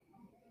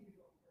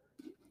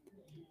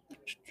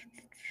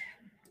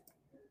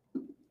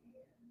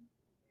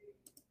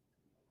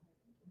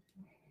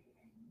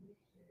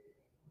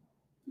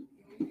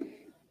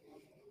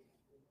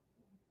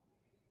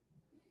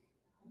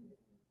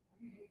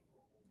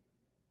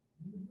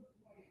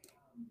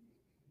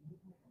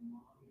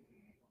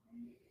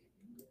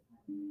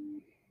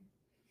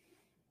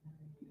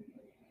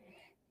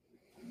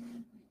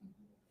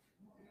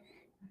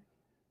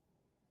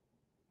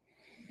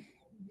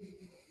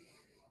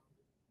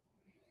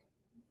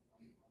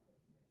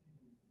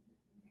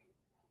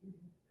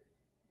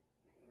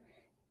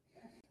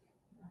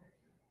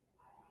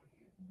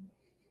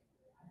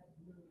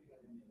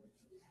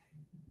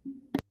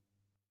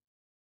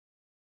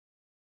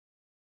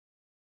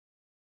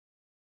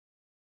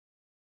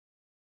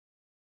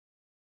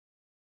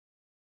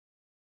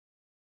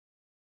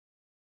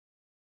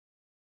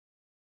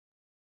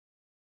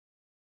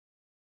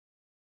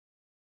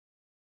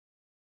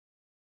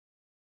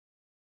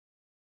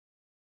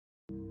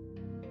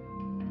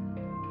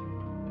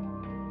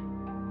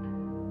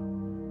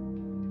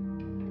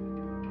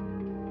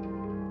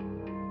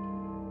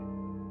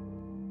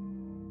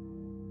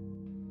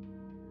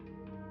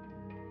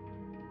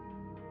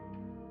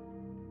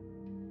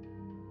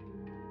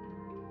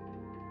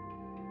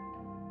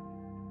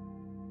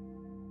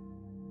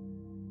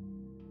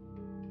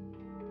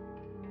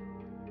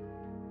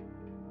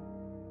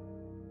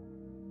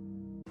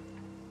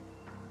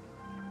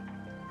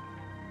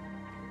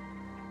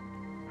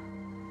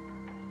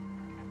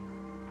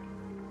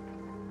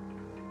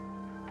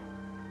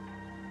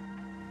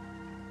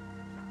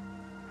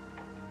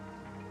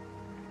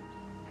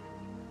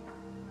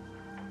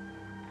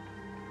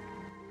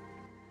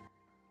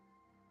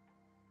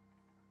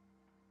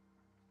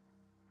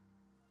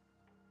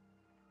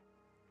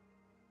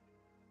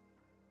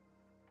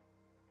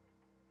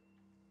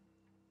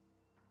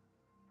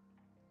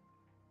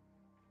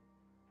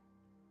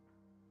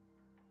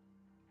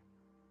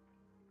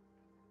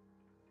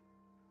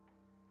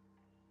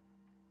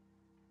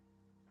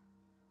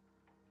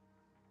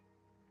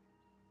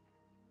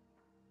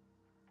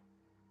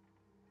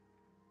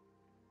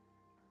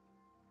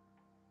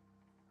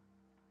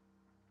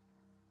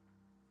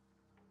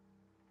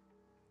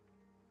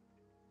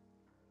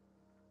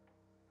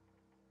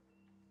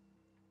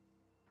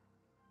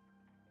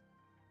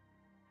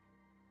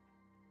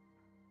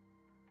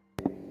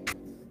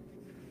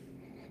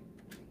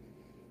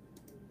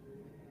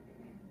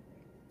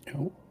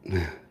Oh,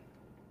 I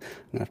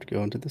have to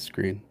go into the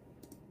screen.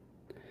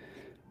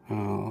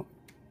 Oh,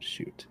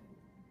 shoot.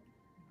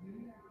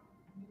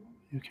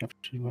 Your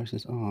capture device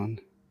is on.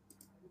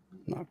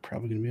 I'm not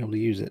probably going to be able to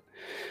use it.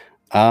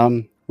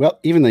 Well,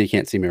 even though you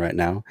can't see me right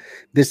now,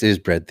 this is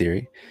Bread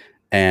Theory.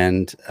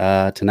 And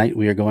tonight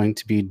we are going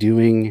to be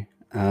doing,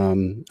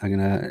 I'm going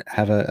to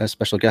have a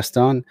special guest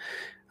on,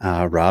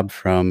 Rob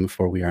from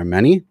For We Are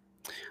Many.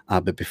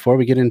 But before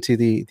we get into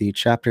the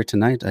chapter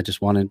tonight, I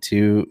just wanted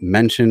to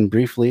mention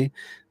briefly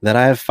that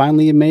I have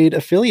finally made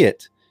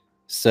affiliate.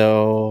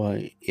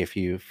 So if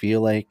you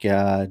feel like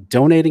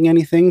donating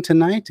anything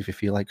tonight, if you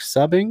feel like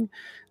subbing,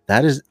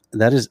 that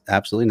is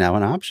absolutely now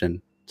an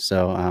option.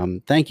 So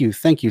thank you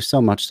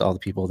so much to all the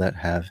people that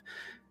have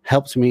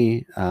helped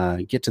me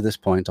get to this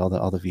point, all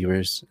the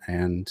viewers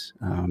and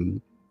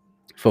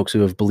folks who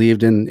have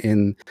believed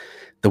in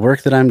the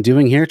work that I'm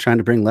doing here, trying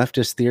to bring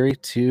leftist theory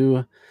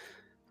to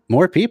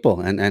more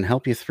people and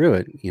help you through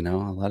it. You know,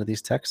 a lot of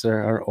these texts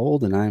are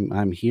old, and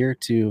I'm here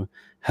to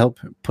help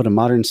put a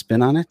modern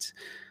spin on it.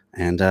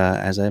 And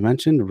as I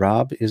mentioned,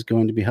 Rob is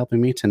going to be helping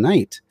me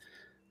tonight.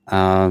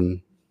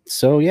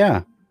 So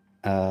yeah,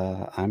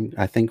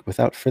 I think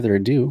without further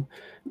ado,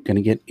 going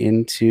to get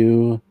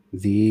into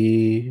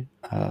the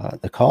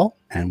call,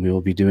 and we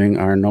will be doing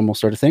our normal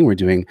sort of thing. We're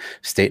doing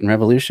State and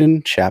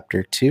Revolution,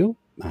 Chapter 2.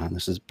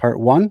 This is Part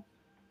 1.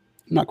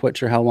 I'm not quite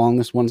sure how long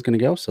this one's going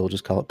to go, so we'll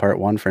just call it Part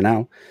 1 for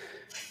now.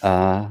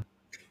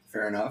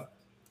 Fair enough.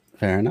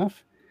 Fair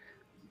enough.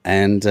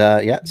 And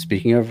yeah,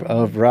 speaking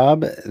of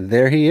Rob,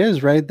 there he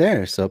is right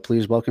there. So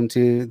please welcome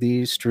to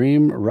the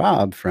stream,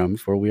 Rob from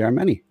For We Are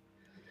Many.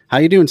 How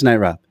you doing tonight,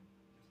 Rob?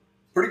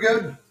 Pretty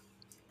good.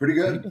 Pretty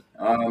good.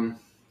 I'm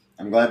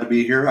glad to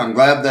be here. I'm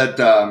glad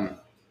that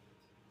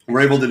we're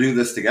able to do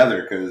this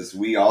together, because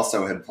we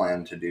also had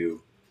planned to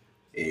do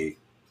a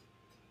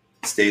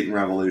State and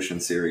Revolution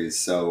series.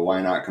 So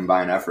why not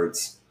combine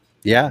efforts?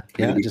 Yeah,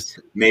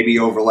 maybe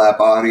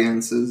overlap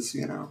audiences,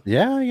 you know.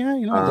 Yeah,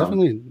 you know,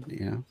 definitely,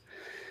 you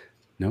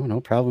know,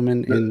 no problem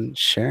in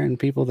sharing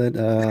people that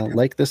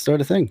like this sort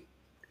of thing.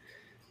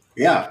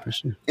 Yeah, for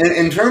sure.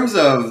 In terms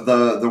of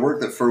the work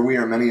that For We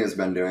Are Many has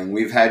been doing,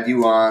 we've had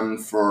you on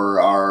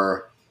for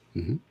our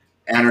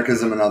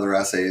Anarchism and Other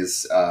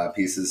Essays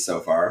pieces so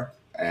far,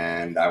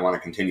 and I want to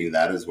continue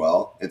that as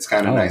well. It's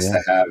kind of nice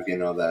to have, you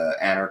know, the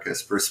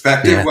anarchist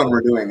perspective when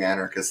we're doing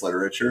anarchist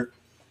literature.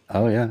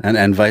 Oh yeah,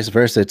 and vice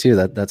versa too.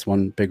 That's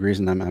one big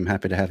reason I'm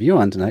happy to have you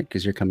on tonight,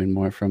 because you're coming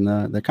more from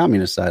the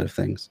communist side of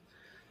things.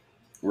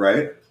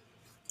 Right.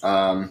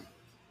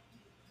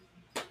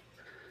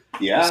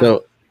 Yeah.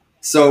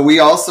 So we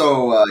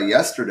also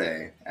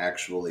yesterday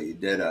actually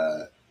did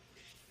an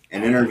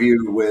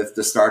interview with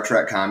the Star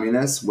Trek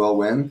communist Will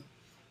Wynn,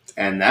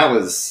 and that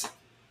was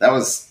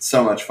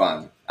so much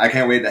fun. I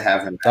can't wait to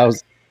have him back.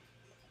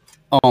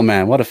 Oh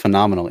man, what a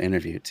phenomenal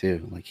interview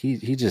too. Like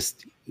he's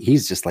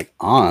just like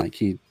on. Like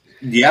he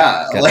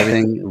got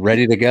everything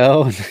ready to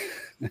go.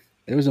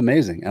 It was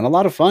amazing and a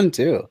lot of fun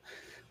too.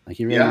 Like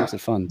he really makes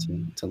it fun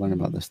to learn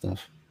about this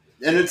stuff.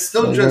 And it's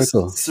still just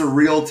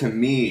surreal to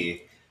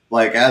me,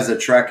 like as a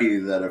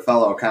Trekkie, that a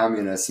fellow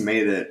communist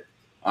made it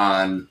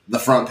on the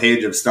front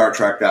page of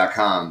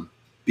StarTrek.com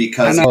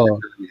because he's a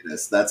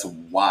communist. That's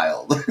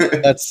wild.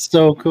 That's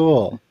so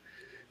cool.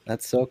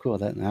 That's so cool.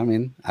 That, I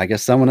mean, I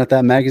guess someone at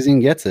that magazine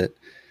gets it.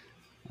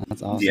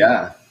 That's awesome.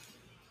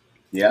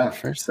 Yeah.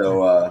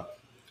 So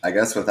I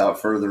guess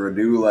without further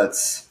ado,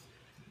 let's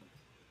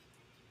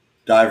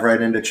dive right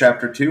into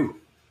Chapter 2.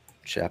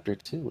 Chapter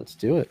 2. Let's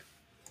do it.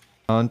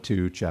 On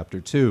to Chapter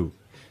 2.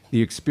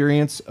 The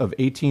experience of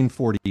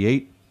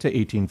 1848 to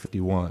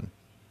 1851.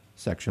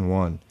 Section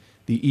 1.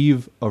 The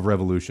Eve of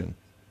Revolution.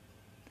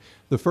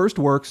 The first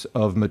works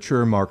of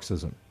mature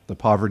Marxism, The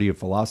Poverty of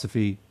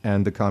Philosophy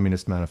and the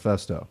Communist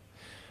Manifesto,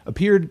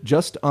 appeared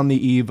just on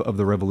the eve of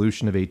the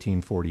Revolution of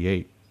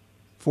 1848.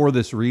 For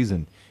this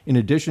reason, in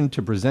addition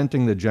to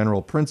presenting the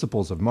general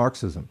principles of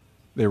Marxism,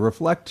 they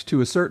reflect to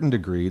a certain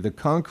degree the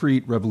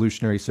concrete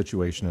revolutionary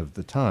situation of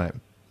the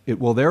time. It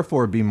will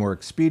therefore be more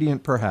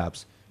expedient,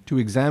 perhaps, to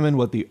examine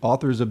what the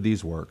authors of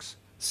these works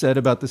said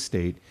about the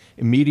state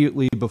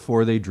immediately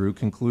before they drew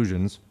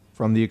conclusions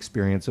from the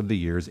experience of the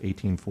years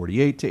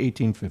 1848 to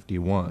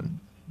 1851.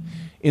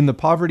 In The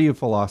Poverty of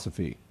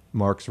Philosophy,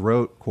 Marx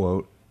wrote,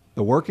 quote,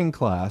 "The working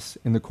class,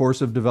 in the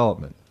course of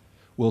development,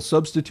 will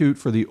substitute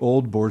for the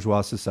old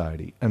bourgeois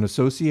society an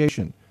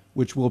association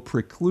which will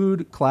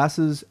preclude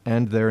classes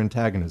and their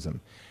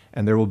antagonism,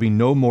 and there will be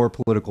no more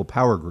political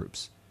power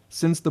groups,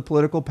 since the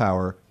political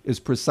power is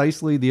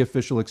precisely the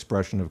official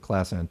expression of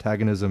class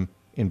antagonism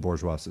in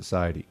bourgeois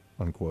society,"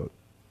 unquote.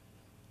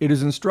 It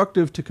is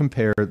instructive to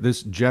compare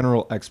this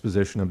general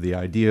exposition of the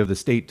idea of the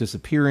state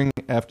disappearing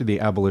after the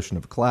abolition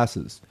of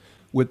classes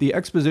with the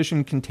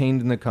exposition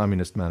contained in the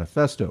Communist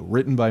Manifesto,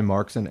 written by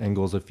Marx and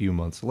Engels a few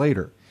months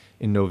later,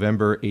 in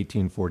November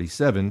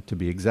 1847 to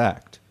be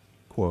exact.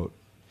 Quote,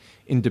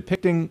 "In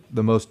depicting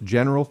the most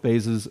general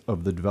phases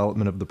of the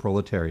development of the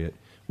proletariat,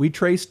 we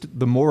traced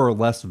the more or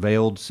less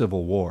veiled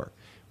civil war,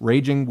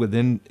 raging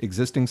within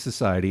existing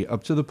society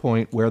up to the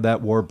point where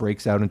that war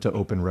breaks out into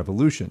open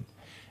revolution,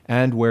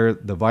 and where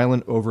the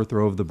violent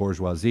overthrow of the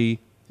bourgeoisie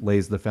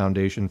lays the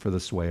foundation for the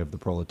sway of the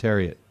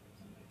proletariat."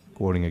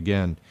 Quoting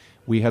again,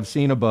 "We have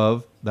seen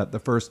above that the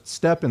first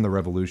step in the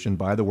revolution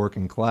by the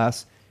working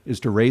class is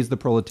to raise the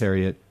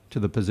proletariat to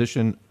the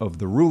position of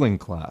the ruling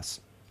class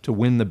to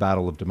win the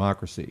battle of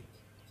democracy."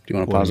 Do you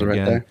want to pause it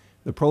right there?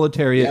 "The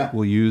proletariat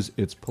will use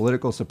its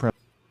political supremacy."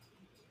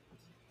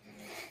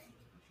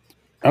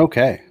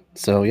 Okay,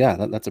 so yeah,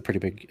 that's a pretty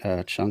big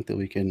chunk that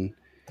we can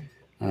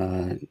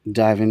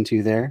dive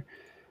into there.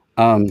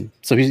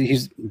 So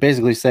he's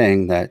basically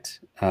saying that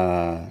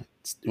well,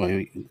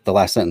 the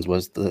last sentence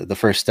was the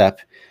first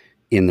step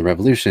in the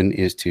revolution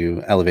is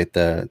to elevate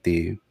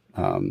the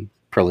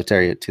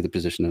proletariat to the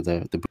position of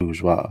the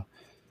bourgeois,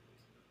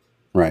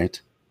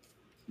 right?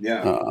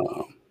 Yeah.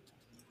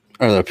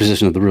 Or the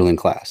position of the ruling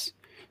class.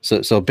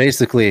 So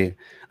basically,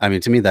 I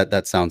mean, to me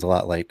that sounds a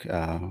lot like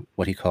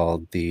what he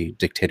called the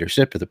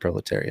dictatorship of the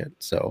proletariat.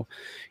 So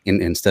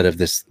instead of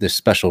this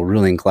special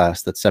ruling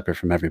class that's separate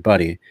from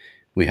everybody,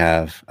 we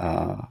have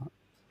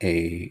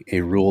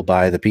a rule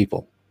by the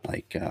people,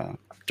 like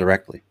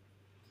directly.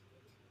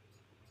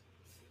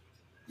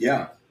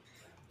 Yeah.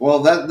 Well,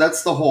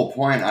 that's the whole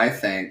point, I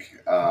think,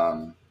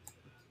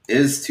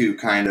 is to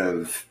kind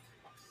of.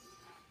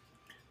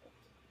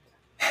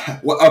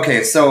 Well,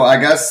 okay, so I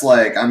guess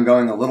like I'm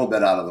going a little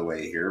bit out of the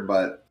way here,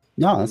 but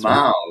No,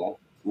 Mao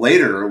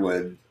later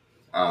would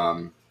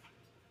point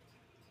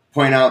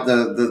out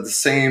the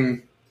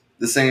same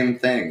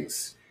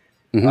things.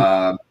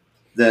 Mm-hmm.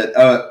 That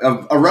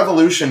a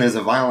revolution is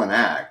a violent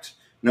act,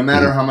 no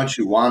matter Mm-hmm. how much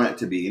you want it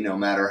to be, no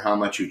matter how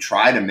much you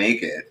try to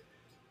make it.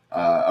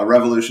 A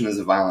revolution is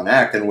a violent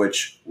act in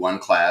which one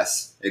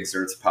class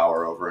exerts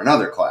power over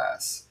another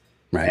class.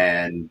 Right.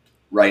 And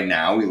right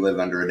now we live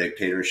under a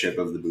dictatorship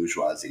of the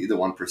bourgeoisie. The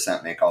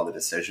 1% make all the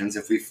decisions.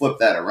 If we flip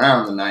that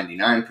around, the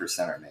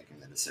 99% are making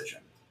the decision.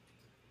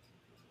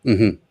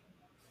 Mm-hmm.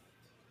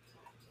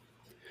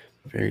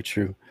 Very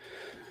true.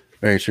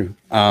 Very true.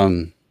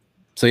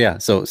 So yeah,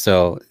 so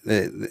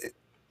the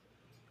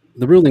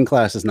ruling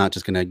class is not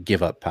just going to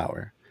give up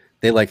power.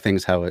 They like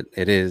things how it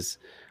is.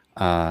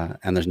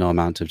 And there's no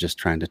amount of just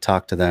trying to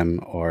talk to them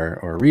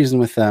or reason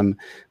with them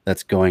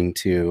that's going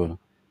to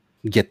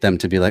get them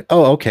to be like,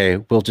 oh, okay,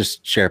 we'll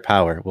just share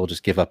power. We'll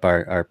just give up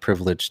our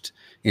privileged,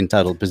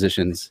 entitled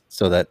positions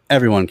so that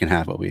everyone can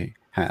have what we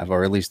have,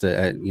 or at least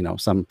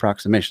some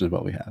approximation of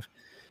what we have.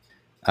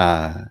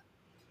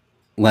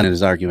 Lenin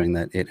is arguing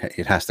that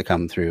it has to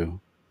come through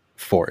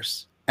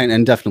force,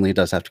 and definitely it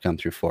does have to come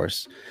through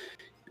force,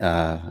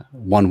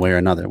 one way or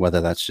another. Whether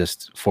that's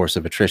just force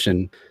of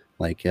attrition,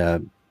 like.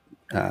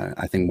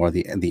 I think more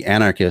the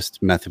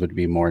anarchist method would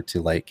be more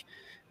to like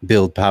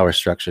build power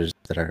structures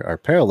that are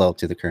parallel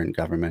to the current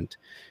government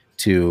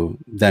to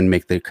then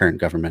make the current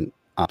government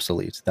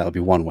obsolete. That would be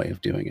one way of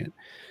doing it.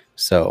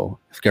 So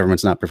if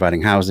government's not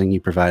providing housing,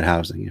 you provide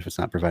housing. If it's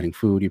not providing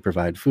food, you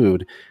provide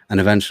food. And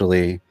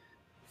eventually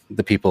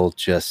the people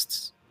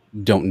just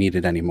don't need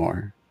it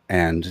anymore.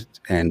 And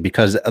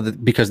because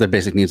their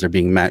basic needs are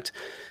being met,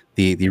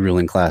 the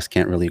ruling class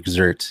can't really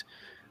exert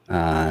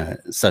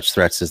such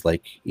threats as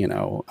like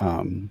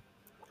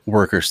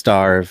work or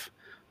starve,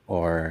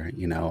 or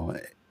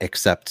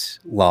accept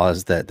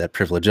laws that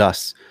privilege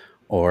us,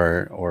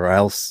 or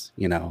else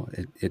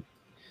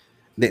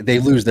they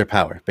lose their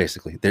power.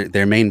 Basically,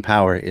 their main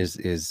power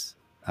is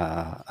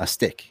a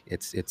stick.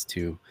 It's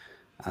to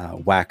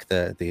whack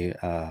the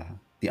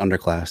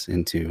underclass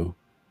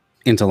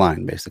into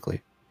line,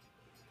 basically.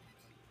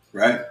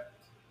 Right.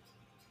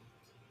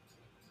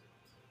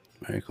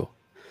 Very cool.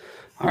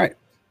 All right.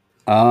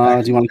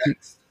 Do you want to keep?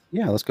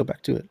 Yeah, let's go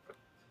back to it.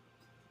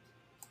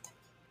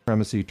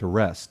 Supremacy to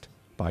wrest,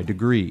 by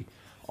degree,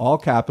 all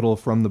capital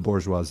from the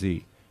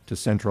bourgeoisie, to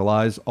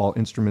centralize all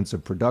instruments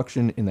of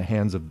production in the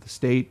hands of the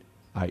state,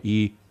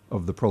 i.e.,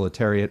 of the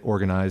proletariat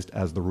organized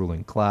as the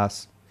ruling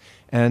class,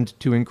 and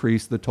to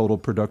increase the total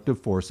productive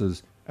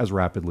forces as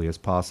rapidly as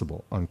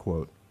possible,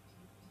 unquote.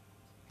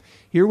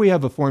 Here we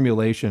have a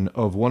formulation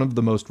of one of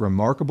the most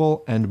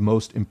remarkable and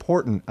most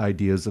important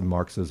ideas of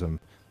Marxism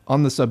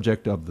on the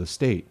subject of the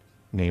state,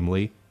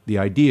 namely, the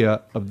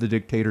idea of the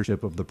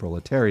dictatorship of the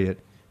proletariat,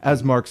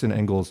 as Marx and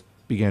Engels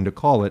began to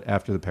call it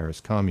after the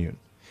Paris Commune.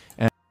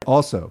 And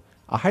also,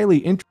 a highly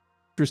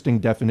interesting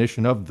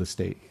definition of the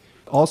state,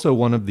 also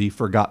one of the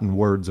forgotten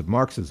words of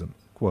Marxism,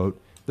 quote,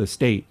 the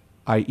state,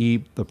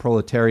 i.e., the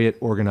proletariat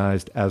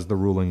organized as the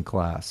ruling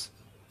class.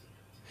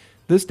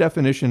 This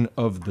definition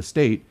of the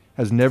state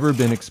has never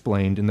been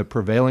explained in the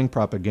prevailing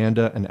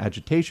propaganda and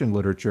agitation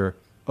literature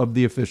of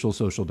the official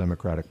social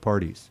democratic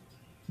parties.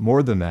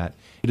 More than that,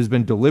 it has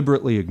been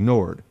deliberately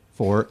ignored,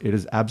 for it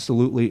is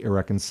absolutely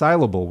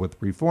irreconcilable with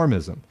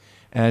reformism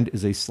and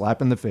is a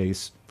slap in the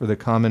face for the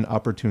common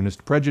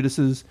opportunist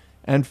prejudices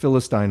and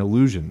Philistine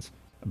illusions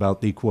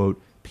about the,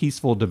 quote,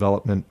 peaceful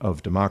development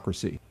of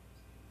democracy.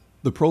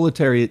 The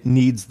proletariat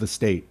needs the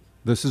state.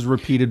 This is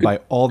repeated by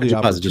all the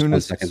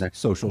opportunists,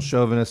 social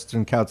chauvinists,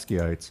 and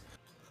Kautskyites.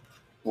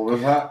 What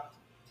was that?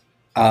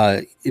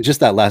 Just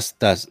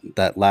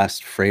that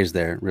last phrase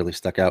there really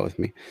stuck out with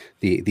me.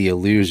 The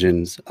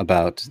illusions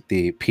about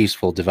the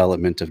peaceful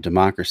development of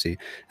democracy.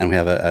 And we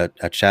have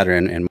a chatter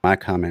in my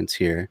comments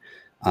here,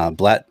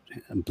 Blatt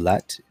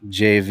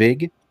J.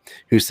 Vig,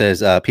 who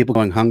says people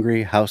going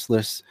hungry,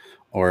 houseless,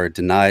 or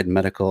denied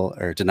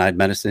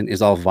medicine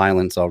is all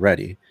violence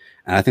already.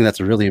 And I think that's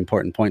a really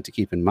important point to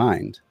keep in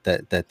mind,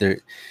 that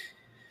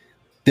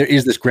there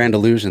is this grand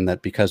illusion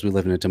that because we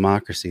live in a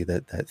democracy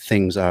that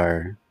things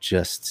are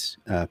just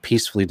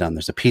peacefully done.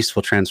 There's a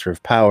peaceful transfer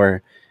of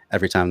power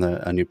every time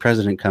a new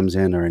president comes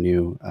in, or a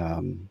new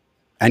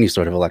any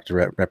sort of elected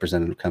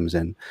representative comes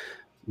in.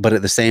 But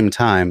at the same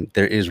time,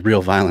 there is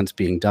real violence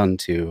being done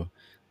to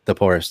the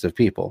poorest of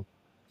people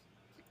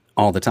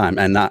all the time,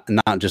 and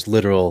not just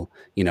literal,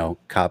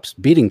 cops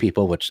beating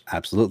people, which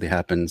absolutely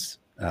happens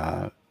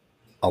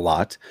a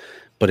lot,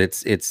 but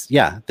it's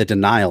the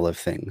denial of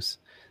things.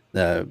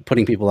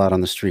 Putting people out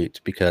on the street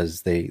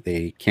because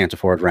they can't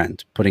afford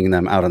rent, putting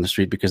them out on the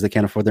street because they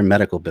can't afford their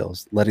medical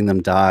bills, letting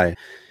them die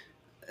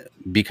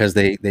because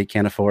they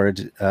can't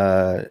afford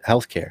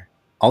health care.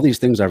 All these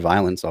things are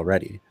violence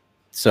already.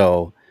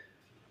 So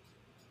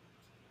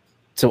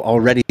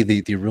already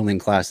the ruling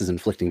class is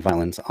inflicting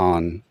violence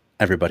on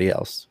everybody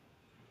else.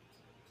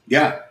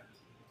 Yeah.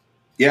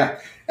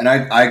 And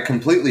I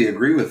completely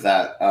agree with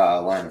that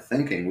line of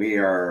thinking. We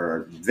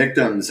are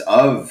victims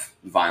of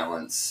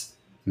violence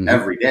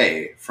every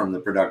day, from the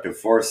productive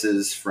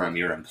forces, from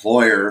your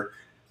employer,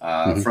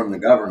 from the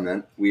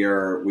government. We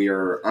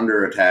are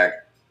under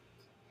attack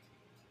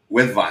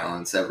with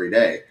violence every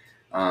day,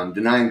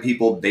 denying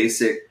people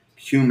basic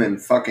human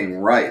fucking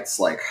rights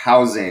like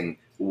housing,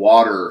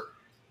 water,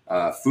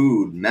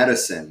 food,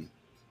 medicine.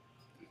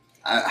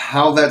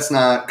 How that's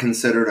not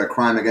considered a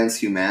crime against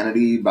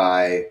humanity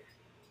by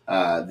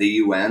the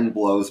UN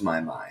blows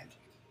my mind.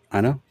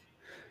 I know.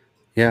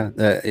 Yeah,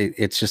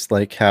 it's just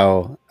like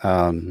how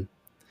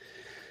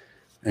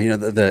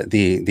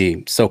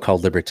the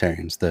so-called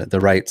libertarians, the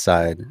right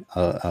side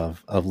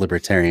of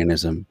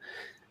libertarianism,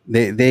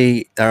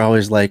 they are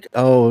always like,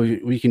 oh,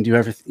 we can do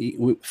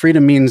everything.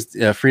 Freedom means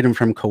freedom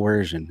from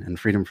coercion and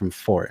freedom from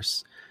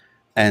force,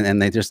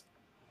 and they just,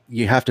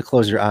 you have to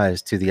close your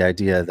eyes to the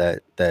idea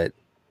that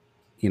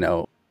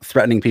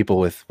threatening people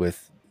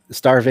with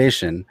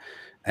starvation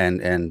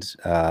and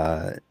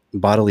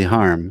bodily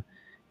harm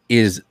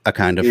is a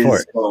kind of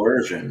force.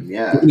 Coercion,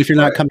 yeah. Even if you're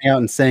not coming out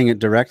and saying it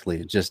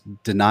directly, just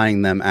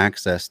denying them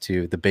access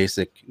to the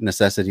basic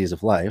necessities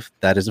of life,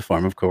 that is a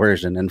form of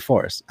coercion and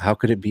force. How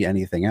could it be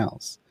anything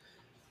else?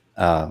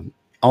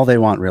 All they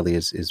want really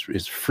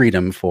is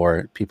freedom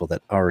for people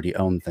that already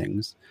own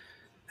things,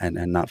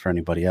 and not for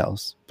anybody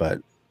else.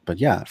 But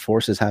yeah,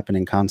 force is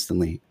happening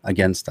constantly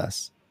against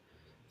us.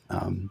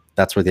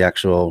 That's where the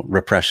actual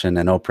repression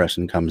and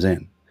oppression comes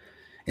in.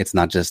 It's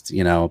not just,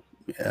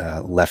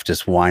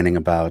 leftists whining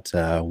about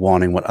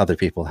wanting what other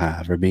people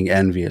have or being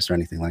envious or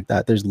anything like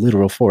that. There's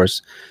literal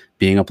force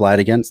being applied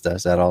against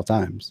us at all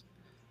times.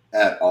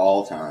 At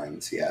all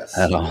times, yes.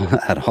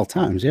 At all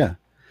times, yeah.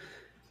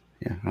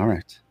 Yeah, all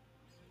right.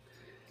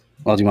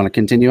 Well, do you want to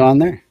continue on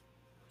there?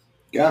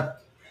 Yeah.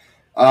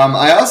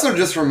 I also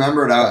just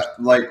remembered,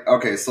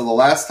 okay, so the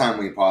last time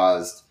we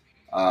paused,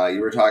 you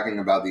were talking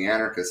about the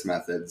anarchist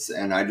methods,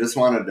 and I just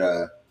wanted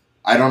to,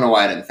 I don't know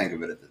why I didn't think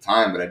of it at the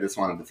time, but I just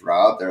wanted to throw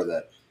out there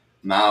that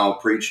Mao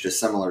preached a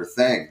similar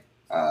thing.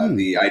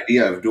 The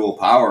idea of dual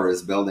power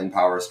is building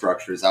power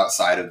structures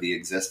outside of the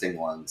existing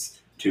ones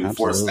to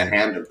force the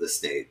hand of the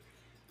state.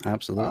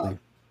 Absolutely.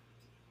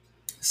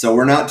 So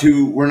we're not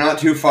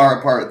too far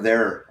apart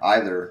there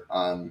either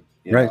on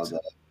the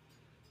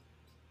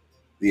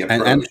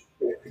approach.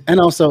 And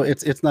also,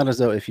 it's not as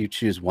though if you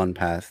choose one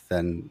path,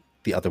 then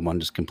the other one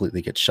just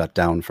completely gets shut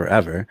down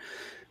forever.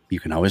 You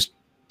can always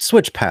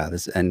switch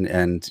paths,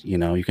 and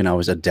you can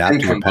always adapt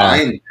And your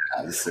path.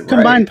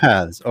 combine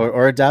Paths,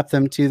 or adapt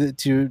them to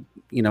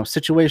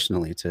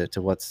situationally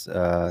to what's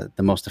the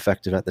most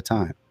effective at the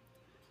time.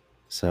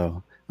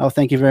 So,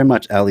 thank you very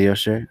much,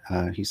 Alyosha.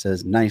 He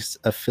says, nice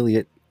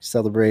affiliate,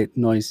 celebrate,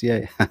 noise,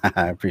 yay.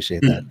 I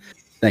appreciate that.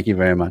 Thank you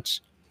very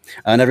much.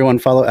 And everyone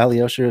follow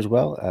Alyosha as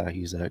well.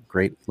 He's a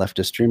great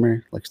leftist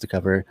streamer, likes to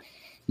cover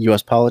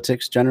U.S.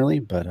 politics generally,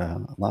 but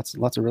lots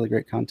of really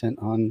great content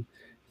on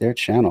their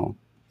channel.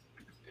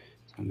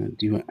 So I'm going to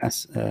do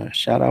a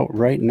shout out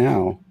right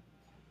now.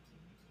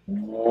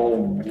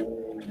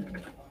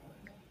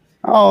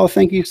 Oh,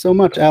 thank you so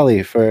much,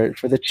 Ali, for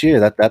the cheer.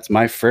 That's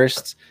my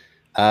first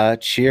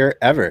cheer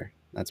ever.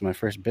 That's my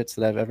first bits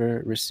that I've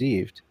ever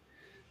received.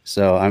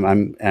 So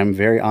I'm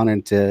very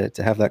honored to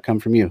have that come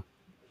from you.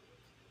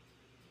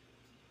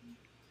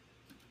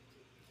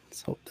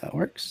 Let's hope that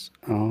works.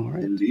 All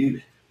right.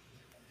 Indeed.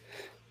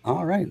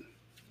 All right.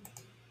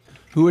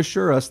 Who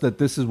assure us that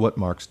this is what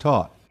Marx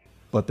taught,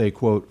 but they,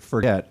 quote,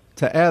 forget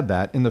to add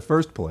that, in the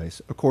first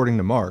place, according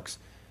to Marx,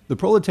 the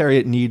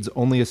proletariat needs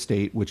only a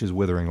state which is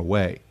withering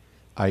away,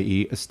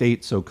 i.e., a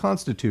state so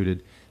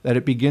constituted that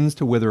it begins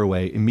to wither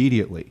away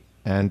immediately,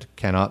 and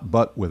cannot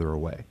but wither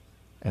away.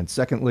 And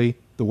secondly,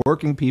 the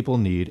working people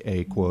need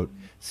a, quote,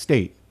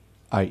 state,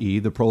 i.e.,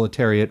 the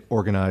proletariat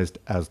organized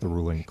as the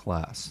ruling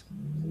class.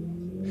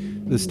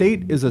 The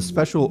state is a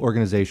special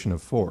organization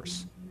of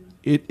force.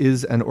 It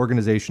is an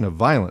organization of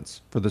violence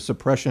for the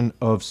suppression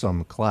of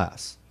some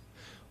class.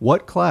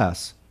 What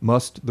class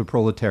must the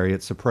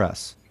proletariat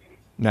suppress?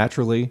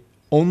 Naturally,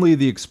 only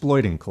the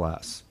exploiting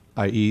class,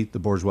 i.e., the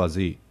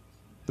bourgeoisie.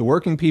 The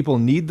working people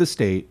need the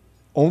state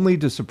only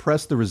to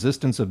suppress the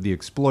resistance of the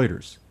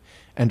exploiters,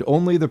 and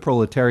only the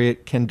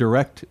proletariat can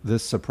direct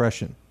this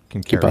suppression,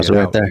 can carry it out.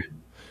 Right there.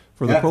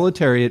 For the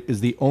proletariat is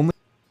the only...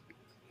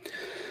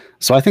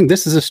 So I think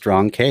this is a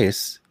strong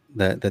case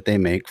that they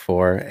make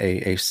for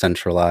a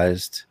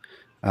centralized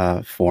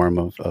form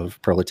of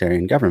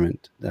proletarian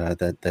government,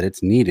 that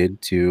it's needed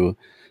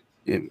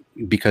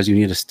because you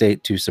need a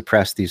state to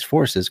suppress these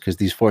forces, because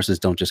these forces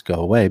don't just go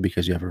away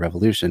because you have a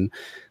revolution.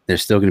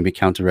 There's still going to be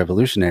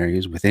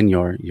counter-revolutionaries within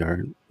your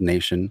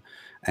nation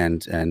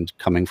and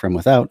coming from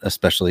without,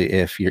 especially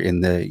if you're in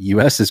the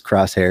US's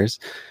crosshairs.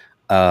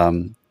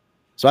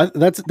 So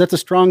that's a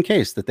strong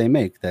case that they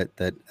make,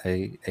 that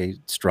a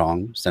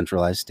strong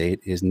centralized state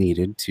is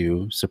needed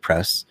to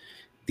suppress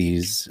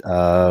these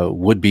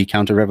would-be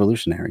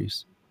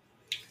counter-revolutionaries.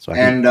 So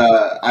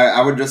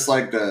I would just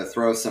like to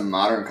throw some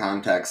modern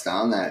context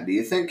on that. Do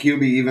you think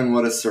Cuba even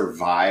would have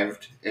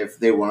survived if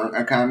they weren't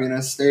a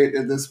communist state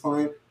at this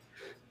point?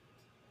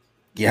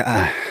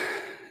 Yeah.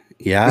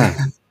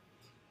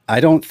 I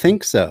don't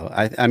think so.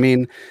 I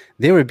mean,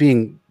 they were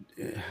being...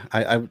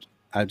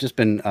 I've just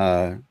been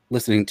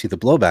listening to the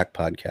Blowback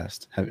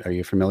podcast. Are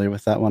you familiar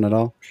with that one at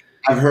all?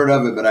 I've heard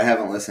of it, but I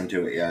haven't listened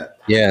to it yet.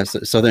 Yeah,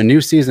 so their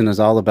new season is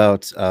all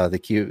about the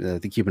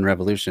Cuban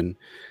Revolution,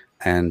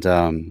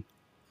 and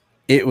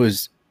it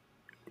was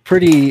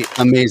pretty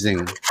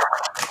amazing,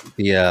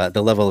 the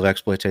level of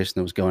exploitation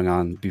that was going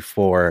on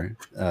before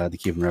the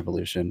Cuban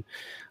Revolution.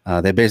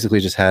 They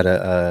basically just had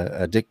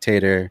a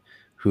dictator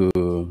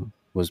who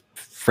was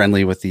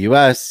friendly with the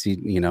U.S.,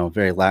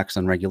 very lax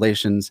on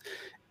regulations.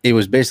 It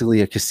was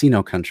basically a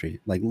casino country.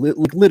 Like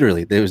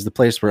literally, there was the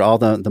place where all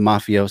the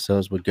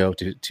mafiosos would go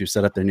to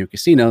set up their new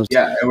casinos.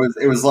 Yeah,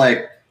 it was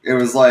like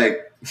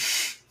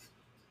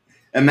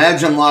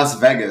imagine Las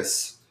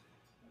Vegas,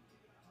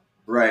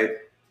 right,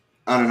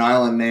 on an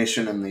island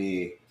nation in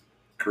the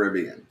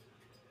Caribbean.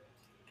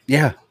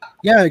 Yeah,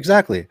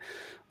 exactly.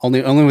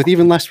 Only with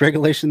even less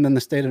regulation than the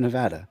state of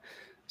Nevada.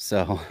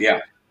 So yeah.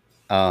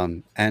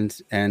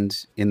 And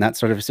in that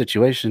sort of a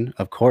situation,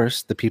 of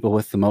course, the people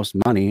with the most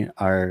money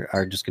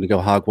are just going to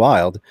go hog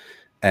wild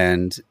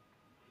and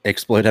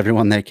exploit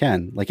everyone they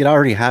can. Like, it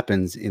already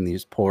happens in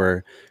these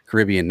poor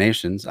Caribbean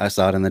nations. I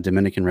saw it in the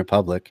Dominican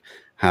Republic,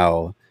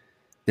 how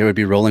there would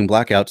be rolling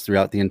blackouts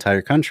throughout the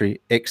entire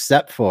country,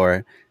 except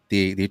for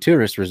the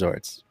tourist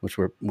resorts, which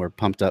were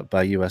pumped up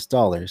by US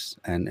dollars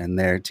and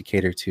there to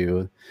cater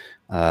to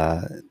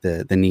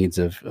the needs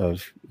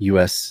of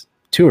US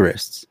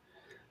tourists.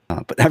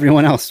 But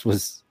everyone else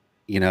was,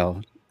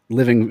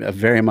 living a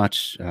very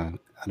much, I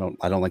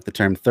don't like the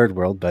term third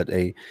world, but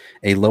a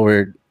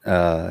lower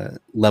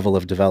level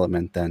of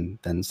development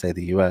than say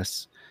the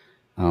U.S.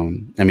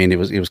 I mean, it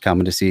was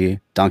common to see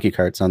donkey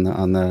carts on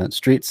the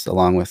streets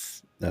along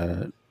with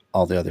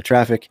all the other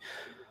traffic.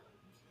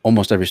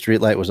 Almost every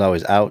street light was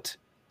always out,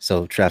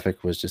 so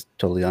traffic was just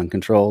totally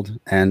uncontrolled,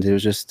 and it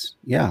was just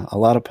a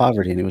lot of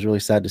poverty. And it was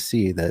really sad to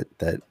see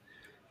that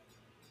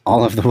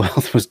all of the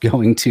wealth was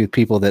going to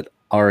people that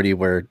already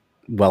were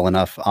well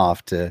enough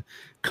off to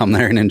come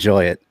there and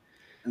enjoy it.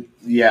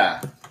 Yeah,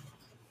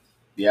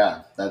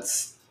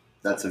 that's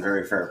a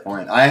very fair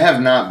point. I have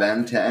not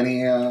been to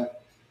any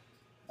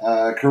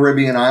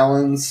Caribbean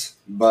islands,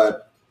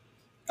 but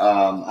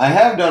I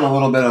have done a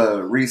little bit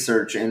of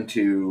research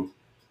into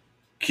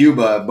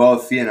Cuba,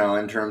 both,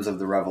 in terms of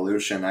the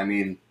revolution. I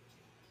mean,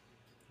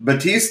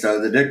 Batista,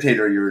 the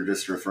dictator you were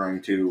just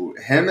referring to,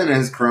 him and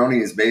his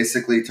cronies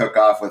basically took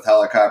off with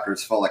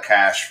helicopters full of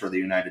cash for the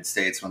United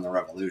States when the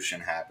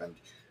revolution happened,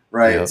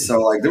 right? Yep. So,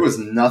 like, there was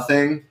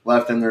nothing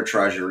left in their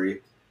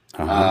treasury.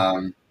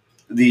 Uh-huh.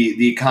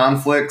 The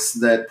conflicts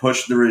that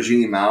pushed the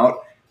regime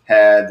out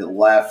had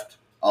left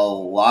a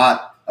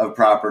lot of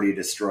property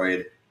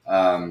destroyed.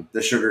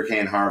 The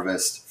sugarcane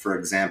harvest, for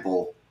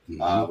example,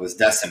 was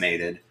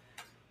decimated.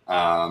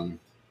 And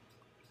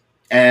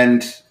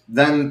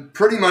then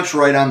pretty much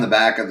right on the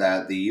back of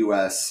that, the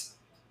U.S.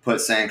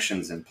 put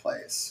sanctions in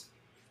place.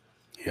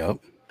 Yep.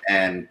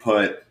 And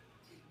put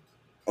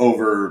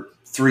over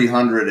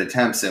 300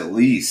 attempts at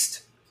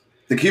least.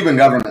 The Cuban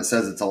government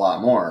says it's a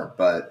lot more,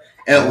 but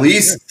at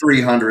least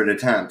 300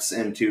 attempts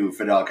into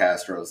Fidel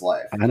Castro's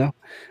life. I know.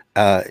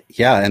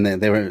 Yeah, and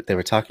they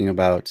were talking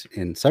about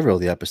in several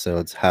of the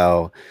episodes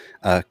how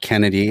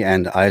Kennedy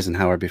and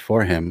Eisenhower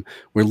before him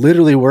were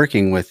literally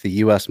working with the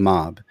U.S.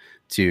 mob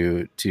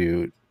to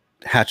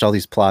hatch all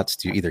these plots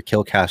to either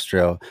kill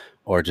Castro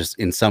or just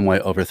in some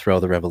way overthrow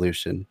the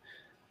revolution.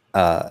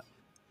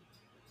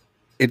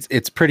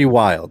 It's pretty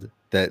wild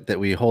that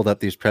we hold up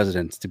these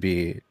presidents to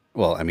be,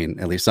 well, I mean,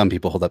 at least some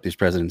people hold up these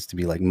presidents to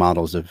be like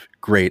models of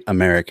great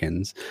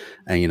Americans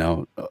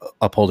and,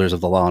 upholders of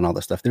the law and all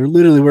this stuff. They're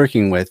literally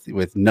working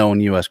with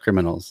known U.S.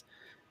 criminals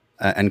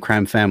and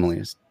crime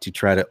families to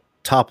try to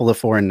topple a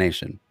foreign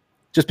nation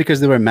just because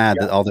they were mad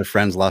that all their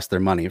friends lost their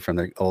money from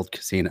their old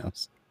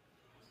casinos.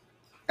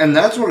 And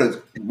that's what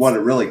it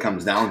really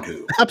comes down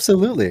to.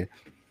 Absolutely.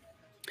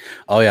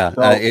 Oh yeah.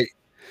 So,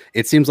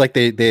 it seems like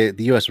the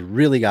U.S.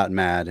 really got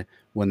mad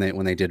when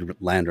they did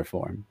land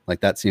reform.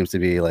 Like that seems to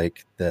be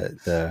like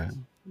the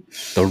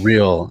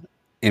real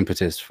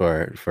impetus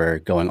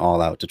for going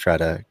all out to try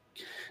to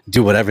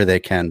do whatever they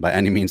can by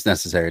any means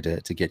necessary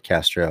to get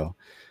Castro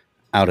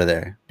out of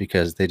there,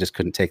 because they just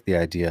couldn't take the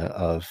idea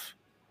of,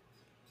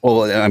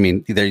 well, I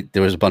mean,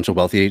 there was a bunch of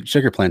wealthy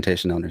sugar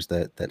plantation owners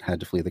that had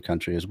to flee the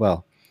country as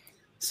well.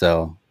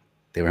 So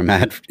they were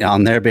mad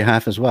on their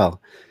behalf as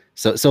well.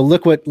 So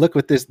look what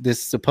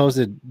this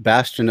supposed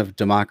bastion of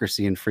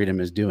democracy and freedom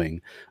is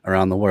doing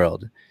around the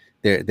world.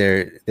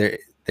 They're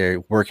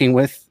working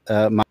with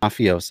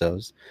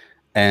mafiosos,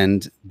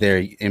 and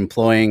they're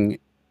employing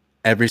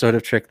every sort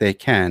of trick they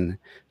can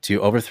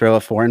to overthrow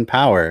a foreign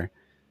power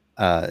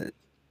that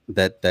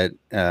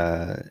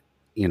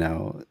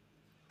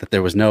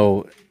there was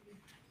no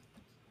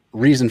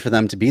reason for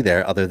them to be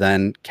there other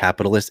than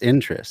capitalist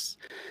interests.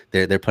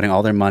 They're putting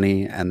all their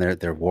money and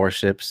their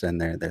warships and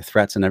their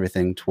threats and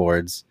everything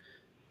towards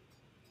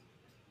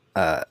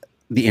the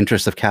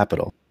interests of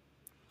capital.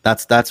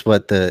 That's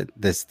what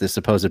this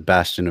supposed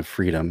bastion of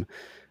freedom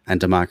and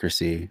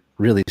democracy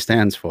really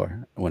stands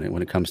for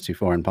when it comes to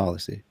foreign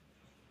policy.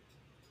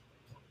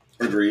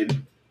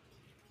 Agreed.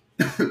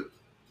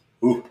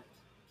 Ooh.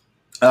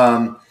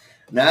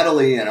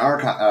 Natalie in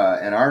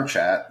our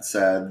chat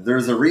said,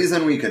 "There's a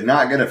reason we could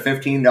not get a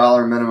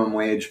 $15 minimum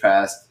wage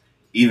passed,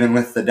 even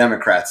with the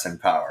Democrats in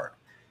power."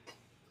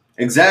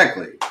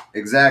 Exactly.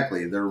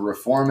 They're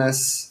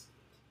reformists.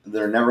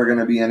 They're never going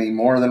to be any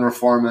more than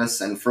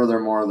reformists, and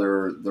furthermore,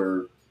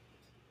 they're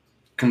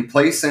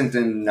complacent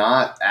in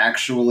not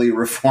actually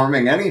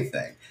reforming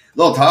anything.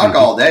 They'll talk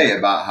all day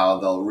about how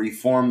they'll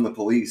reform the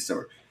police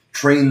or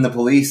train the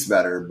police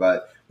better,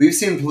 but we've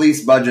seen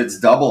police budgets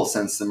double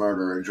since the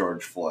murder of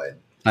George Floyd.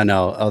 I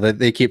know. Oh,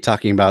 they keep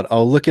talking about,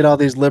 oh, look at all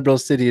these liberal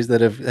cities that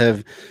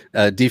have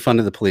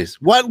defunded the police.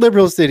 What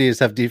liberal cities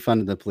have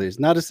defunded the police?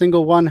 Not a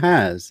single one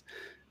has.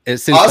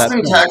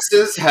 Austin,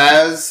 Texas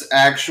has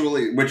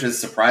actually, which is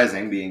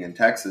surprising being in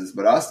Texas,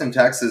 but Austin,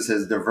 Texas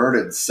has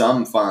diverted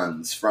some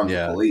funds from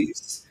the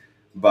police.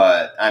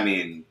 But, I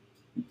mean,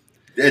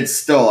 it's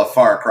still a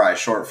far cry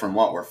short from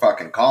what we're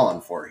fucking calling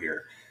for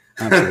here.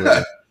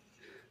 Absolutely.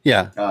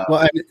 Yeah.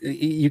 Well,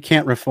 you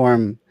can't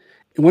reform.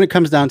 When it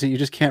comes down to it, you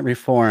just can't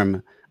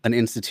reform an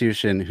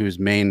institution whose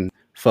main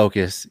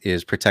focus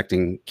is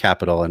protecting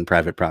capital and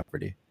private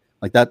property.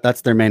 Like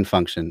that's their main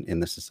function in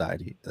the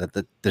society.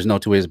 There's no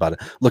two ways about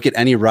it. Look at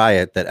any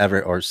riot that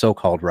ever, or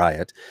so-called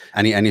riot,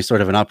 any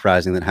sort of an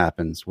uprising that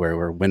happens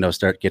where windows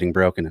start getting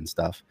broken and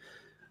stuff.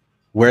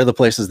 Where are the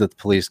places that the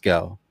police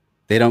go?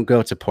 They don't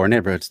go to poor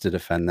neighborhoods to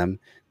defend them.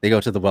 They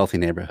go to the wealthy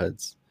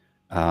neighborhoods.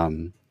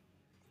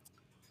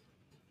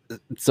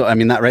 So, I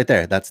mean, that right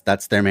there,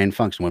 that's their main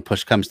function. When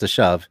push comes to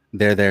shove,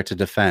 they're there to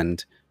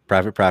defend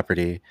private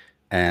property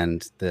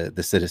and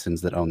the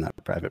citizens that own that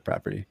private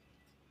property.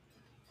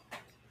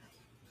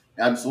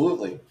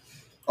 Absolutely.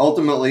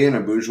 Ultimately, in a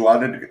bourgeois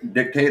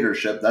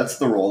dictatorship, that's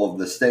the role of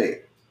the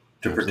state,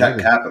 to protect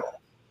capital.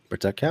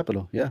 Protect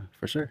capital, yeah,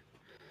 for sure.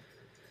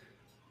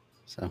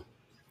 So,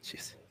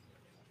 jeez.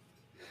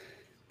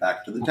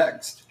 Back to the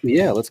text.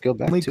 Yeah, let's go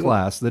back to the only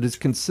class that is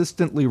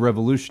consistently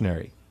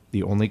revolutionary.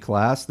 The only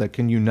class that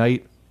can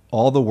unite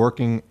all the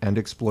working and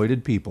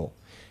exploited people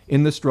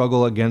in the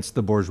struggle against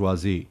the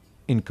bourgeoisie,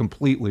 in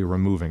completely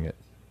removing it.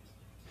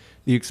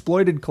 The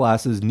exploited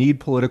classes need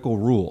political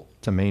rule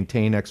to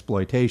maintain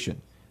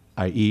exploitation,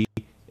 i.e.,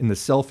 in the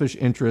selfish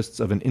interests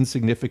of an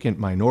insignificant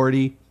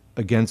minority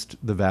against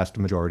the vast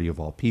majority of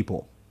all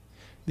people.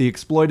 The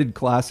exploited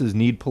classes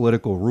need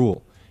political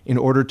rule in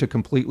order to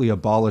completely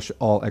abolish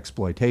all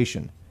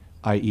exploitation,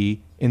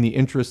 i.e., in the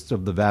interests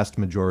of the vast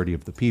majority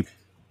of the people.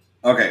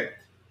 Okay.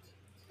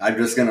 I'm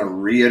just going to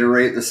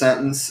reiterate the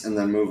sentence and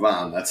then move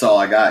on. That's all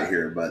I got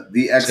here. But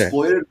the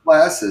exploited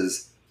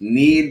classes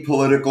need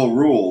political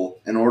rule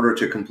in order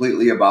to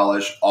completely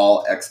abolish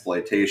all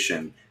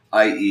exploitation,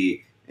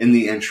 i.e., in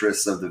the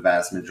interests of the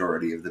vast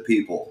majority of the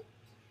people.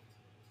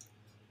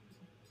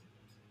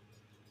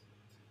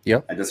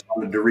 Yep. I just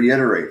wanted to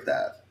reiterate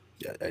that.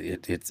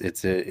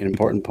 It's an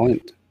important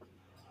point.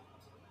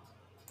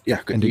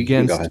 Yeah, and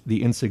against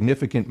the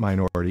insignificant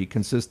minority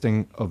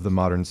consisting of the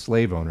modern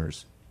slave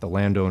owners, the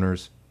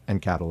landowners, and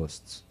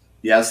capitalists.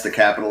 Yes, the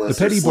capitalists.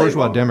 The petty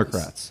bourgeois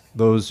Democrats,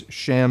 those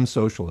sham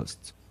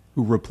socialists,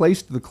 who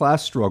replaced the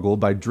class struggle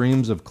by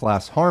dreams of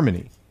class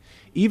harmony,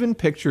 even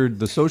pictured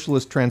the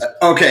socialist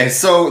Okay,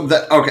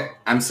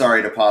 I'm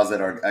sorry to pause it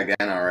again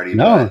already.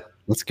 No,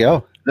 let's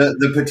go.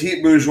 The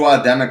petite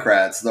bourgeois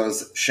Democrats,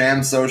 those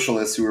sham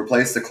socialists who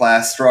replaced the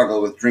class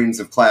struggle with dreams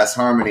of class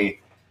harmony,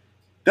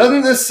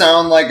 doesn't this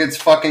sound like it's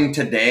fucking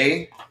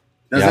today?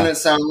 Doesn't it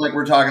sound like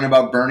we're talking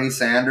about Bernie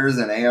Sanders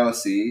and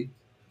AOC?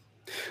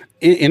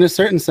 In a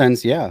certain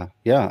sense, yeah,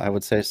 I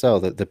would say so.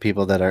 That the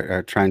people that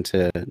are trying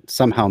to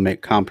somehow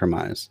make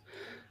compromise,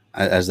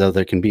 as though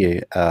there can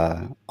be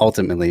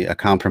ultimately a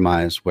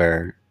compromise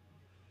where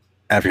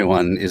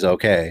everyone is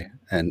okay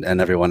and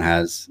everyone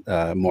has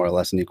more or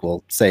less an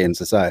equal say in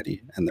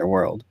society and their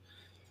world.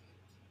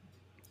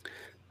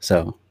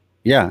 So,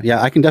 yeah,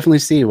 I can definitely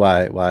see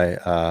why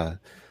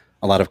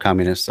a lot of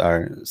communists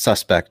are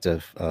suspect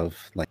of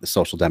like the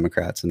social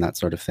democrats and that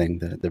sort of thing,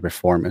 the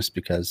reformists,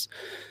 because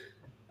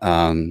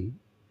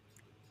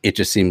it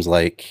just seems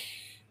like,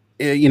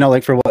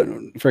 like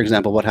for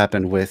example, what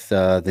happened with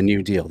the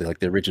New Deal, the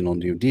original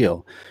New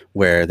Deal,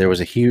 where there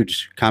was a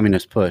huge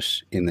communist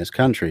push in this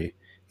country,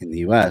 in the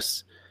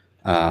US.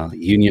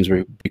 Unions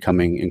were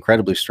becoming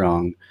incredibly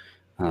strong.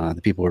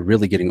 The people were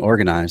really getting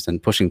organized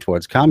and pushing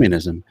towards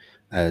communism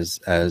as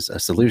a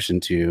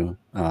solution to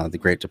the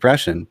Great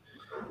Depression.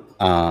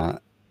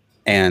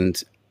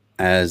 And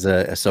as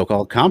a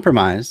so-called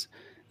compromise,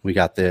 we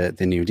got the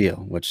New Deal,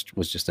 which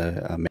was just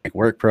a make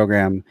work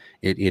program.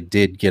 It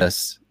did get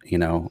us,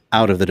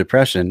 out of the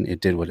Depression.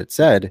 It did what it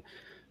said,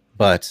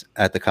 but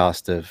at the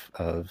cost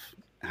of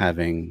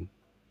having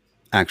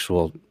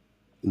actual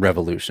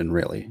revolution,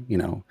 really,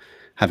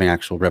 having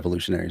actual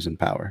revolutionaries in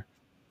power.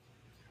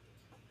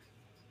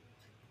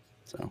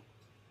 So,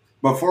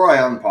 before I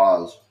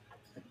unpause,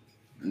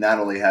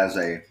 Natalie has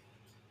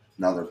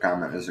another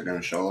comment. Is it going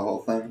to show the whole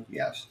thing?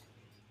 Yes.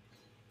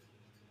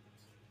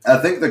 I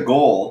think the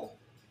goal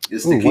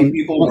is to keep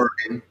people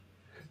working.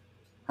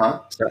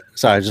 Huh?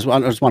 Sorry, I just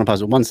want to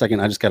pause it 1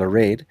 second. I just got a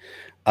raid.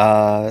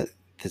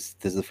 This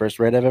is the first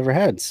raid I've ever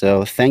had.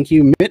 So thank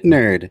you,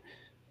 Mitnerd,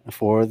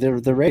 for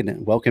the raid.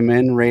 Welcome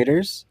in,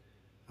 raiders.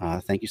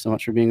 Thank you so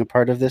much for being a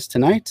part of this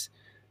tonight.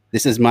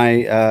 This is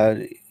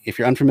my. If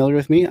you're unfamiliar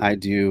with me, I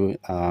do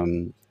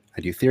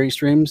theory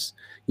streams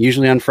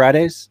usually on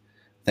Fridays.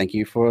 Thank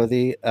you for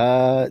the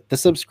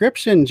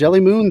subscription, Jelly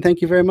Moon.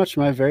 Thank you very much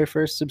for my very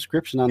first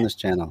subscription on this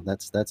channel.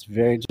 That's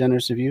very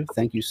generous of you.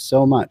 Thank you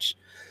so much.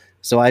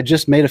 So I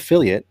just made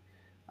affiliate,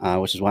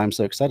 which is why I'm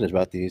so excited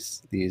about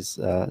these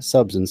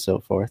subs and so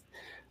forth.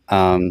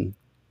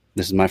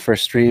 This is my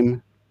first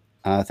stream.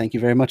 Thank you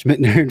very much,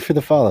 Mitnerd, for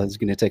the follow. It's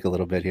going to take a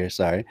little bit here.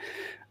 Sorry.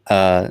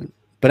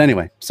 But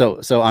anyway,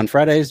 so on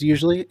Fridays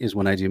usually is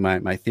when I do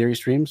my theory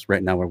streams.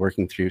 Right now we're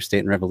working through State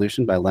and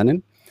Revolution by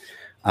Lenin.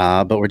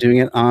 But we're doing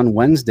it on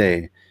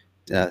Wednesday.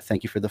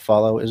 Thank you for the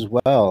follow as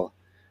well.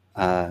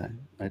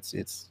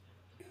 It's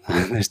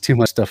there's too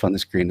much stuff on the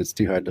screen. It's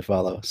too hard to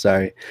follow.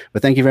 Sorry.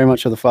 But thank you very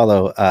much for the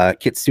follow,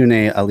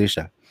 Kitsune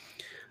Alicia.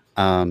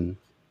 And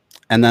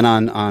then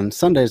on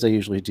Sundays, I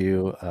usually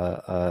do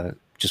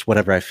just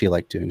whatever I feel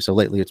like doing. So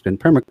lately it's been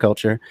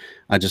permaculture.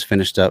 I just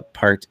finished up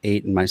part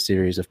 8 in my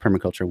series of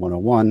Permaculture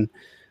 101,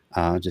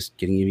 just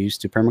getting you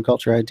used to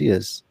permaculture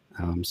ideas.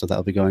 So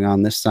that'll be going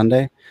on this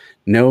Sunday.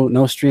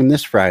 No stream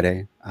this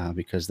Friday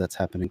because that's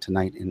happening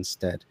tonight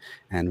instead.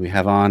 And we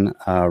have on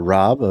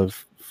Rob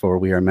of For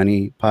We Are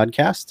Many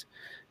podcast.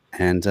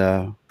 And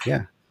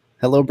yeah,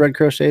 hello, Bread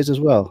Crochets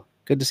as well.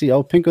 Good to see you.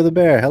 Oh, Pinko the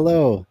Bear.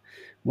 Hello.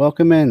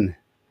 Welcome in.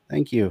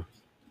 Thank you.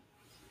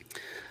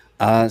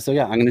 So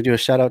yeah, I'm going to do a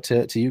shout out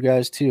to you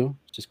guys too,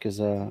 just because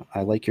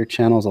I like your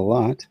channels a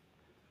lot.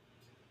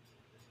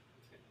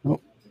 Oh,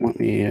 let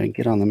me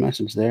get on the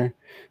message there.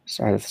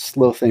 Sorry to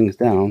slow things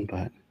down,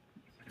 but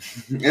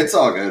it's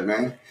all good,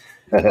 man.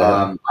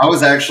 I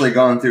was actually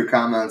going through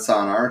comments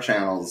on our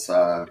channels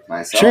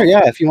myself. Sure,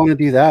 yeah. If you want to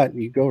do that,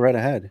 you go right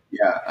ahead.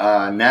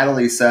 Yeah.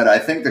 Natalie said, I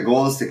think the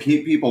goal is to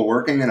keep people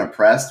working and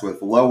oppressed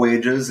with low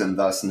wages and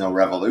thus no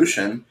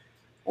revolution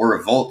or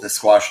revolt to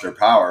squash their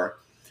power.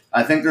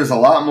 I think there's a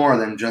lot more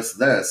than just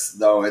this,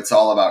 though it's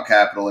all about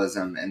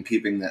capitalism and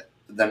keeping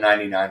the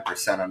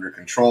 99% under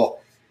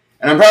control.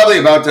 And I'm probably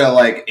about to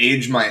like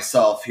age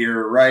myself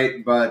here,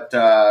 right? But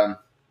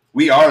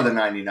we are the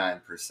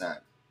 99%.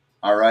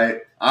 All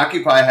right.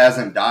 Occupy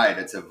hasn't died.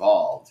 It's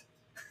evolved.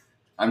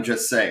 I'm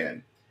just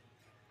saying.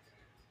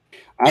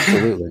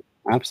 Absolutely.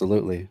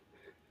 Absolutely.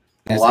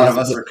 A lot of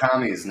us are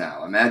commies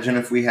now. Imagine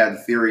if we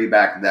had theory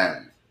back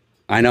then.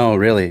 I know,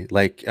 really.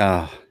 Like,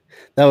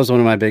 that was one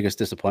of my biggest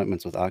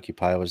disappointments with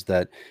Occupy, was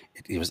that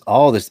it was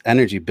all this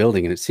energy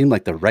building, and it seemed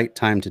like the right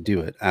time to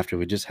do it after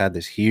we just had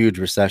this huge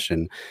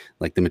recession.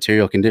 Like, the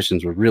material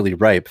conditions were really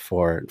ripe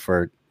for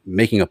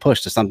making a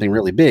push to something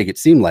really big, it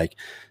seemed like.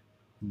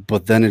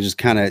 But then it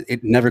just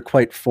it never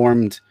quite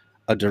formed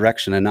a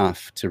direction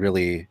enough to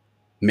really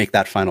make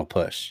that final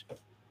push.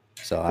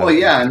 So, well,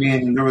 yeah, I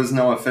mean, there was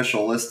no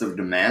official list of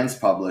demands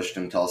published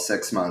until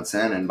 6 months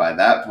in, and by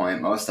that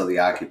point, most of the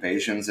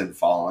occupations had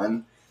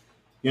fallen.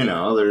 You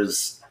know,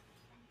 there's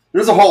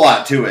a whole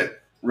lot to it,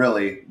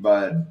 really,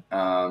 but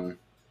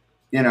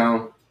you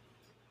know,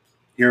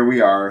 here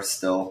we are,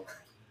 still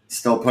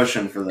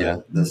pushing for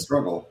the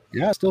struggle.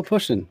 Yeah, still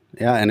pushing.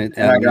 Yeah, and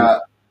I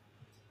got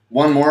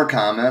one more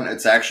comment.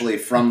 It's actually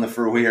from the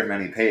For We Are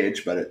Many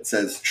page, but it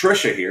says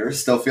Trisha here,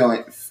 still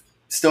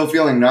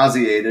feeling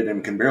nauseated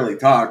and can barely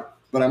talk.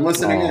 But I'm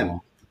listening in.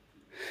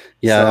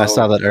 Yeah, so, I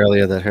saw that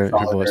earlier, that her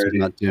voice was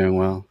not doing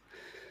well.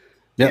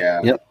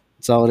 Yep.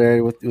 Solidarity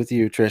with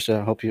you,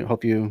 Trisha.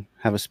 Hope you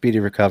have a speedy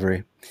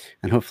recovery,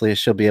 and hopefully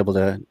she'll be able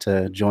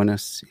to join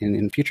us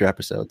in future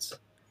episodes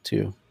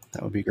too.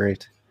 That would be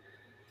great.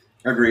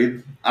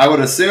 Agreed. I would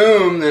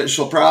assume that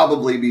she'll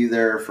probably be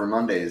there for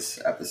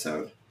Monday's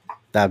episode.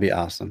 That'd be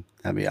awesome.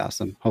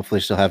 Hopefully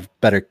she'll have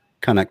better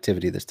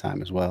connectivity this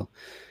time as well.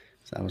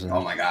 So that was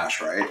oh my gosh,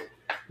 right?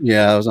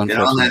 Yeah, I was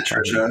unfortunate. Get on that,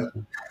 Trisha.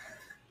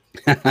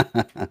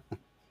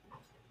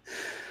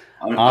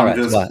 I'm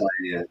just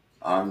playing.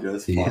 I'm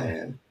just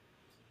playing.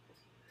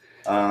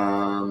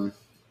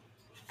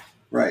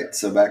 Right,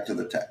 so back to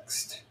the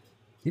text.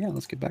 Yeah,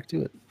 let's get back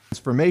to it.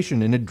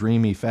 Transformation in a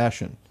dreamy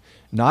fashion,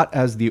 not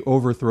as the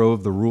overthrow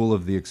of the rule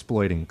of the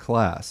exploiting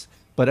class,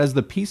 but as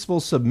the peaceful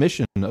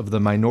submission of the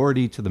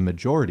minority to the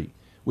majority,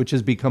 which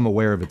has become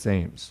aware of its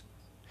aims.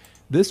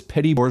 This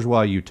petty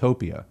bourgeois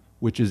utopia,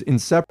 which is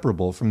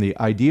inseparable from the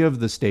idea of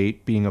the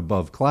state being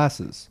above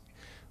classes,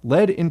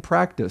 led in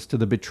practice to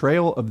the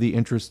betrayal of the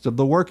interests of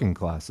the working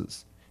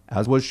classes,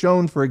 as was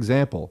shown, for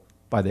example,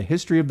 by the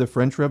history of the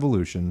French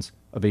revolutions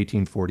of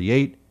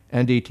 1848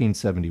 and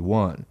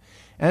 1871,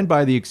 and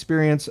by the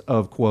experience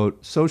of,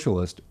 quote,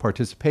 socialist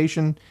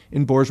participation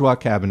in bourgeois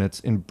cabinets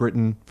in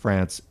Britain,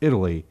 France,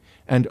 Italy,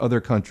 and other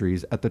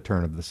countries at the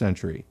turn of the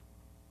century.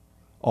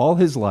 All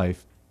his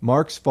life,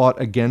 Marx fought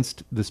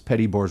against this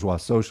petty bourgeois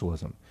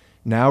socialism,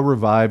 now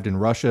revived in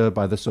Russia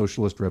by the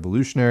Socialist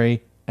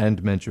Revolutionary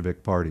and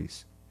Menshevik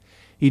parties.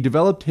 He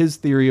developed his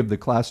theory of the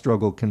class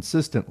struggle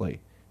consistently,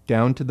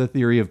 down to the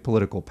theory of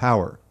political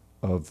power,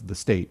 of the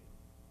state.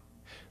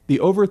 The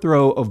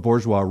overthrow of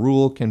bourgeois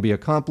rule can be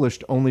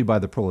accomplished only by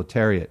the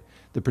proletariat,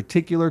 the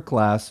particular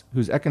class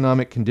whose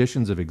economic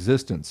conditions of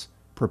existence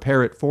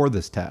prepare it for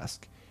this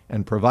task,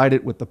 and provide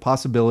it with the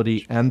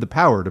possibility and the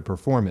power to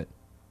perform it.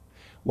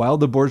 While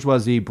the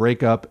bourgeoisie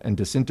break up and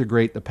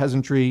disintegrate the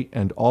peasantry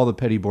and all the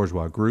petty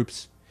bourgeois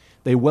groups,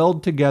 they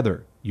weld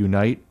together,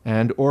 unite,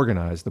 and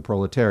organize the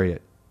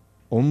proletariat.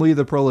 Only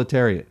the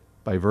proletariat,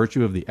 by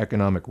virtue of the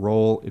economic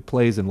role it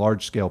plays in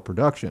large-scale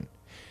production,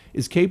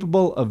 is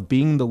capable of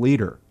being the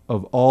leader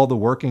of all the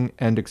working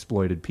and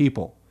exploited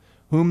people,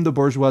 whom the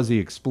bourgeoisie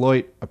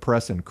exploit,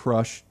 oppress, and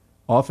crush,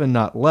 often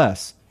not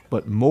less,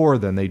 but more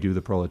than they do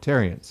the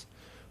proletarians,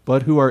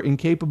 but who are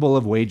incapable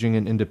of waging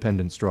an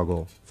independent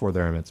struggle for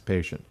their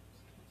emancipation.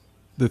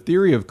 The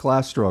theory of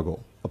class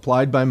struggle,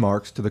 applied by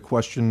Marx to the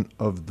question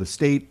of the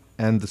state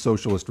and the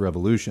socialist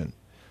revolution,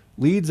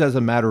 leads as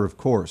a matter of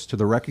course to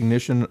the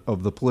recognition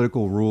of the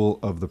political rule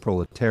of the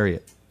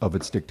proletariat, of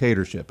its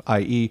dictatorship,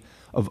 i.e.,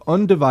 of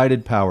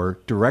undivided power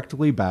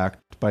directly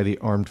backed by the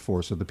armed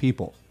force of the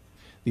people.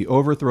 The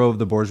overthrow of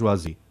the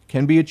bourgeoisie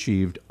can be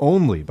achieved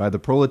only by the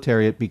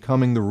proletariat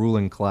becoming the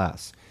ruling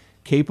class,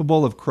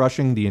 capable of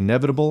crushing the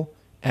inevitable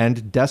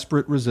and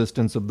desperate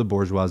resistance of the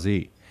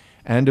bourgeoisie,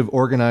 and of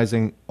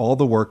organizing all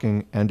the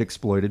working and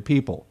exploited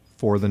people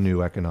for the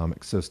new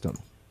economic system.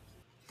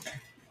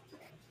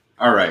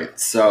 All right,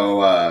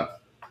 so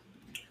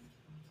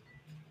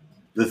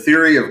the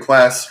theory of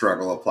class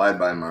struggle applied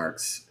by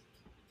Marx.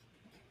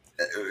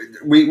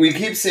 We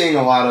keep seeing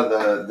a lot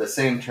of the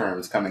same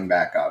terms coming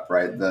back up,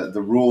 right?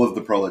 The rule of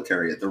the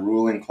proletariat, the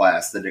ruling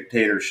class, the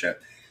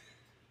dictatorship.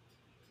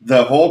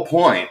 The whole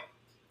point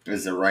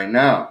is that right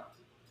now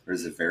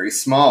there's a very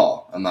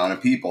small amount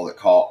of people that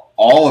call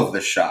all of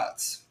the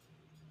shots,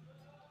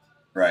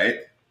 right?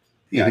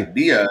 The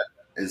idea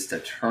is to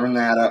turn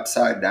that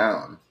upside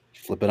down.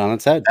 Flip it on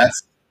its head.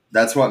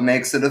 That's what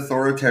makes it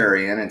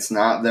authoritarian. It's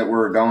not that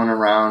we're going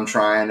around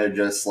trying to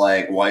just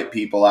like wipe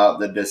people out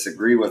that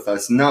disagree with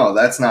us. No,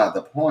 that's not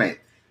the point.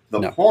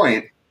 The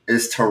point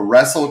is to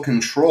wrestle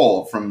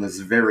control from this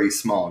very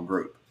small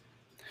group.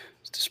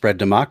 It's to spread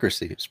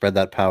democracy, spread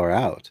that power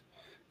out.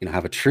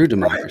 have a true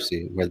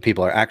democracy where the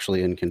people are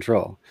actually in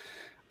control.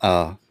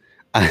 I,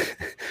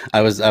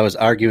 I was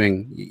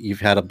arguing. You've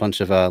had a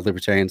bunch of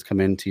libertarians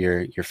come into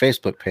your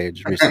Facebook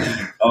page recently.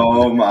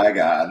 Oh my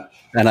God!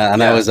 And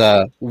I was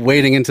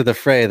wading into the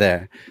fray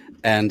there,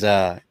 and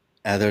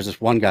there's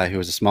this one guy who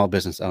was a small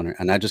business owner,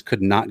 and I just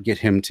could not get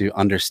him to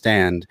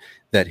understand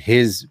that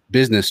his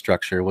business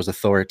structure was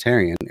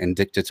authoritarian and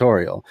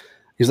dictatorial.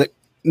 He's like,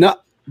 no,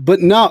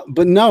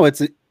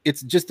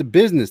 it's just a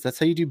business. That's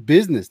how you do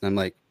business. And I'm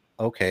like,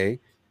 okay,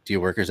 do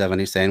your workers have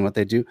any say in what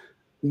they do?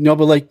 No,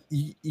 but like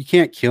you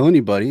can't kill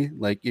anybody.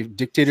 Like if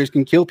dictators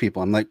can kill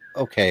people. I'm like,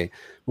 okay,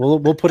 we'll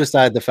put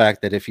aside the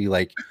fact that if you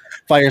like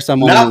fire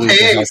someone, not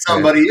paying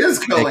somebody is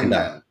killing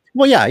them.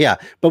 Well, yeah,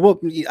 but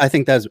I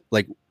think that's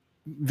like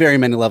very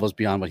many levels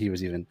beyond what he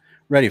was even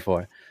ready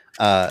for.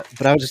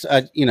 But I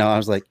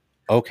was like,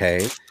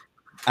 okay,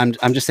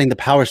 I'm just saying the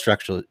power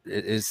structure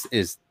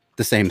is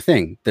the same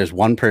thing. There's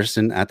one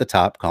person at the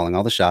top calling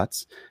all the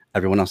shots.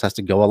 Everyone else has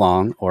to go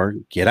along or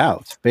get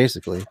out,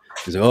 basically.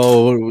 He's like,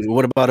 oh,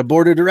 what about a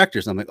board of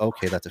directors? I'm like,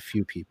 okay, that's a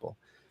few people.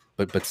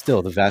 But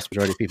still, the vast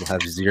majority of people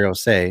have zero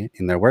say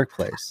in their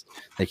workplace.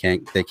 They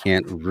can't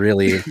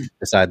really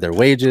decide their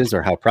wages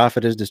or how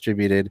profit is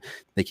distributed.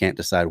 They can't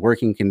decide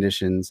working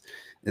conditions.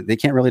 They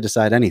can't really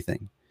decide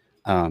anything.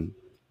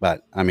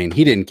 But I mean,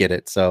 he didn't get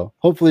it. So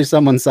hopefully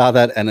someone saw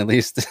that and at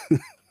least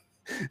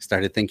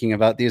started thinking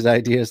about these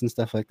ideas and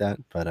stuff like that.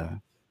 But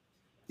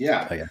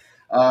yeah.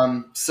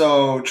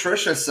 So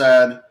Trisha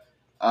said,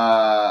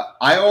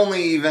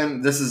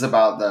 this is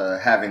about the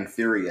having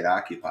theory at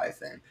Occupy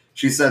thing.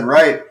 She said,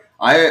 right,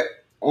 I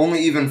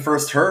only even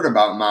first heard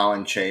about Mao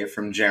and Che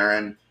from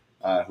Jaron,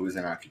 who was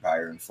an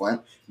occupier in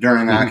Flint,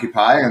 during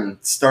Occupy, and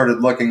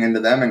started looking into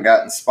them and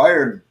got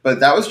inspired.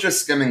 But that was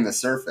just skimming the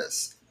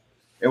surface.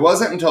 It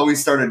wasn't until we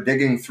started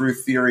digging through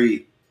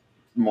theory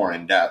more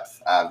in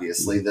depth,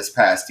 obviously, this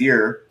past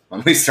year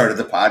when we started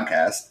the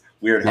podcast.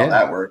 Weird how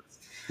that works.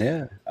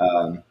 Yeah.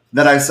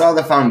 That I saw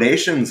the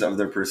foundations of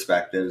their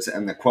perspectives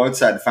and the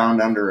quotes I'd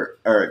found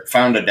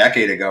a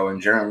decade ago,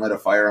 and Jaron lit a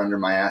fire under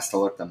my ass to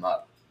look them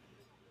up.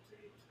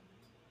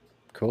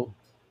 Cool.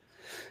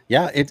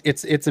 Yeah,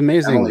 it's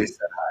amazing. Emily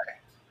said hi.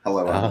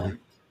 Hello, Emily.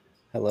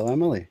 Hello,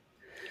 Emily.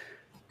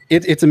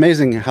 It's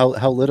amazing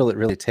how little it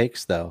really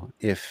takes, though.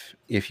 If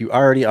you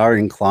already are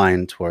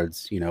inclined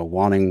towards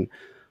wanting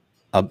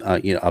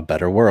a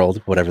better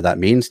world, whatever that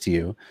means to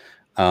you,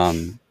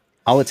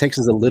 all it takes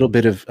is a little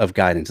bit of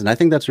guidance. And I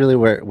think that's really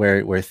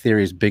where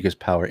theory's biggest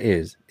power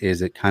is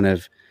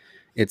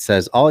it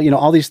says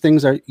all these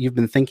things you've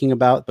been thinking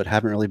about but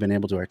haven't really been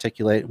able to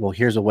articulate. Well,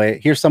 here's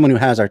someone who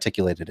has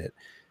articulated it.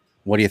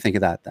 What do you think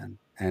of that then?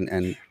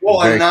 And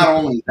not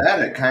only that,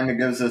 it kind of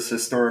gives us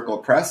historical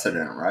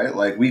precedent, right?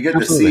 Like we get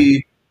to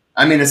see,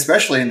 I mean,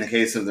 especially in the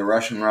case of the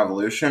Russian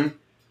Revolution,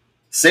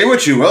 say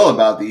what you will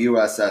about the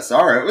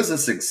USSR, it was a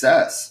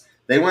success.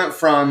 They went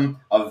from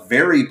a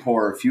very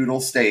poor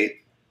feudal state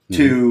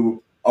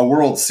to a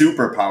world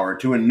superpower,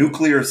 to a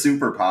nuclear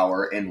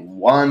superpower in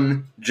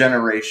one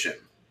generation.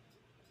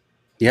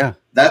 Yeah.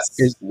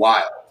 That's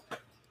wild.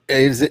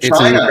 It's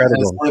China incredible.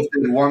 has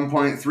lifted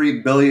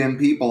 1.3 billion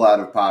people out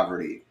of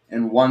poverty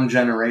in one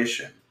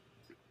generation.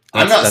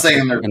 I'm not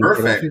saying they're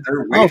perfect.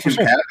 They're way too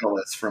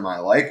capitalist for my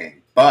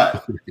liking.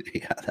 But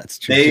yeah, that's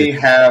true. They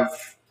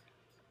have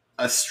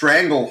a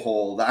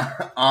stranglehold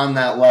on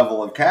that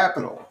level of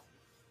capital.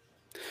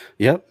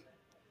 Yep.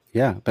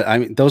 Yeah, but I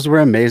mean, those were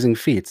amazing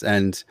feats,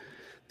 and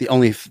the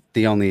only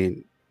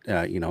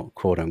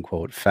quote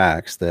unquote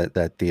facts that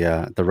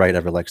the right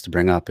ever likes to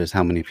bring up is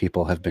how many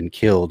people have been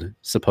killed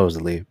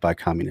supposedly by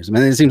communism,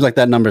 and it seems like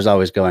that number is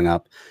always going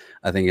up.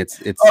 I think it's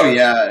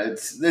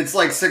it's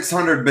like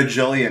 600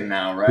 bajillion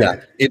now, right?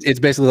 Yeah, it's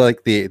basically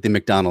like the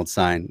McDonald's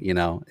sign.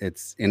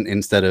 It's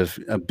instead of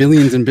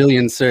billions and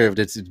billions served,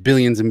 it's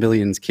billions and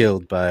billions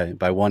killed by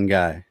one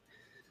guy.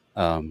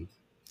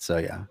 So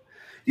yeah.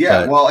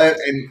 Yeah, well,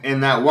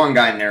 and that one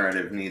guy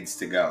narrative needs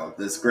to go.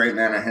 This great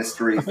man of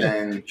history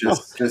thing,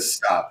 just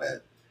stop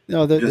it.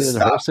 No, just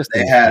stop.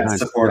 They had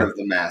support of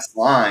the mass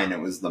line. It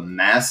was the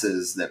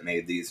masses that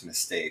made these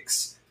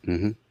mistakes,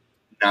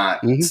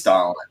 not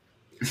Stalin.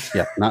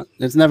 Yeah,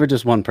 it's never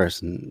just one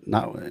person.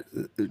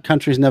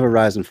 Countries never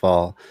rise and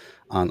fall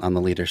on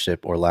the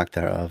leadership or lack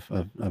thereof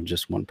of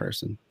just one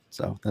person.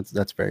 So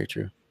that's very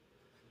true.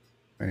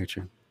 Very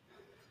true.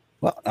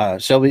 Well,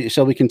 shall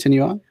we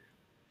continue on?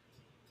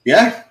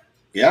 Yeah.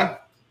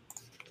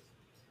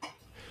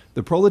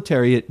 The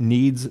proletariat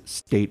needs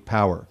state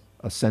power,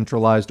 a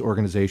centralized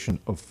organization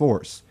of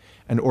force,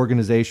 an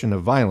organization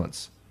of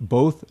violence,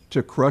 both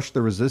to crush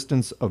the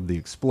resistance of the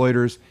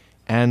exploiters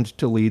and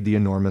to lead the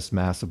enormous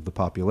mass of the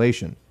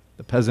population,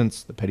 the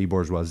peasants, the petty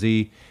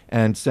bourgeoisie,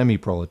 and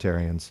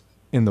semi-proletarians,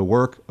 in the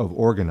work of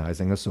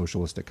organizing a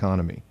socialist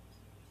economy.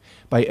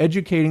 By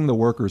educating the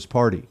Workers'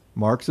 Party,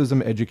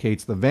 Marxism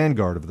educates the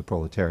vanguard of the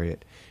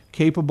proletariat,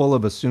 capable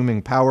of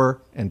assuming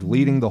power and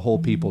leading the whole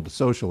people to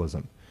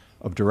socialism,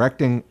 of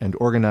directing and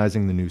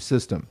organizing the new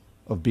system,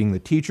 of being the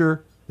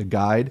teacher, the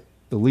guide,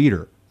 the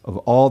leader of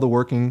all the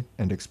working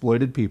and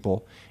exploited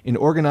people in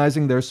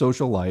organizing their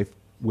social life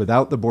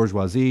without the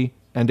bourgeoisie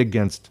and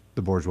against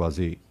the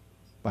bourgeoisie.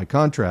 By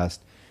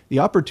contrast, the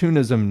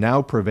opportunism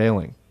now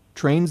prevailing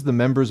trains the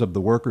members of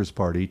the Workers'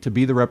 Party to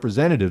be the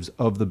representatives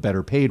of the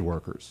better paid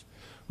workers,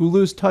 who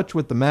lose touch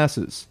with the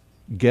masses,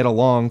 get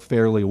along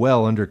fairly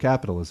well under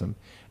capitalism,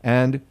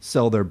 and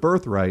sell their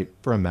birthright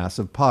for a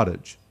massive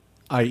pottage,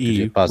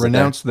 i.e.,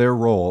 renounce their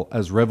role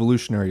as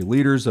revolutionary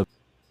leaders of...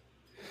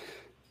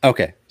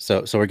 Okay,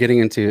 so we're getting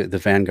into the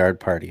Vanguard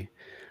Party,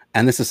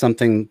 and this is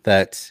something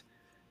that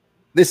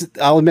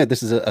I'll admit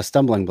this is a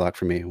stumbling block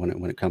for me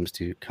when it comes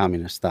to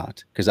communist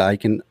thought, because I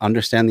can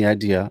understand the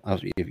idea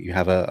of if you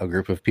have a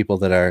group of people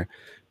that are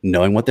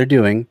knowing what they're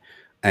doing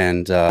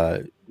and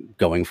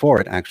going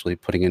for it, actually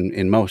putting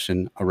in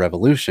motion a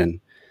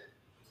revolution.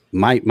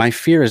 My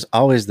fear is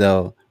always,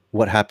 though,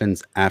 what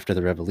happens after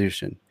the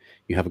revolution.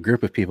 You have a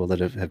group of people that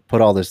have put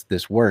all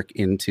this work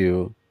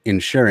into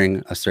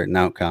ensuring a certain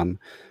outcome.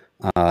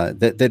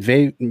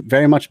 That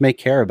very much may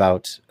care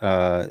about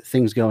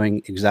things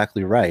going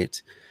exactly right,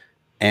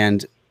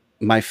 and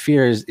my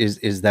fear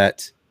is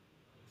that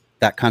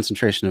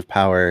concentration of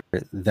power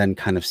then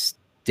kind of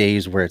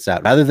stays where it's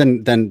at, rather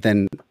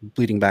than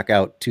bleeding back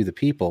out to the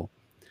people,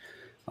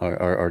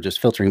 or just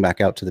filtering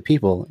back out to the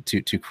people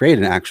to create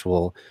an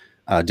actual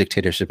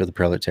dictatorship of the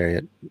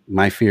proletariat.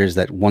 My fear is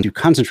that once you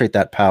concentrate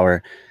that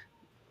power,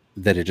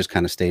 that it just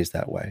kind of stays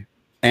that way,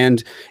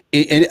 and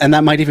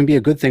that might even be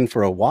a good thing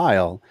for a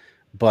while.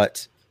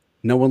 But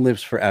no one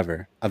lives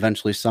forever.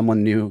 Eventually,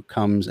 someone new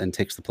comes and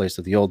takes the place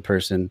of the old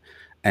person.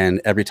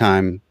 And every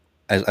time,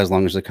 as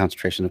long as there's a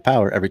concentration of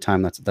power, every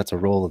time that's a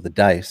roll of the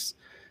dice.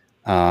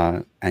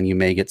 And you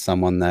may get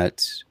someone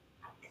that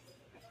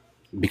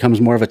becomes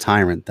more of a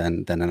tyrant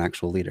than an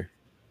actual leader.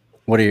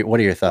 What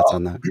are your thoughts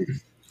on that?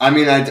 I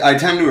mean, I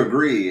tend to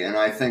agree, and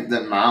I think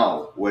that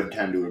Mao would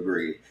tend to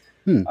agree.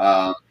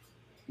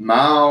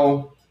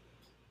 Mao...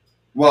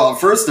 Well,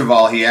 first of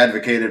all, he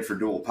advocated for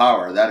dual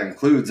power. That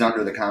includes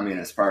under the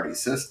Communist Party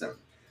system.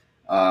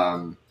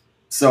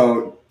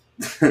 So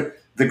the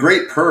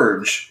Great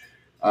Purge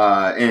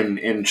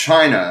in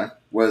China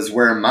was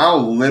where Mao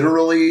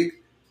literally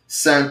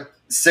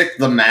sicked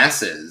the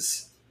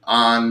masses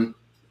on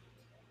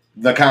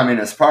the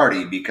Communist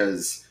Party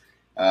because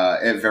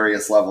at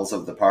various levels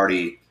of the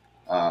party,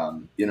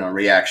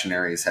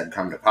 reactionaries had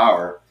come to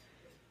power.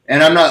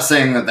 And I'm not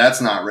saying that that's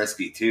not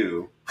risky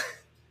too,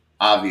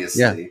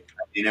 obviously. Yeah.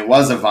 I mean, it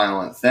was a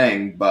violent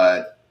thing,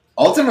 but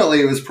ultimately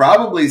it was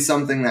probably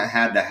something that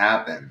had to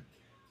happen,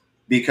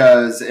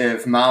 because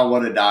if Mao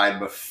would have died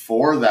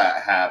before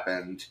that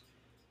happened,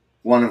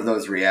 one of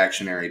those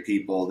reactionary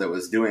people that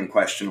was doing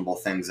questionable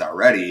things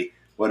already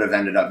would have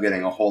ended up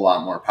getting a whole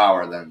lot more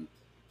power than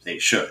they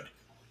should.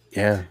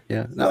 Yeah.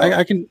 No,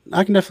 I can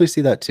definitely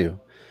see that too.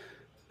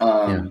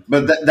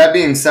 But that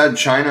being said,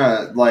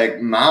 China,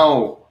 like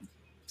Mao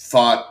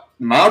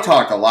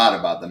talked a lot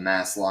about the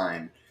mass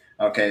line.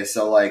 Okay,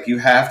 so like you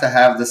have to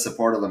have the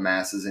support of the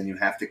masses, and you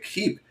have to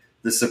keep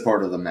the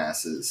support of the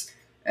masses.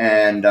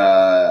 And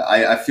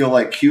I feel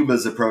like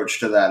Cuba's approach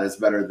to that is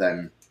better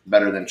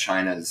than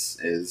China's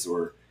is,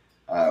 or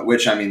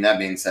which, I mean, that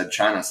being said,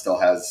 China still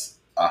has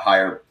a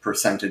higher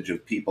percentage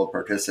of people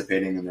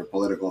participating in their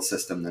political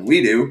system than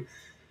we do.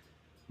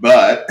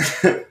 But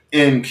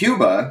in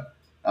Cuba,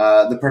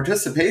 the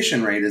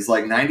participation rate is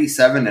like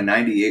 97 to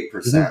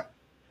 98%.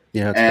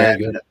 Yeah, it's very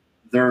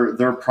good.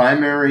 Their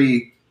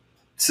primary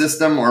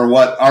system, or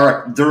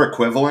their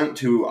equivalent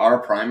to our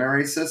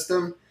primary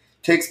system,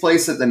 takes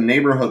place at the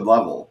neighborhood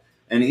level,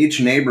 and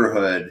each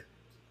neighborhood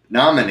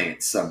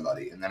nominates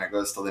somebody, and then it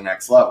goes to the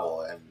next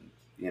level, and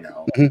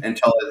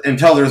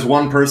until there's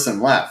one person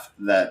left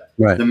that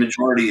the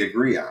majority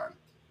agree on.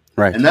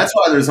 Right. And that's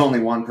why there's only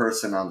one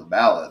person on the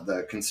ballot.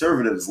 The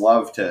conservatives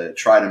love to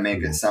try to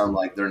make it sound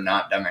like they're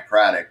not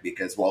democratic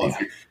because, well,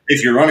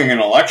 if you're running an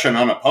election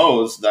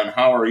unopposed, then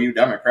how are you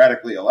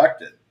democratically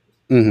elected?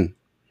 Mm-hmm.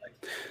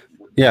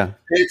 Yeah.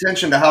 Pay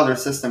attention to how their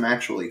system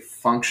actually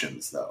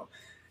functions, though.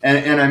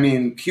 And I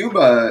mean,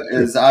 Cuba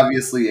is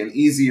obviously an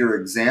easier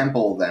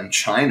example than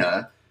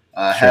China,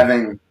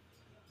 having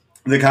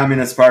the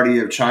Communist Party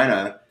of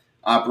China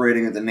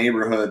operating at the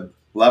neighborhood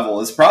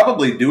level is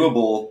probably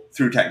doable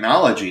through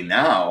technology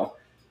now,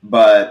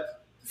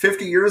 but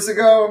 50 years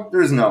ago,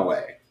 there's no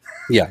way.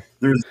 Yeah.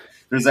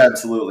 There's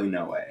absolutely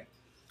no way.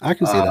 I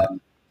can see that.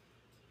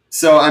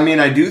 So, I mean,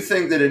 I do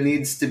think that it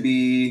needs to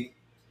be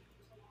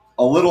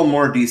a little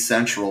more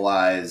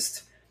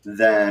decentralized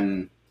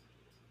than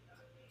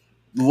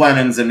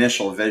Lenin's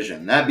initial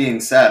vision. That being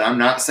said, I'm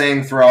not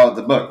saying throw out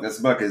the book. This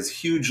book is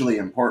hugely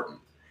important.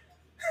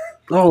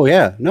 Oh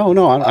yeah, no,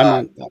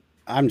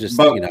 I'm just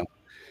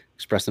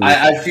expressing.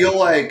 I feel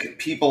like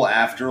people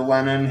after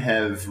Lenin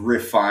have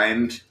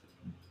refined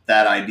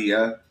that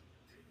idea,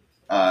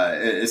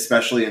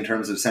 especially in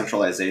terms of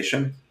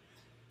centralization.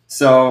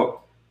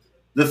 So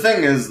the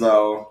thing is,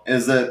 though,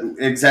 is that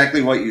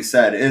exactly what you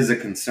said is a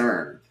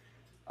concern.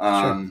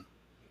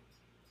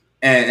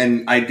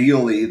 And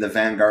ideally, the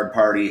Vanguard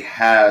Party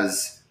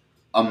has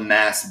a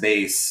mass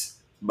base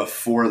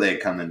before they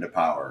come into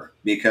power.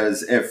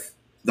 Because if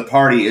the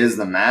party is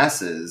the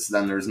masses,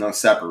 then there's no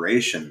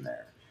separation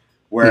there.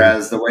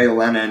 Whereas the way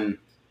Lenin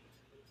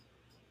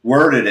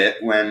worded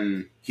it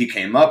when he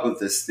came up with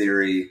this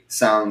theory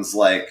sounds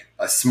like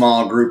a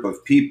small group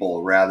of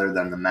people rather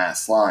than the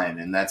mass line.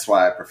 And that's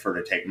why I prefer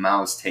to take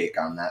Mao's take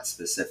on that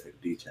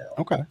specific detail.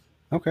 Okay.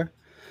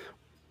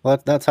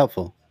 Well, that's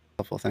helpful.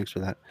 Thanks for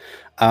that.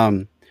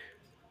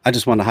 I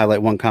just want to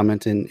highlight one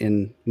comment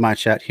in my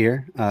chat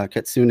here.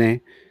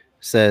 Ketsune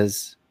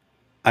says,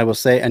 I will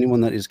say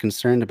anyone that is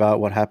concerned about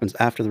what happens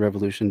after the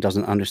revolution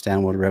doesn't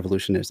understand what a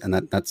revolution is. And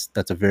that's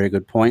a very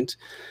good point.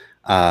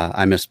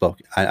 I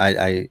misspoke.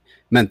 I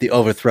meant the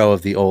overthrow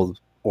of the old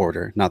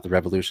order, not the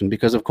revolution,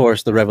 because of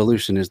course the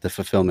revolution is the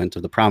fulfillment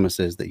of the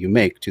promises that you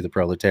make to the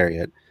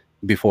proletariat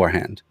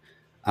beforehand.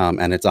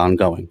 And it's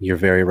ongoing. You're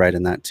very right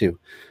in that too.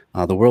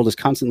 The world is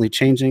constantly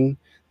changing,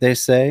 they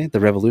say. The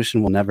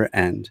revolution will never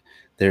end.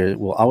 There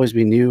will always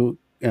be new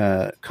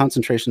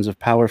concentrations of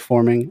power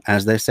forming.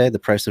 As they say, the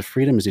price of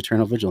freedom is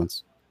eternal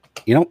vigilance.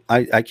 You know,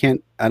 I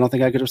don't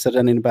think I could have said it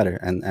any better.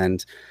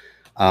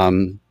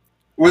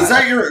 Was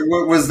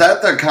that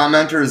the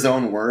commenter's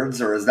own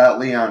words, or is that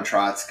Leon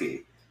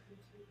Trotsky?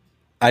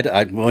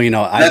 Well, you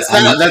know,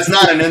 that's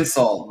not an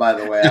insult, by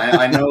the way.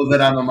 I know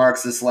that I'm a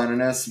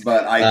Marxist-Leninist,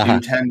 but I do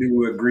tend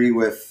to agree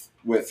with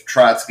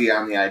Trotsky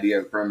on the idea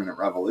of permanent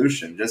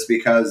revolution. Just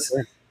because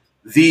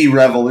the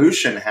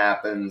revolution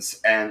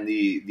happens and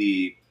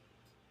the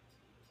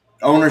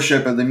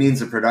ownership of the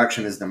means of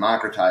production is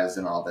democratized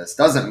and all this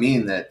doesn't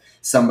mean that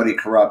somebody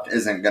corrupt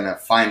isn't going to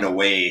find a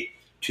way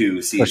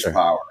to seize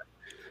power,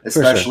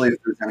 especially if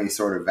there's any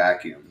sort of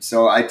vacuum.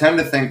 So I tend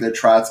to think that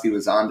Trotsky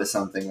was onto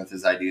something with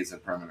his ideas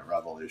of permanent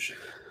revolution.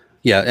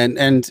 Yeah,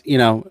 and you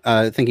know,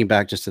 thinking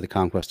back just to the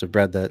conquest of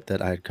bread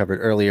that I had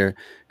covered earlier,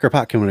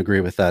 Kropotkin would agree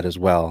with that as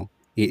well.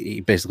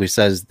 He basically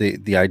says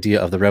the idea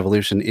of the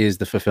revolution is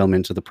the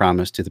fulfillment of the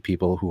promise to the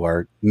people who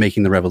are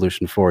making the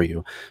revolution for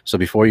you. So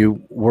before you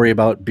worry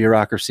about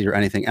bureaucracy or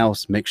anything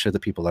else, make sure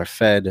the people are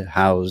fed,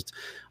 housed,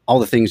 all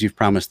the things you've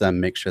promised them,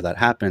 make sure that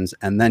happens,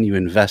 and then you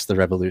invest the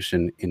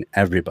revolution in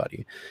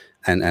everybody.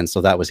 And so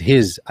that was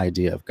his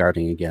idea of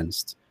guarding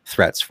against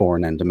threats,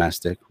 foreign and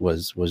domestic,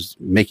 was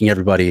making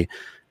everybody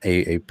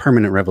a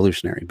permanent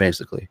revolutionary,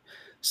 basically.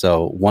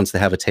 So once they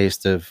have a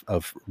taste of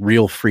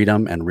real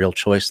freedom and real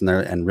choice in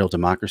and real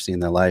democracy in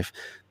their life,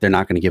 they're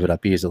not going to give it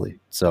up easily.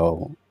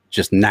 So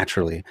just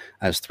naturally,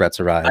 as threats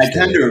arise, I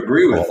tend to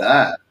agree with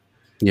that.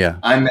 Yeah,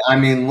 I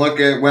mean, look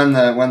at when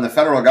the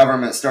federal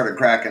government started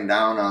cracking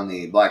down on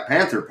the Black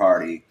Panther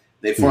Party,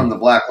 they formed the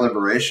Black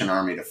Liberation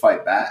Army to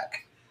fight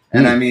back.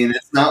 And I mean,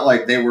 it's not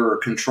like they were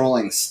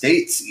controlling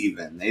states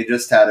even. They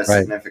just had a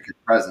significant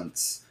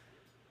presence.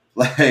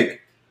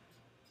 Like,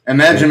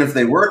 imagine if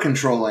they were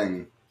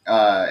controlling,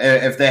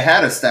 if they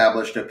had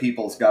established a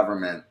people's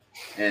government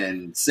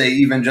and say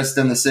even just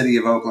in the city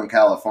of Oakland,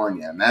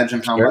 California,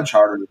 imagine how much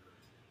harder,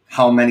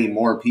 how many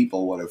more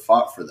people would have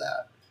fought for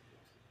that.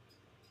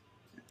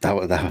 That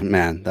would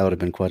have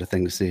been quite a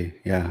thing to see.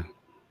 Yeah.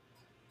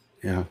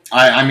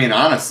 I mean,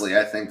 honestly,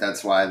 I think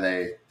that's why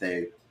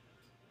they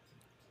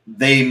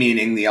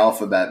meaning the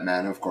alphabet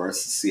men, of course,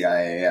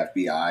 CIA,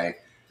 FBI,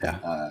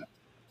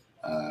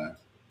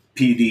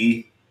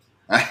 PD.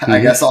 I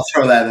guess I'll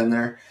throw that in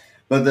there.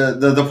 But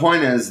the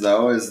point is,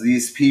 though, is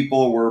these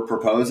people were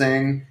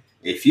proposing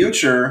a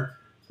future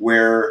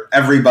where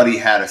everybody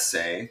had a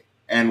say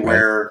and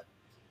where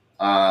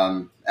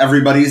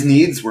everybody's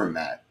needs were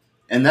met.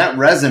 And that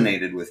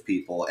resonated with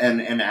people.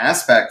 And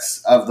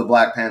aspects of the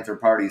Black Panther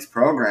Party's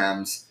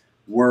programs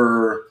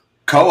were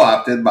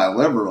co-opted by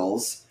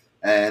liberals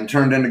and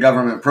turned into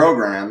government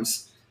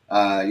programs.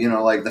 You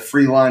know, like the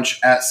free lunch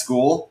at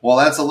school. Well,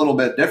 that's a little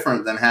bit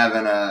different than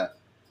having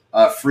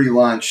a free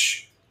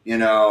lunch, you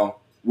know,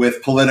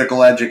 with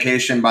political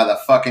education by the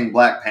fucking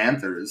Black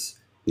Panthers.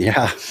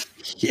 Yeah.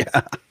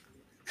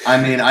 I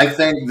mean, I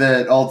think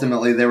that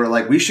ultimately they were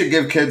like, we should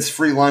give kids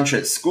free lunch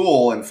at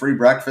school and free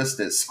breakfast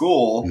at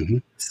school,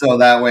 so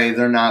that way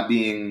they're not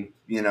being,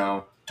 you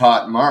know,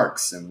 taught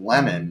Marx and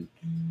Lenin.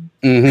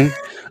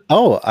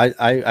 Oh,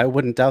 I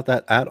wouldn't doubt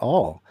that at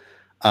all.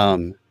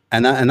 And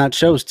that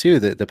shows too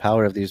the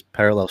power of these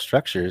parallel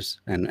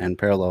structures and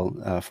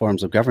parallel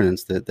forms of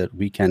governance that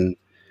we can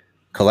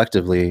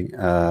collectively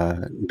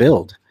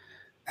build.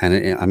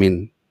 And I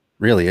mean,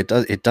 really,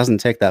 it doesn't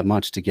take that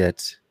much to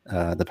get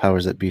the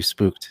powers that be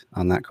spooked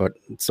on that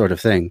sort of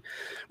thing,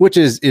 which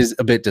is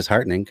a bit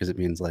disheartening, because it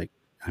means, like,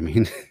 I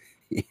mean,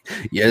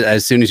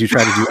 as soon as you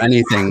try to do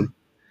anything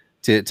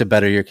to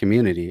better your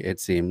community, it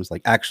seems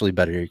like actually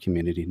better your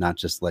community, not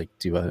just like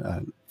do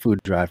a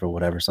food drive or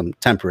whatever, some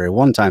temporary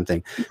one-time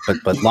thing,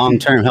 but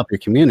long-term help your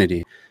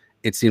community,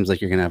 it seems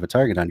like you're going to have a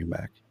target on your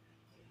back.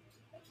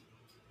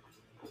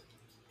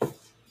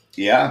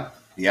 Yeah,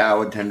 I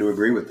would tend to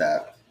agree with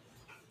that.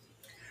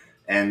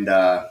 And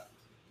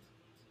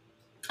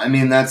I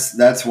mean,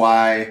 that's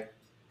why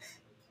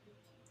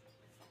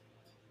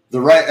the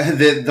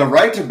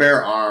right to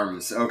bear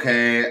arms,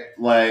 okay?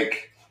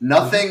 Like,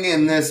 nothing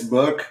in this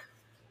book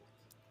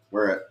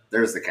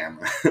there's the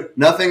camera.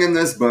 Nothing in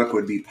this book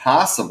would be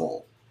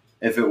possible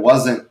if it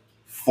wasn't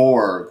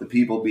for the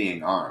people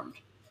being armed.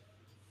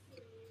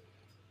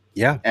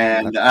 Yeah.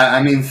 And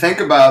I mean, think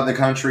about the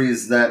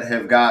countries that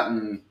have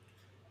gotten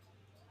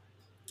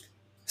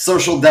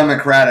social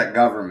democratic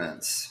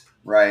governments,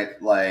 right?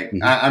 Like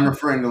I'm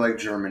referring to like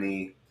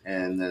Germany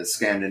and the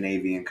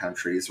Scandinavian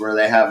countries where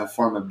they have a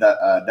form of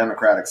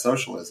democratic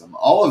socialism.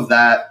 All of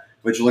that,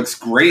 which looks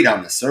great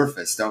on the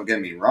surface, don't get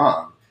me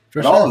wrong,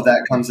 but all of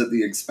that comes at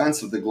the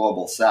expense of the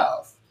global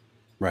South.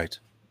 Right.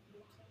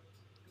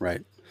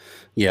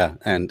 Yeah.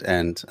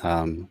 And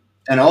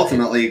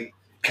ultimately,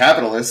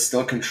 capitalists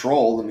still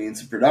control the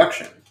means of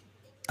production.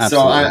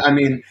 Absolutely. So, I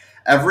mean,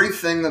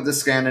 everything that the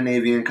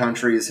Scandinavian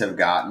countries have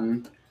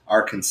gotten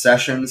are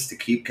concessions to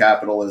keep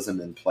capitalism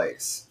in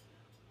place.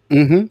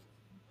 Mm-hmm.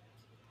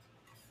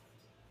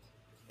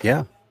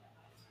 Yeah.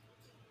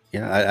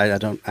 I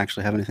don't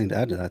actually have anything to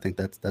add to that. I think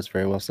that's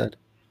very well said.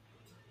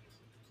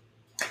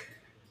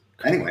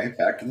 Anyway,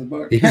 back to the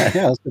book.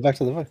 Yeah, let's go back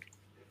to the book.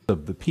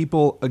 Of the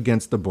people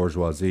against the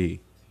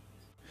bourgeoisie.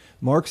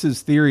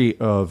 Marx's theory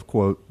of,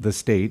 quote, the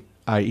state,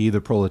 i.e. the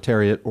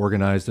proletariat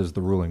organized as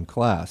the ruling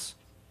class,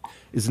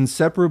 is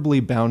inseparably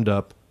bound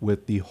up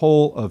with the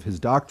whole of his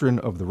doctrine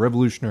of the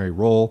revolutionary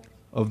role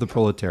of the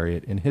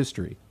proletariat in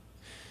history.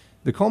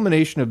 The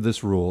culmination of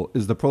this rule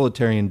is the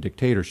proletarian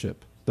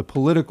dictatorship, the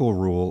political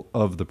rule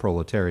of the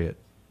proletariat.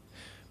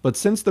 But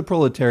since the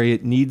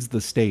proletariat needs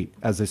the state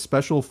as a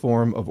special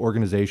form of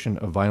organization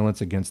of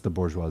violence against the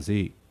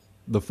bourgeoisie,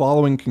 the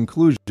following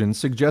conclusion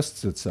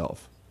suggests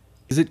itself.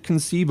 Is it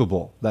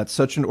conceivable that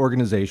such an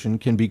organization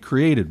can be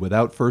created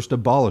without first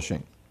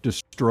abolishing,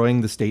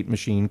 destroying the state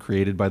machine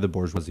created by the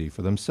bourgeoisie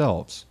for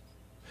themselves?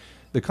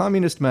 The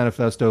Communist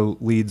Manifesto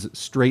leads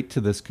straight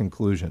to this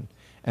conclusion,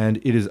 and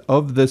it is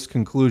of this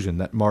conclusion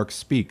that Marx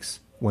speaks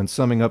when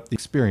summing up the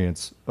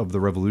experience of the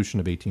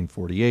Revolution of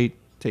 1848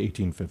 to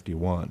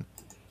 1851.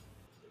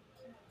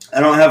 I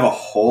don't have a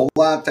whole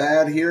lot to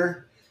add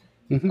here.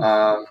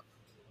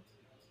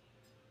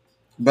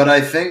 But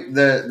I think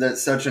that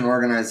such an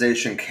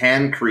organization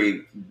can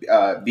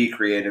be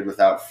created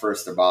without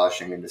first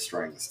abolishing and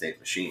destroying the state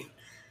machine.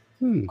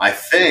 I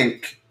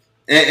think,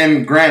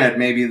 and granted,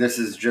 maybe this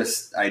is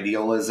just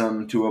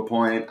idealism to a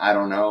point, I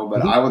don't know,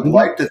 but I would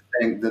like to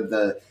think that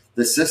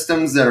the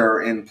systems that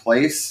are in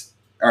place,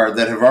 or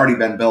that have already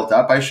been built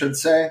up, I should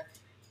say,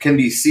 can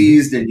be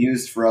seized and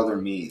used for other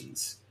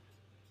means.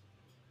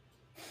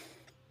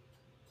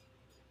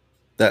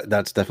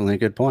 That's definitely a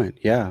good point.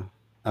 Yeah.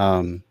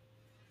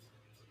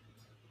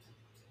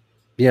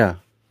 Yeah.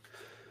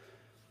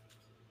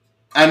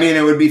 I mean,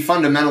 it would be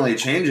fundamentally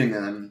changing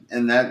them,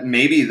 and that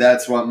maybe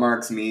that's what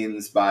Marx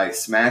means by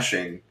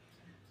smashing.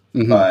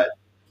 But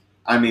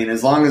I mean,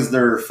 as long as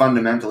they're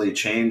fundamentally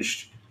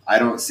changed, I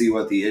don't see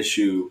what the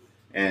issue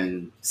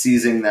in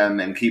seizing them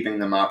and keeping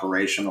them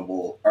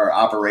operational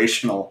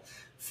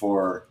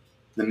for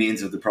the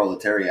means of the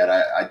proletariat.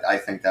 I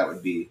think that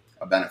would be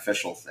a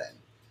beneficial thing.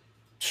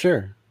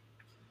 Sure.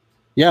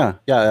 Yeah,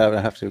 I would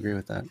have to agree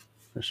with that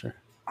for sure.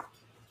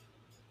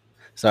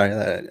 Sorry,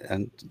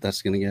 and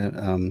that's gonna get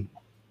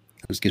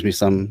this gives me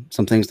some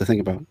things to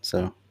think about.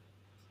 So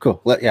cool.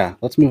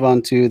 Let's move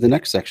on to the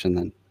next section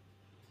then.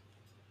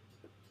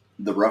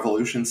 The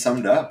revolution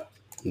summed up.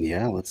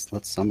 Yeah, let's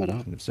sum it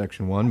up.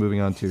 Section 1, moving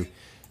on to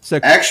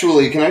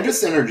Actually, can I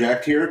just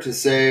interject here to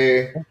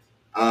say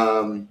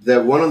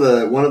that one of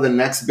the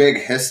next big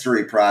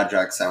history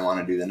projects I want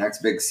to do, the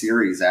next big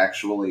series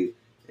actually,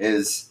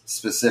 is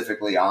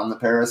specifically on the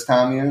Paris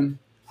Commune.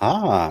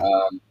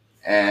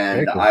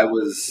 And cool. I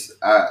was,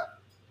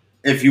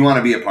 if you want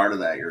to be a part of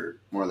that, you're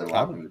more than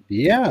welcome.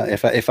 Yeah,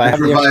 if I have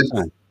the extra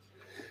time.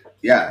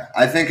 Yeah,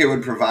 I think it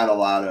would provide a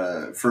lot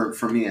of,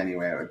 for me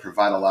anyway, it would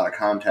provide a lot of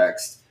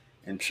context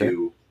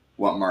into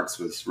what Marx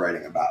was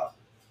writing about.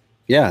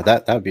 Yeah,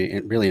 that would be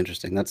really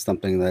interesting. That's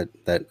something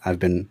that I've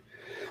been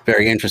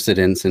very interested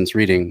in since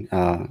reading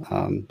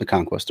The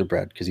Conquest of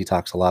Bread, because he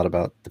talks a lot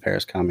about the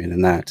Paris Commune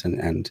and that,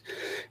 and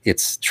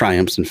its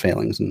triumphs and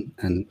failings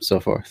and so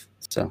forth.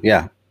 So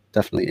yeah,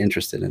 definitely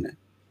interested in it.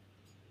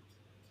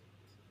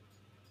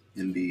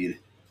 Indeed.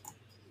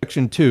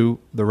 Section 2,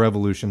 the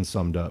Revolution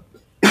summed up.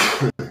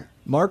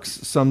 Marx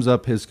sums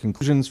up his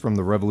conclusions from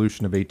the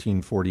Revolution of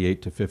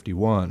 1848 to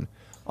 51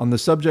 on the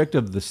subject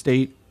of the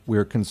state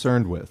we're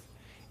concerned with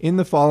in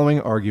the following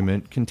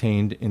argument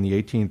contained in the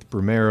 18th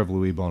Brumaire of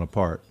Louis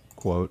Bonaparte,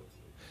 quote,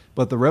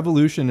 "But the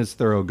revolution is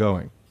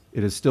thoroughgoing.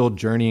 It is still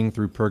journeying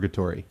through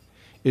purgatory.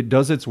 It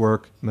does its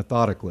work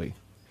methodically.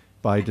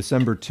 By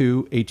December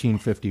 2,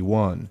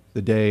 1851,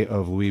 the day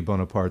of Louis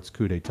Bonaparte's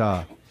coup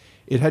d'etat,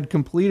 it had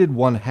completed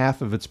one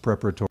half of its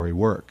preparatory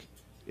work.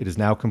 It is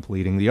now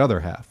completing the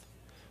other half.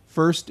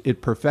 First,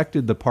 it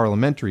perfected the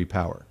parliamentary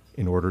power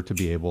in order to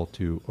be able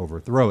to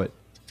overthrow it.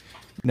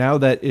 Now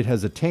that it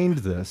has attained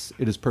this,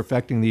 it is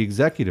perfecting the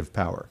executive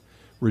power,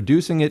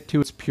 reducing it to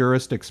its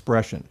purest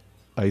expression,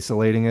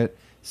 isolating it,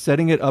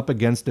 setting it up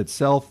against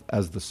itself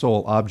as the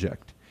sole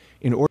object,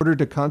 in order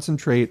to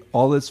concentrate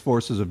all its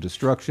forces of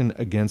destruction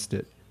against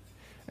it.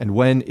 And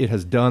when it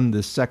has done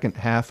this second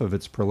half of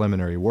its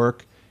preliminary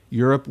work,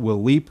 Europe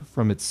will leap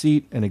from its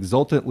seat and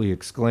exultantly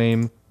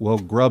exclaim, "Well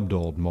grubbed,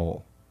 old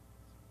mole."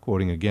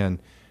 Quoting again,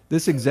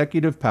 this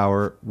executive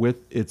power, with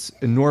its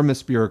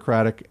enormous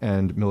bureaucratic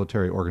and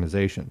military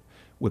organization,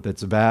 with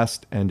its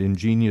vast and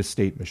ingenious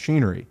state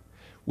machinery,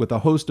 with a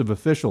host of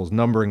officials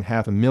numbering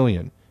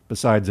 500,000,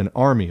 besides an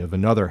army of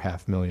another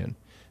 500,000,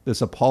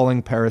 this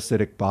appalling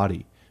parasitic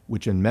body,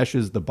 which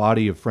enmeshes the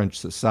body of French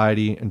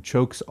society and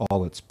chokes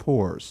all its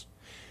pores,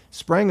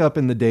 sprang up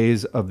in the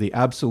days of the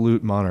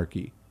absolute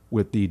monarchy,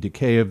 with the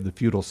decay of the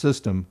feudal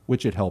system,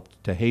 which it helped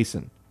to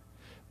hasten.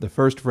 The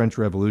first French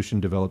Revolution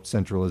developed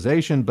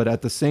centralization, but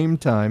at the same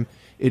time,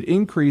 it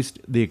increased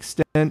the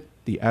extent,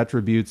 the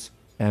attributes,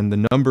 and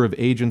the number of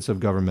agents of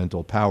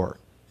governmental power.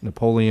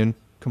 Napoleon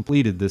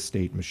completed this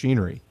state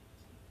machinery.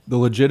 The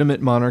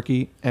legitimate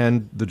monarchy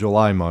and the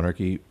July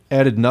monarchy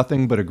added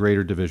nothing but a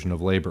greater division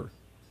of labor.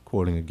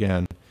 Quoting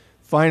again,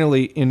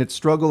 finally, in its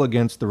struggle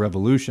against the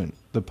revolution,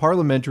 the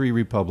parliamentary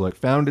republic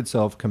found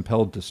itself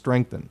compelled to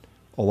strengthen,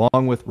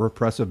 along with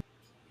repressive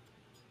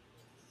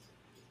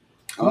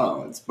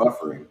it's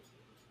buffering.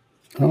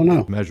 Oh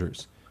no.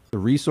 measures, the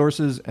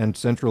resources and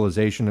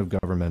centralization of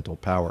governmental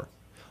power.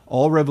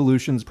 All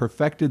revolutions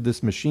perfected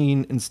this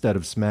machine instead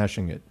of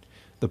smashing it.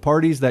 The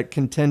parties that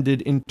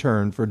contended in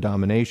turn for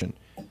domination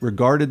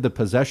regarded the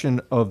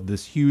possession of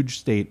this huge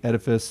state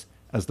edifice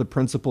as the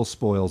principal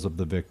spoils of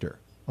the victor.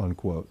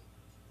 Unquote.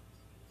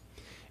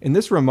 In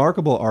this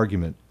remarkable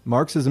argument,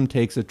 Marxism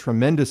takes a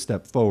tremendous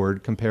step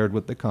forward compared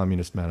with the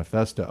Communist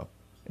Manifesto.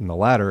 In the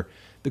latter,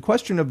 the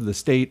question of the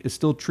state is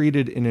still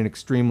treated in an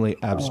extremely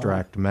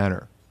abstract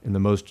manner, in the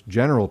most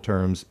general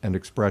terms and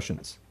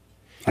expressions.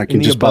 I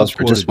can just pause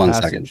for just one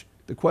passage, second.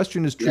 The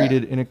question is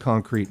treated in a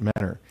concrete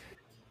manner.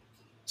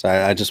 So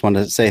I just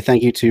wanted to say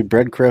thank you to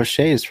Bread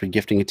Crochets for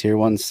gifting a tier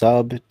 1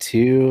 sub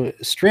to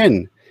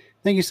Strin.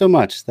 Thank you so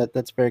much.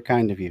 That's very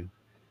kind of you.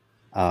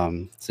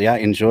 So yeah,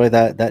 enjoy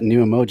that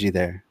new emoji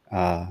there.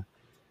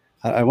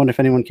 I wonder if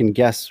anyone can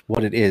guess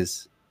what it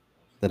is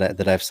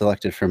that I've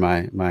selected for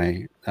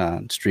my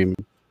stream,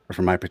 or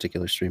for my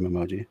particular stream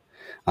emoji.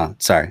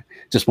 Sorry,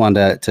 just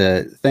wanted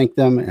to thank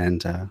them.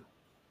 And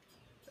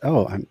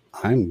oh,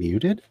 I'm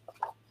muted.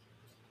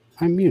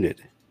 I'm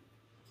muted.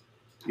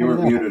 You were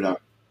muted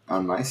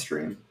on my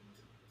stream.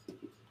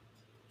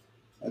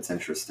 That's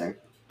interesting.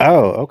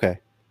 Oh, okay.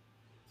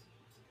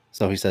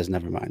 So he says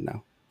never mind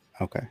now.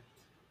 Okay.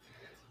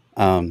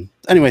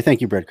 Anyway,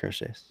 thank you, Bread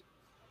Crochets.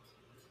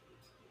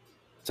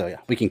 So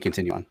yeah, we can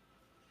continue on.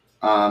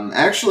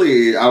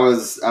 Actually, I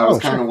was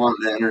kind sure. of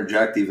wanting to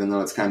interject, even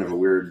though it's kind of a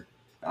weird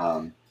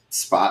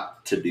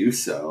spot to do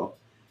so.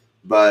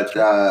 But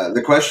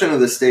the question of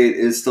the state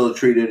is still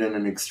treated in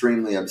an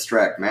extremely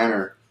abstract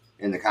manner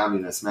in the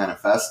Communist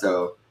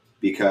Manifesto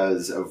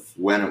because of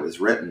when it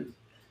was written.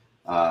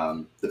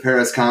 The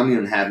Paris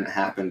Commune hadn't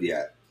happened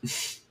yet.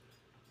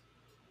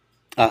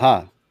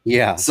 Aha.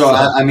 Yeah. So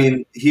I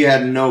mean, he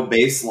had no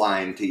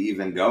baseline to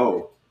even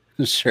go.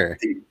 Sure.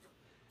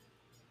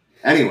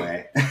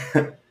 Anyway.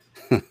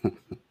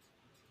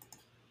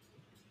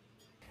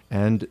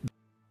 And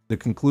the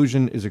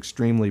conclusion is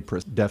extremely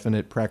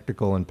definite,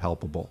 practical, and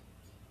palpable.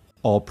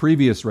 All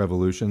previous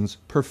revolutions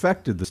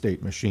perfected the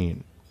state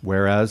machine,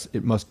 whereas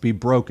it must be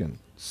broken,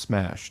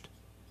 smashed.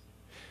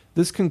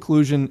 This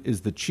conclusion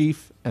is the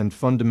chief and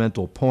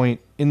fundamental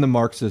point in the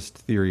Marxist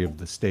theory of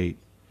the state,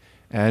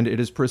 and it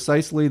is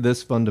precisely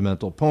this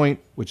fundamental point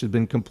which has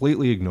been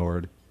completely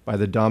ignored by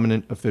the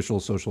dominant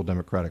official social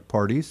democratic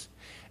parties,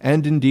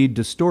 and indeed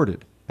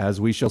distorted, as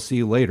we shall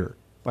see later,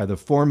 by the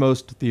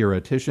foremost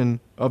theoretician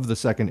of the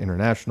Second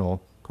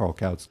International, Karl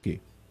Kautsky.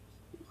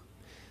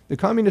 The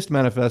Communist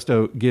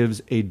Manifesto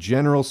gives a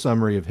general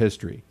summary of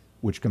history,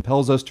 which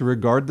compels us to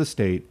regard the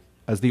state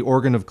as the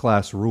organ of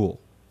class rule,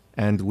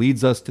 and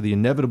leads us to the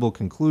inevitable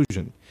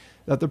conclusion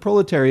that the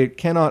proletariat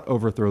cannot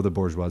overthrow the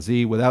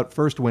bourgeoisie without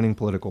first winning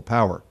political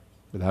power,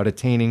 without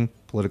attaining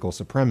political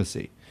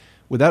supremacy,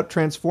 without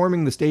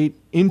transforming the state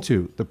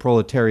into the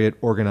proletariat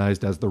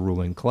organized as the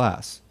ruling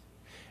class,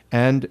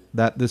 and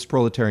that this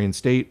proletarian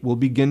state will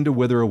begin to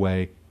wither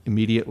away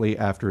immediately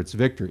after its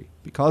victory,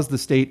 because the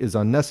state is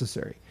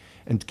unnecessary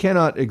and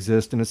cannot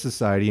exist in a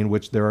society in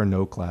which there are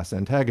no class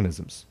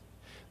antagonisms.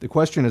 The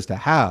question as to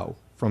how,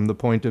 from the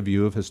point of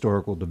view of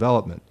historical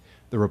development,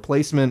 the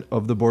replacement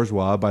of the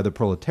bourgeois by the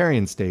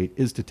proletarian state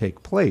is to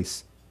take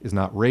place is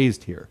not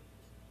raised here.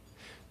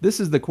 This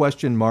is the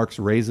question Marx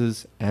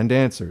raises and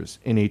answers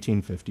in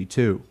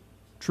 1852.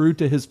 True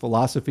to his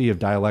philosophy of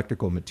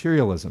dialectical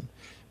materialism,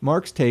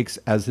 Marx takes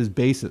as his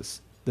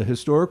basis the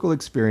historical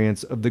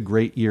experience of the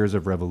great years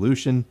of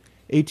revolution,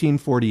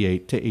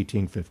 1848 to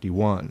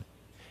 1851.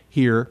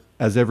 Here,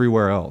 as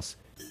everywhere else,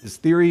 his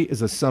theory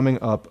is a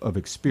summing up of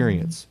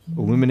experience,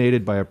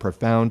 illuminated by a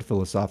profound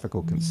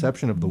philosophical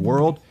conception of the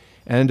world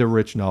and a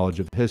rich knowledge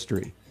of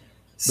history.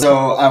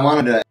 So I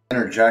wanted to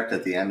interject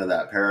at the end of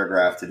that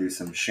paragraph to do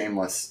some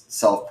shameless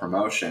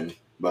self-promotion.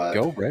 But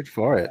go Bread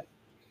for it.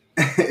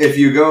 If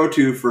you go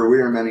to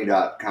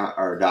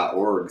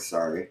forwearemany.org,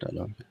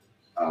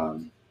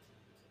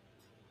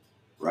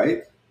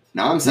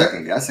 Now I'm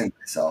second guessing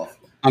myself.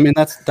 I mean,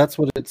 that's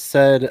what it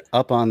said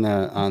up on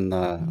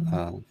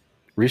the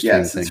restream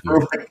Yes, thing.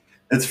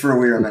 it's for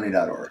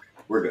wearemany.org.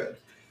 We're good.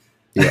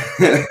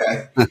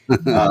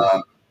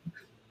 Yeah.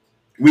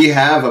 We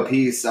have a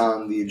piece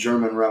on the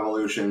German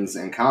revolutions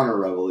and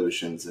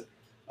counter-revolutions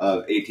of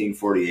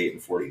 1848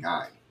 and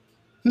 49.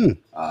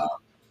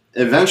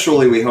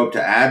 Eventually, we hope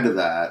to add to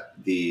that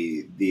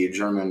the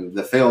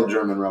failed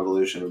German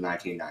Revolution of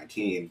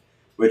 1919,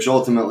 which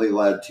ultimately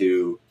led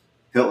to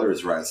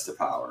Hitler's rise to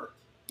power.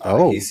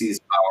 He sees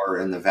power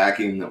in the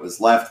vacuum that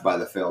was left by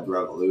the failed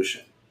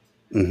revolution.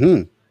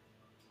 Mm-hmm.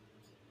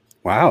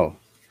 Wow.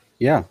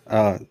 Yeah.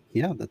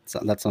 Yeah.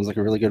 That sounds like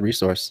a really good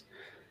resource.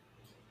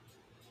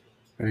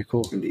 Very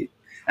cool. Indeed.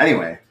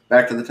 Anyway,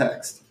 back to the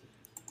text.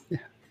 Yeah.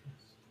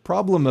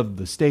 Problem of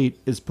the state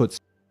is put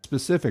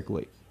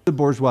specifically the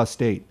bourgeois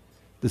state,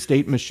 the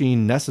state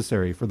machine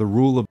necessary for the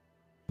rule of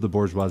the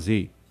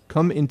bourgeoisie,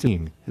 come into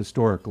being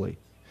historically.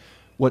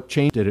 What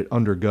change did it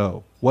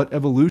undergo? What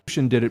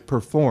evolution did it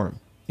perform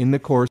in the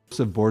course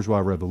of bourgeois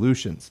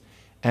revolutions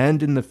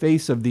and in the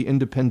face of the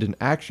independent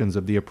actions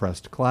of the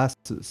oppressed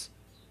classes?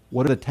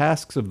 What are the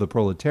tasks of the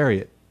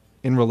proletariat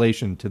in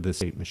relation to the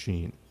state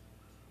machine?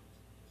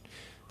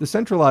 The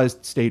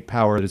centralized state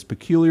power that is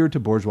peculiar to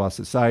bourgeois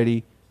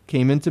society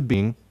came into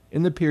being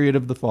in the period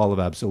of the fall of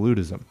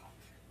absolutism.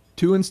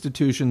 Two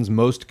institutions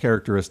most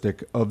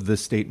characteristic of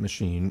this state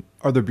machine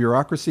are the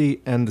bureaucracy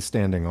and the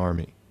standing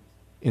army.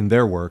 In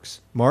their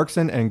works, Marx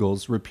and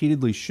Engels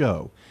repeatedly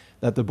show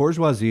that the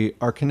bourgeoisie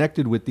are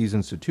connected with these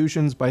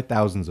institutions by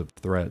thousands of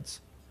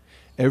threads.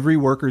 Every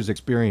worker's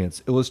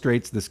experience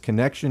illustrates this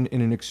connection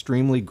in an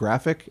extremely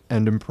graphic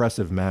and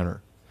impressive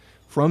manner.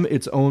 From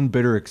its own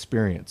bitter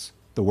experience,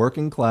 the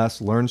working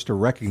class learns to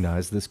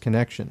recognize this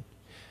connection.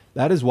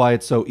 That is why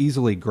it so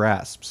easily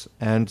grasps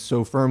and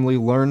so firmly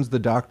learns the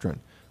doctrine,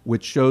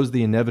 which shows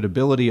the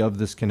inevitability of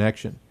this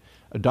connection,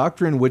 a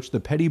doctrine which the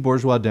petty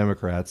bourgeois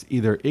Democrats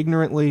either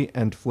ignorantly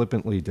and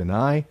flippantly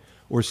deny,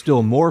 or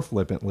still more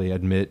flippantly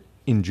admit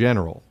in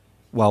general,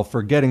 while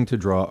forgetting to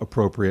draw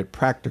appropriate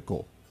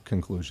practical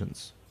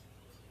conclusions.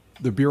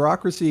 The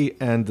bureaucracy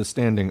and the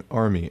standing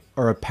army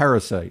are a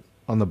parasite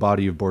on the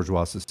body of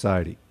bourgeois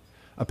society,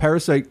 a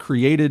parasite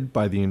created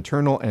by the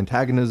internal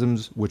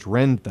antagonisms which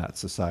rend that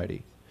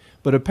society,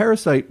 but a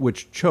parasite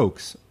which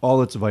chokes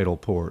all its vital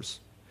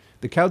pores.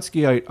 The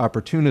Kautskyite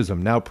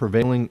opportunism now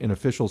prevailing in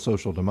official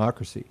social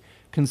democracy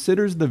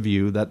considers the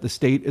view that the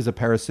state is a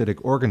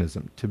parasitic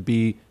organism to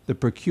be the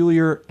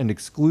peculiar and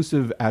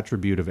exclusive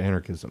attribute of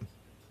anarchism.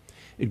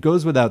 It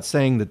goes without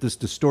saying that this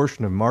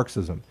distortion of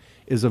Marxism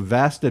is of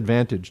vast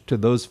advantage to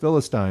those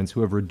Philistines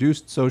who have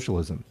reduced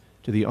socialism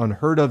to the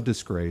unheard-of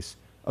disgrace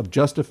of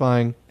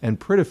justifying and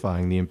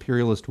prettifying the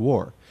imperialist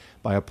war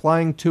by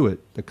applying to it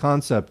the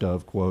concept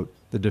of, quote,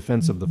 the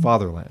defense of the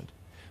fatherland.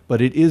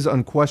 But it is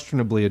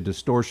unquestionably a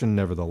distortion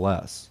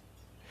nevertheless.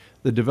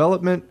 The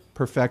development,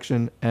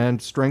 perfection,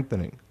 and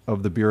strengthening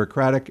of the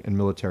bureaucratic and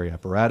military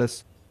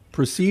apparatus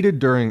proceeded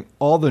during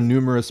all the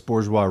numerous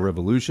bourgeois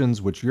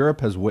revolutions which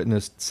Europe has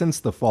witnessed since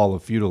the fall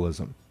of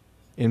feudalism.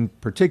 In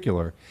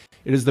particular,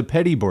 it is the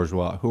petty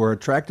bourgeois who are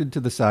attracted to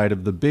the side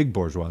of the big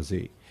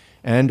bourgeoisie,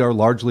 and are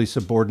largely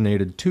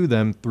subordinated to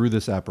them through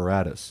this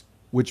apparatus,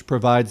 which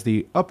provides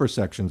the upper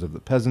sections of the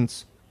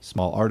peasants,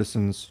 small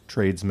artisans,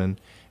 tradesmen,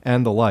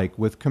 and the like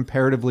with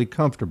comparatively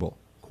comfortable,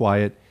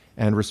 quiet,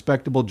 and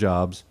respectable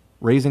jobs,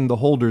 raising the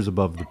holders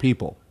above the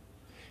people.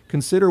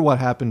 Consider what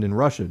happened in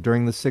Russia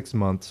during the 6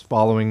 months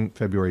following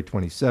February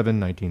 27,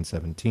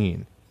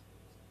 1917.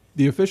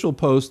 The official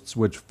posts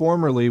which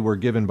formerly were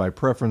given by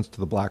preference to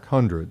the Black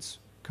Hundreds,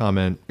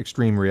 comment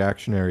extreme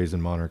reactionaries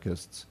and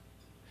monarchists,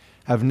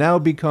 have now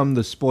become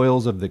the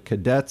spoils of the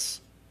cadets,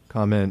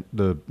 comment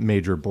the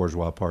major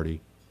bourgeois party,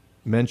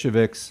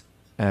 Mensheviks,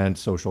 and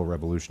social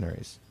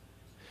revolutionaries.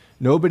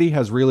 Nobody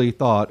has really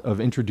thought of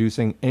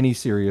introducing any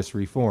serious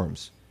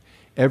reforms.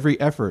 Every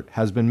effort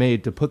has been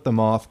made to put them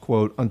off,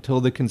 quote,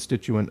 until the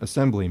Constituent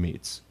Assembly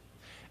meets,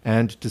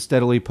 and to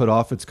steadily put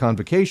off its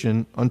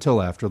convocation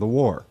until after the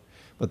war.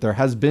 But there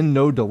has been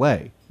no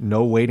delay,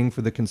 no waiting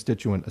for the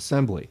Constituent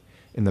Assembly,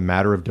 in the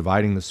matter of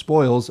dividing the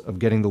spoils of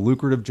getting the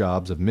lucrative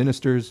jobs of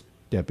ministers,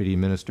 deputy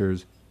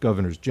ministers,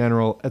 governors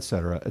general,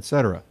 etc.,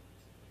 etc.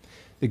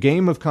 The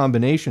game of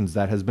combinations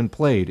that has been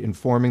played in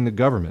forming the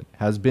government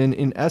has been,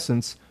 in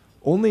essence,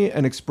 only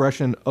an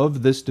expression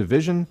of this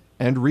division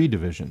and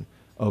redivision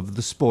of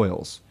the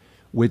spoils,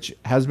 which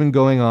has been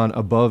going on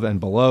above and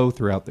below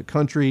throughout the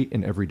country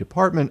in every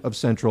department of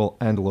central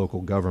and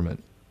local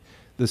government.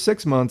 The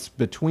 6 months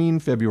between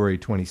February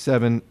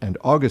 27 and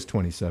August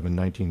 27,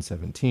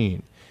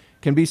 1917,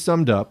 can be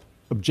summed up,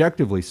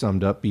 objectively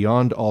summed up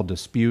beyond all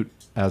dispute,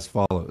 as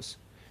follows.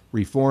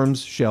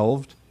 Reforms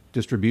shelved,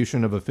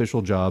 distribution of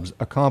official jobs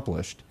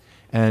accomplished,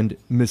 and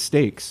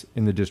mistakes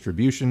in the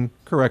distribution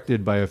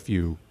corrected by a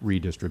few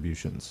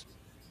redistributions.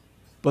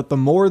 But the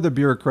more the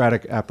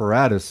bureaucratic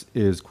apparatus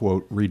is,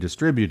 quote,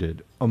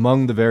 redistributed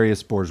among the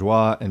various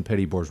bourgeois and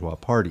petty bourgeois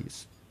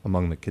parties,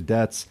 among the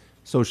cadets,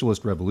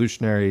 socialist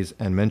revolutionaries,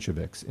 and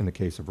Mensheviks in the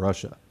case of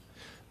Russia,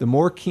 the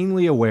more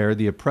keenly aware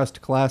the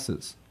oppressed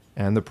classes,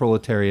 and the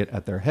proletariat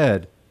at their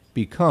head,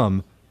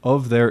 become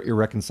of their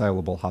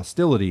irreconcilable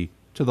hostility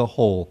to the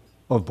whole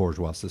of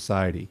bourgeois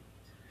society.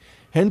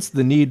 Hence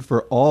the need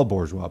for all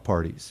bourgeois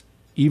parties,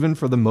 even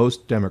for the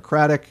most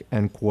democratic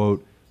and,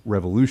 quote,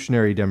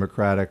 revolutionary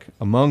democratic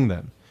among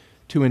them,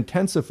 to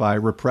intensify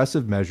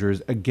repressive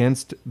measures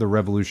against the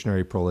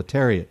revolutionary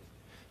proletariat,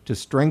 to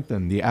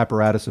strengthen the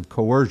apparatus of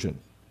coercion,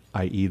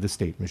 i.e. the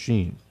state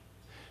machine.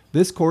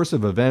 This course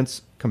of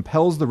events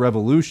compels the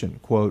revolution,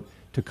 quote,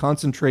 to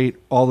concentrate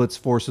all its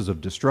forces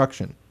of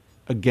destruction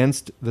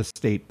against the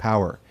state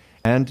power,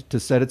 and to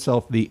set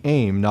itself the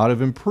aim not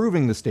of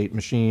improving the state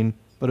machine,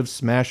 but of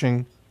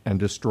smashing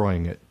and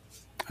destroying it.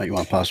 You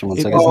want to pause for 1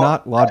 It second? is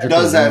not logical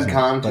does add reasoning,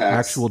 context. but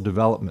actual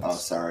developments. Oh,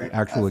 sorry. The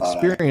actual I thought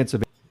experience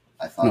of it.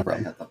 I thought I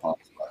hit the pause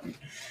button.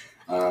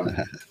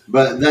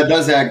 But that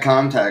does add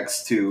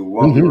context to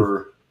what we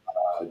were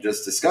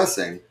just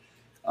discussing.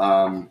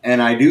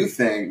 And I do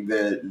think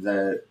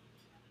that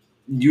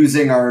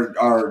using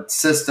our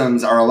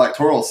systems, our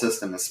electoral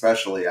system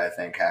especially, I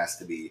think has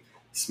to be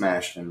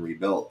smashed and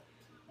rebuilt.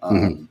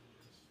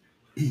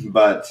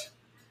 But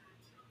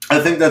I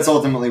think that's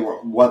ultimately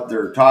what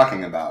they're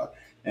talking about.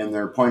 And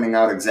they're pointing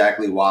out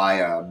exactly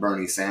why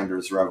Bernie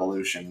Sanders'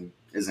 revolution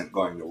isn't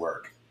going to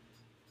work.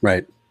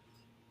 Right.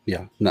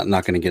 Yeah.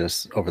 Not going to get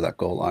us over that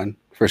goal line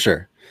for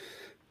sure.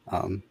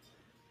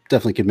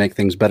 Definitely could make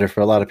things better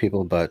for a lot of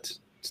people, but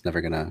it's never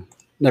gonna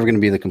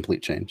be the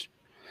complete change.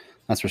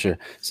 That's for sure.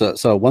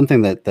 So one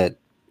thing that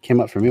came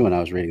up for me when I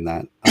was reading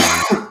that,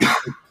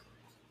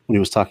 when he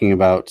was talking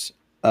about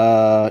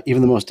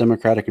even the most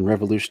democratic and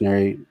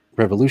revolutionary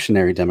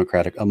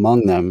democratic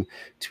among them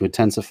to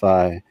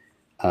intensify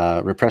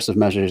repressive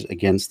measures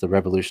against the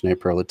revolutionary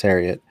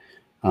proletariat,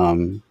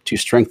 to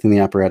strengthen the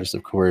apparatus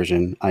of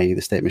coercion, i.e.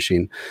 the state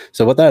machine.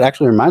 So what that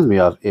actually reminds me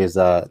of is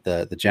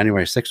the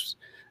January 6th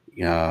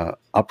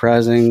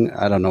uprising.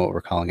 I don't know what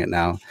we're calling it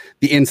now.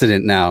 The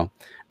incident now,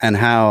 and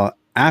how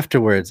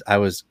afterwards I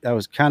was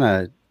kind of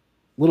a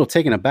little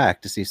taken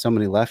aback to see so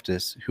many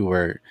leftists who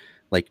were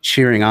like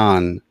cheering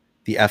on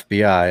the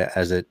FBI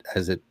as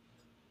it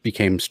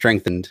became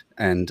strengthened,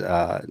 and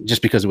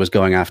just because it was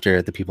going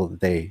after the people that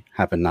they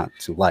happen not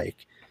to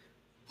like.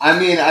 I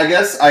mean, I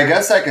guess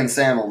I can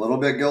say I'm a little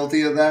bit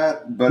guilty of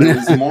that, but it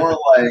was more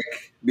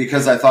like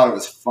because I thought it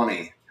was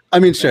funny. I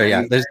mean, sure,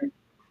 yeah.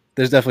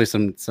 There's definitely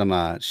some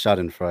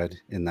Schadenfreude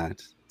in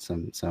that.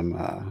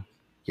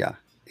 Yeah.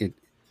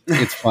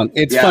 It's fun.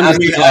 It's fun to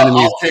see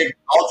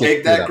I'll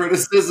take that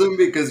criticism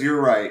because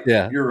you're right.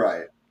 Yeah, you're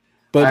right.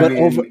 But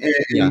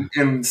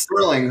and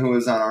Sterling, who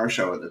was on our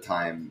show at the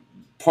time,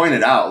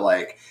 pointed out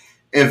like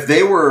if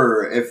they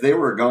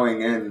were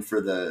going in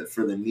for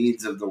the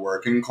needs of the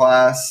working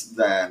class,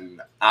 then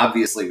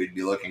obviously we'd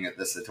be looking at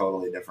this a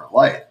totally different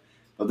light.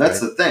 But that's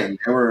the thing.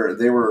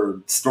 They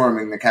were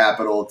storming the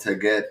Capitol to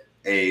get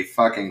a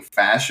fucking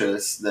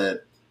fascist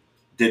that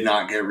did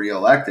not get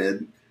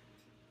reelected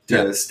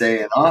to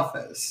stay in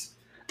office.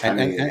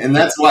 And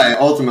that's why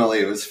ultimately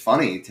it was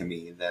funny to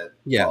me that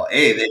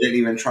they didn't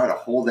even try to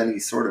hold any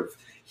sort of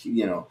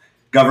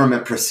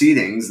government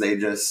proceedings. They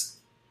just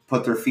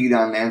put their feet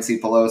on Nancy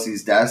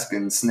Pelosi's desk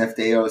and sniffed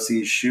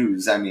AOC's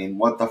shoes. I mean,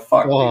 what the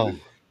fuck? Oh,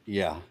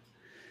 yeah,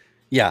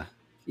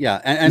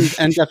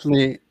 and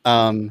definitely,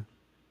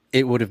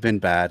 it would have been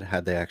bad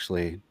had they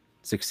actually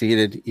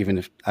succeeded, even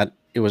if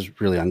it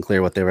was really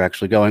unclear what they were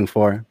actually going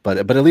for. But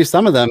at least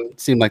some of them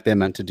seemed like they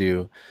meant to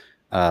do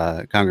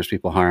Congress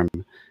people harm.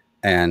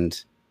 And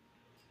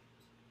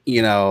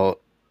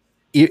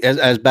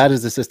as bad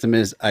as the system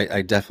is,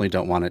 I definitely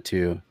don't want it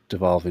to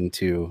devolve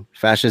into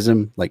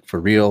fascism, like for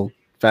real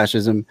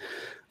fascism.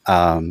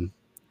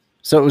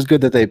 So it was good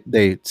that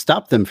they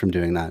stopped them from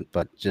doing that,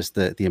 but just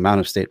the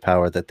amount of state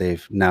power that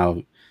they've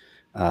now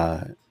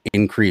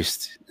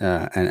increased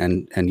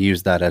and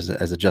used that as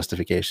a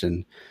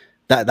justification,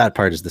 that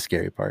part is the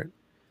scary part.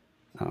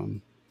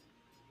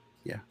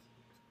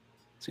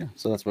 So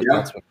that's what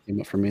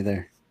came up for me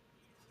there.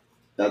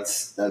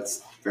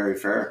 That's very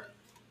fair.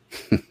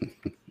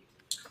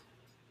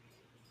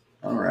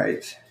 All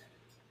right.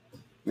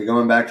 We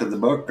going back to the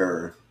book,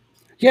 or?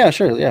 Yeah,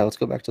 sure. Yeah, let's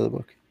go back to the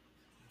book.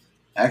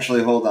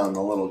 Actually, hold on.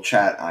 The little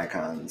chat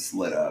icons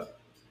lit up.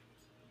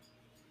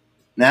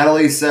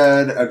 Natalie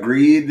said,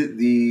 agreed,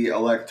 the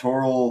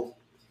electoral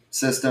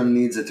system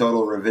needs a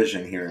total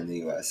revision here in the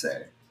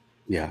USA.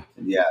 Yeah,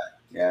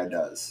 it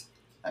does.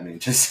 I mean,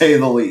 to say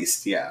the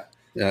least, yeah.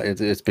 Yeah,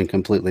 it's been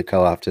completely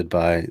co-opted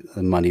by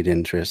the moneyed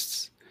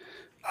interests.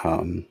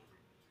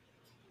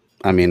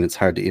 I mean, it's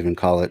hard to even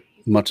call it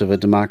much of a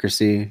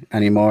democracy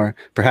anymore.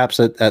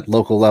 Perhaps at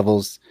local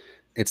levels,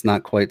 it's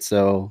not quite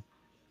so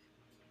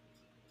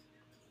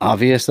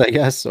obvious, I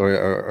guess,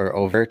 or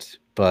overt,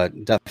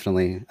 but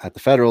definitely at the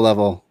federal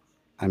level,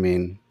 I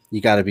mean,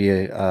 you got to be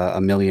a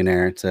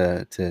millionaire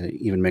to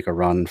even make a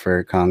run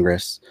for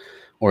Congress,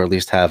 or at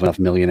least have enough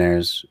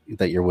millionaires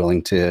that you're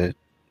willing to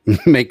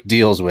make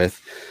deals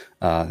with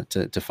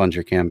to fund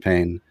your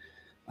campaign.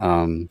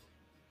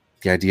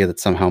 The idea that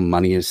somehow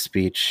money is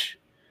speech,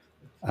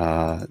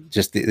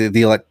 just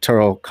the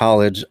electoral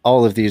college,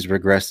 all of these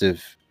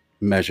regressive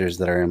measures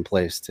that are in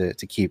place to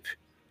keep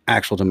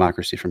actual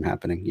democracy from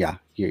happening. Yeah,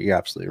 you're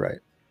absolutely right.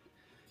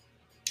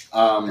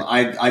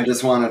 I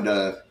just wanted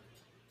to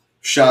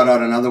shout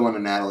out another one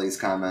of Natalie's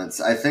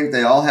comments. I think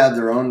they all had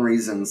their own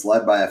reasons,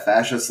 led by a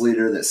fascist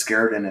leader that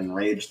scared and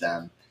enraged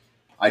them.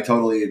 I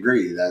totally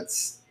agree.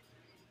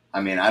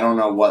 I don't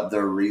know what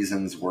their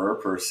reasons were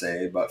per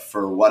se, but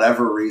for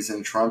whatever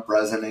reason, Trump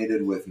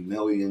resonated with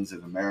millions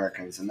of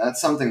Americans, and that's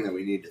something that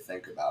we need to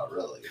think about,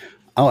 really.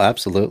 Oh,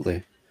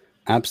 absolutely,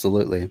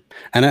 absolutely,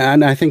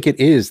 and I think it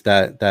is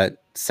that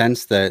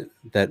sense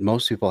that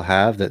most people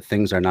have that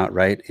things are not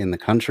right in the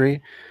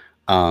country.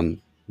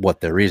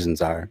 What their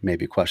reasons are may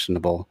be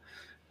questionable,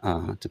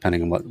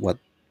 depending on what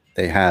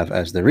they have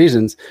as their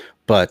reasons,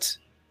 but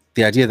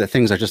the idea that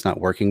things are just not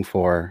working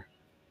for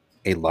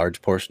a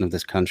large portion of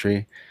this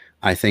country,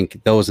 I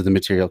think those are the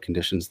material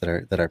conditions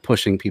that are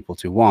pushing people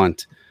to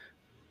want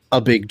a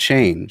big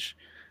change.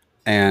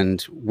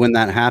 And when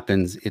that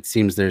happens, it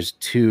seems there's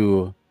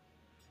two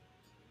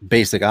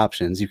basic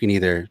options. You can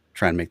either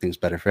try and make things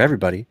better for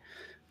everybody,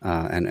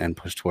 and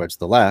push towards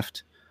the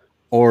left,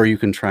 or you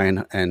can try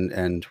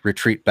and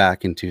retreat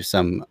back into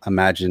some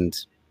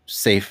imagined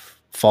safe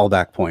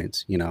fallback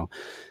point.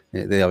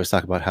 They always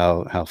talk about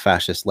how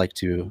fascists like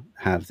to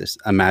have this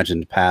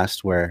imagined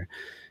past where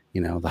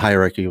the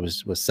hierarchy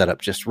was set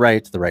up just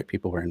right, the right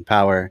people were in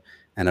power,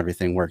 and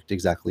everything worked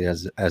exactly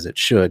as it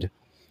should.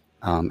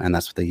 And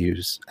that's what they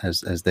use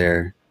as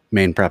their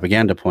main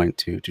propaganda point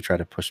to try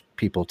to push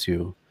people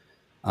to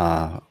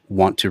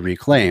want to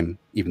reclaim,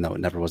 even though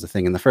it never was a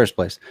thing in the first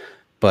place.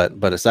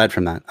 But aside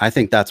from that, I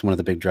think that's one of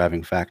the big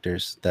driving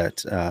factors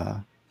that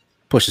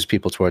pushes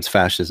people towards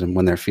fascism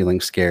when they're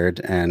feeling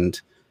scared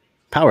and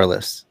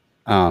powerless.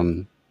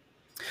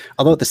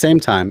 Although at the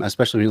same time,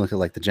 especially when you look at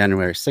like the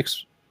January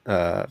 6th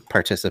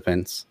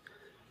participants,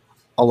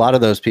 a lot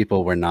of those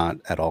people were not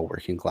at all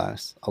working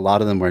class. A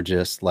lot of them were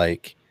just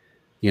like,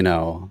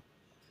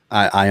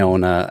 I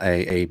own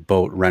a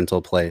boat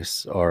rental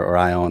place, or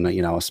I own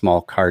a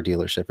small car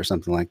dealership or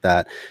something like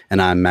that,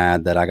 and I'm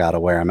mad that I got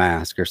to wear a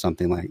mask or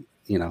something like.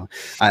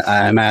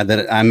 I'm mad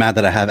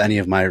that I have any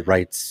of my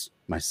rights,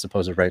 my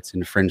supposed rights,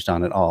 infringed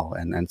on at all,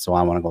 and so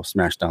I want to go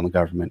smash down the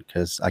government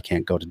because I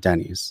can't go to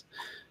Denny's.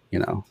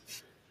 Yeah.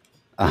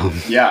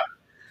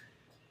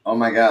 Oh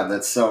my God,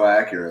 that's so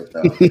accurate,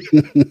 though.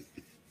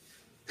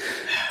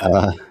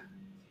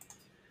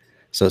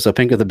 So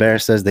Pink of the Bear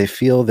says they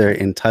feel their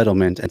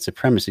entitlement and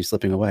supremacy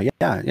slipping away.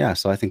 Yeah.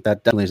 So I think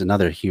that definitely is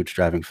another huge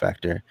driving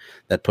factor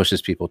that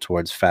pushes people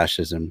towards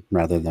fascism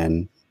rather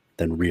than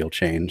real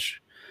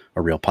change,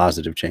 or real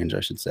positive change,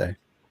 I should say.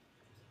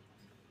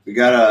 We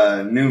got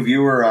a new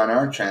viewer on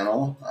our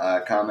channel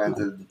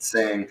commented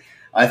saying,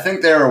 I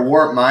think they are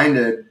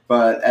warp-minded,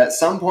 but at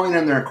some point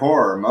in their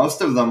core,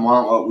 most of them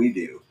want what we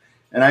do.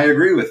 And I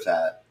agree with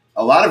that.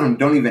 A lot of them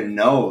don't even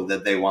know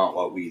that they want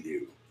what we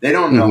do. They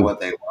don't know what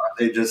they want.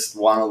 They just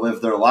want to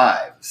live their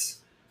lives.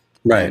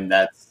 Right. And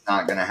that's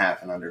not going to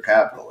happen under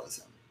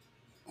capitalism.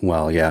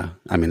 Well, yeah.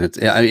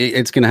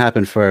 It's going to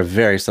happen for a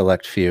very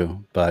select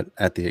few, but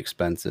at the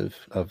expense of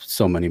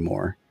so many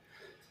more.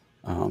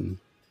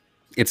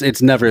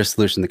 It's never a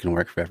solution that can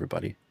work for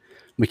everybody.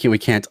 We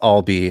can't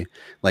all be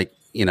like,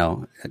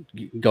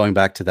 going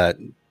back to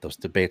those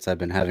debates I've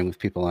been having with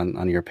people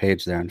on your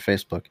page there on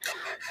Facebook.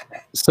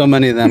 So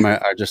many of them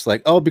are just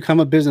like, oh, become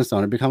a business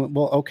owner,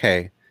 well,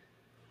 okay.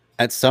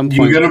 At some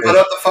point, you gonna put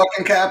up the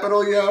fucking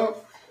Capitol, yo?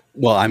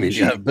 Well,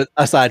 yeah, but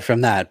aside from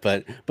that,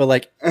 but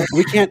like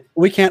we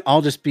can't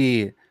all just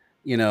be,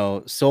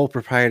 sole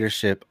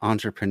proprietorship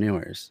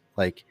entrepreneurs.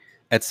 Like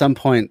at some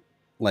point,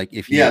 like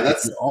if you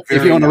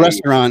own a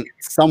restaurant,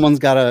 someone's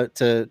got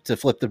to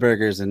flip the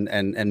burgers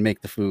and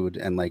make the food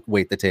and like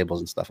wait the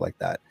tables and stuff like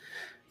that.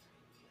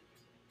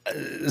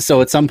 So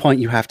at some point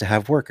you have to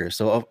have workers.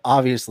 So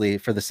obviously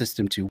for the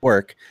system to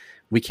work,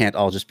 we can't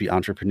all just be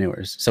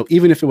entrepreneurs. So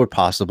even if it were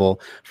possible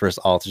for us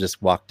all to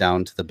just walk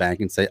down to the bank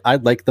and say,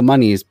 I'd like the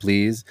monies,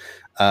 please.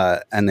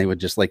 And they would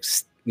just like,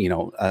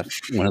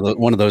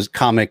 one of those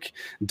comic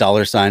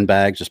 $sign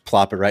bags, just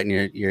plop it right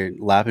in your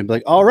lap and be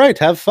like, all right,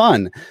 have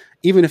fun.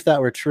 Even if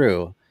that were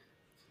true,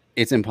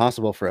 it's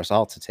impossible for us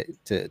all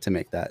to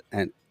make that.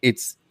 And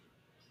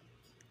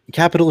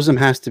capitalism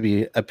has to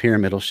be a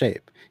pyramidal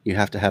shape. You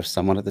have to have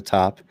someone at the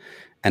top.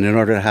 And in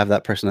order to have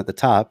that person at the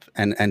top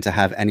and to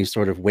have any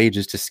sort of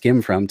wages to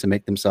skim from to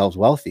make themselves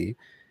wealthy,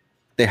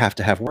 they have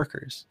to have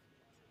workers.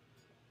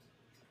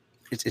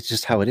 It's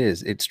just how it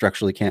is. It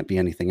structurally can't be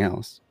anything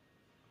else.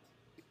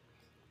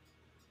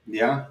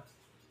 Yeah.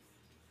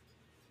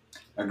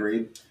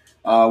 Agreed.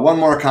 One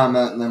more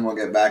comment and then we'll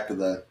get back to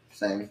the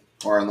thing.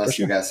 Or unless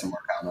you got some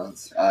more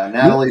comments.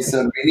 Natalie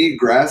said, we need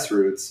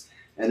grassroots.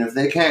 And if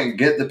they can't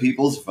get the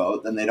people's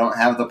vote, then they don't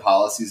have the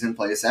policies in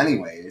place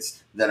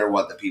anyways that are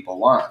what the people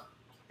want.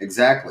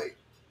 Exactly.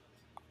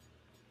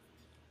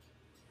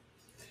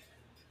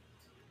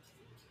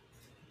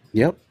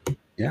 Yep.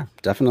 Yeah,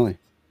 definitely.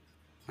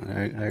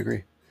 I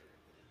agree.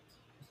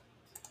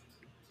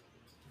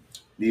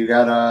 Do you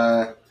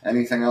got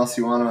anything else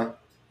you want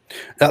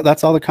to?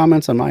 That's all the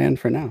comments on my end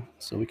for now,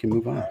 so we can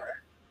move on. All right.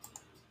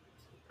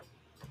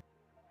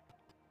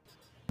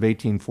 Of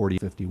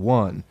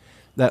 1840-51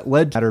 that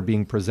led to matter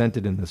being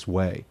presented in this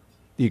way,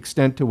 the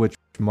extent to which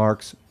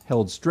Marx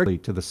held strictly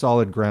to the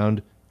solid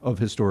ground of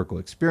historical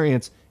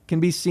experience can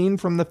be seen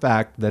from the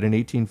fact that in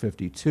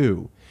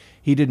 1852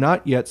 he did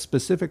not yet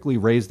specifically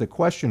raise the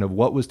question of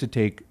what was to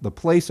take the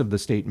place of the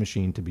state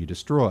machine to be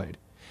destroyed.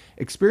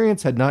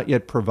 Experience had not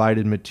yet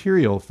provided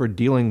material for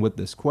dealing with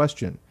this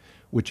question,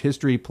 which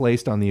history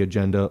placed on the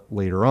agenda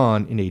later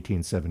on in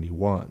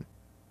 1871.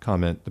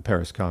 Comment the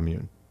Paris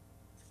Commune.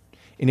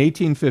 In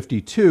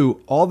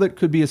 1852, all that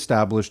could be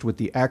established with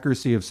the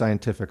accuracy of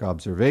scientific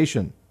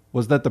observation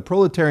was that the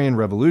proletarian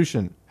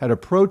revolution had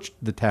approached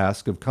the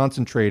task of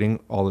concentrating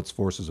all its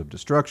forces of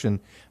destruction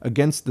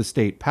against the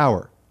state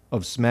power,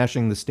 of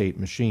smashing the state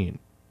machine.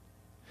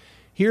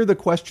 Here the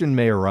question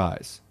may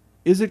arise,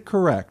 is it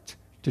correct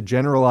to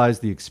generalize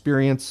the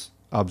experience,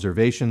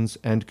 observations,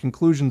 and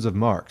conclusions of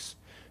Marx,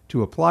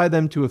 to apply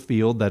them to a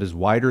field that is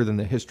wider than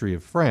the history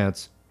of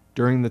France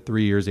during the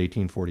 3 years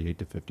 1848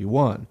 to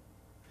 51?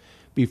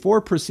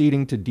 Before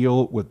proceeding to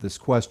deal with this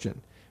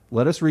question,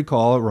 let us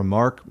recall a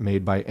remark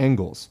made by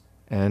Engels,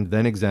 and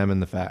then examine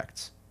the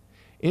facts.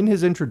 In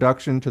his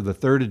introduction to the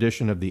third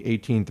edition of the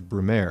 18th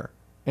Brumaire,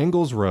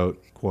 Engels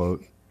wrote,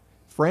 quote,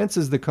 "France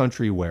is the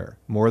country where,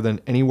 more than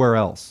anywhere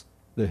else,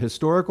 the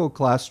historical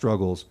class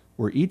struggles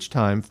were each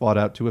time fought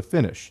out to a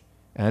finish,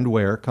 and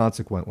where,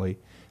 consequently,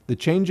 the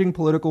changing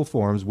political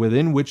forms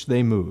within which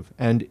they move,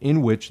 and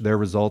in which their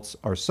results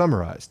are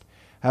summarized,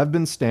 have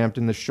been stamped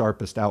in the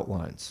sharpest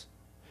outlines.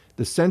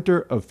 The center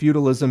of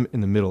feudalism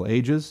in the Middle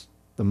Ages,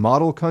 the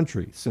model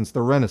country since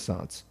the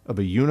Renaissance of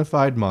a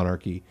unified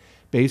monarchy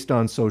based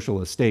on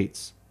social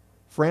estates.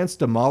 France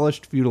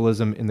demolished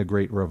feudalism in the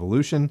Great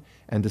Revolution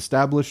and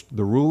established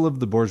the rule of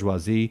the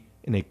bourgeoisie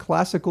in a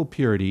classical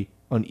purity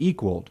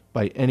unequaled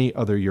by any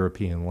other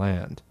European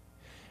land.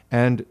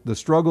 And the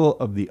struggle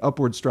of the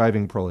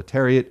upward-striving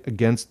proletariat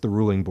against the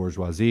ruling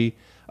bourgeoisie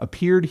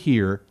appeared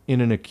here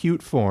in an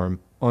acute form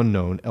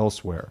unknown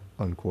elsewhere."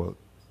 Unquote.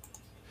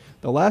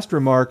 The last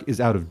remark is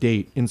out of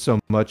date in so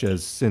much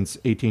as since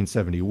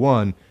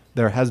 1871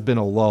 there has been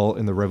a lull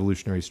in the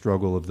revolutionary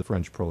struggle of the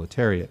French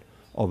proletariat,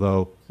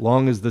 although,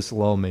 long as this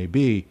lull may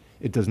be,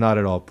 it does not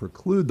at all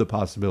preclude the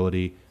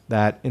possibility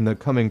that in the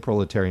coming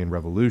proletarian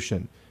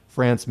revolution,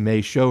 France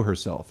may show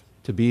herself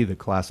to be the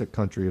classic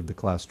country of the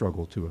class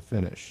struggle to a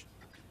finish.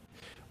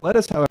 Let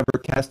us, however,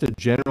 cast a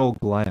general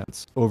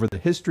glance over the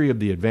history of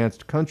the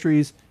advanced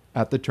countries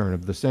at the turn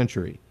of the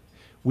century.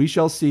 We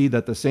shall see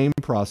that the same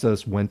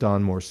process went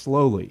on more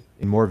slowly,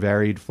 in more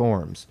varied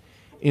forms,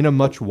 in a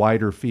much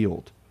wider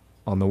field.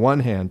 On the one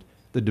hand,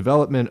 the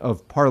development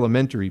of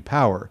parliamentary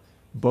power,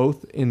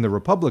 both in the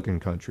republican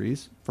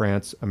countries,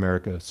 France,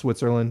 America,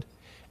 Switzerland,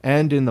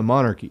 and in the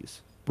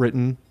monarchies,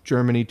 Britain,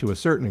 Germany to a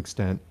certain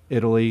extent,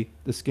 Italy,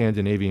 the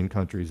Scandinavian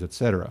countries,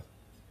 etc.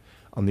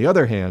 On the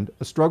other hand,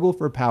 a struggle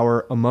for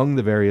power among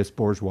the various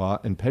bourgeois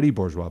and petty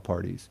bourgeois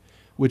parties,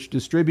 which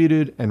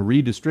distributed and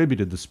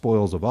redistributed the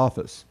spoils of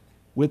office,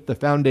 with the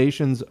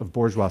foundations of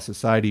bourgeois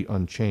society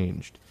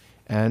unchanged,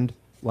 and,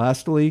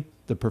 lastly,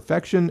 the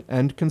perfection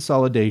and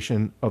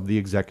consolidation of the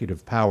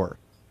executive power,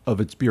 of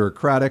its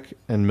bureaucratic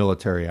and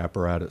military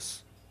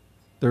apparatus.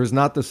 There is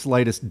not the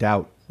slightest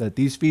doubt that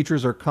these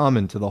features are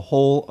common to the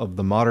whole of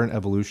the modern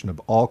evolution of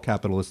all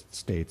capitalist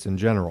states in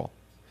general.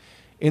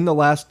 In the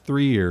last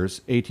 3 years,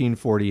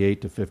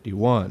 1848 to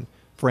 51,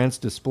 France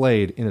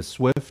displayed in a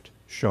swift,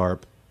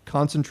 sharp,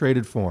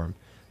 concentrated form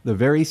the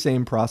very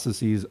same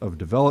processes of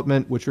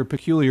development which are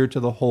peculiar to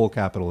the whole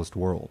capitalist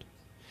world.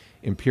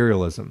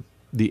 Imperialism,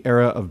 the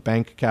era of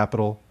bank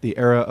capital, the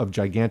era of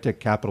gigantic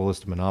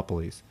capitalist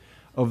monopolies,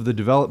 of the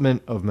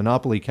development of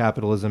monopoly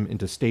capitalism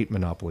into state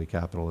monopoly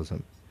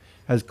capitalism,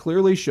 has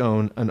clearly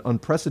shown an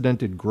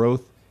unprecedented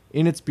growth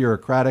in its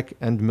bureaucratic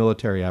and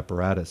military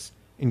apparatus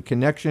in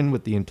connection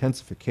with the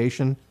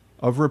intensification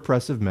of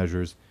repressive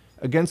measures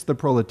against the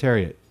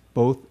proletariat,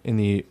 both in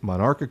the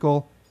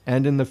monarchical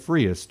and in the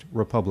freest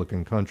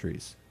republican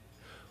countries.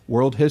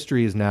 World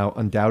history is now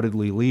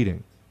undoubtedly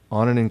leading,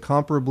 on an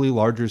incomparably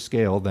larger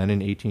scale than in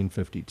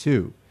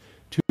 1852,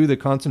 to the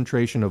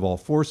concentration of all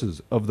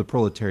forces of the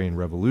proletarian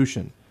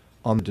revolution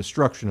on the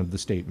destruction of the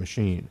state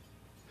machine.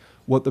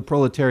 What the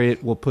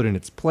proletariat will put in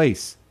its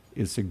place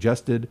is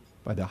suggested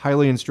by the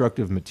highly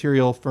instructive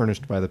material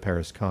furnished by the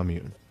Paris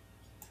Commune.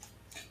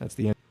 That's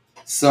the end.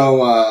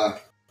 So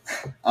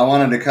I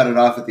wanted to cut it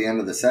off at the end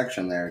of the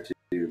section there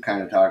to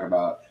kind of talk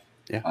about.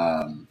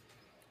 Yeah.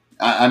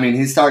 I mean,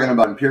 he's talking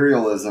about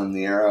imperialism,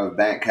 the era of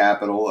bank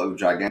capital, of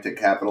gigantic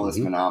capitalist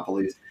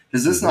monopolies.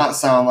 Does this not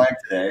sound like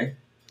today?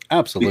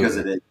 Absolutely. Because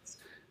it is.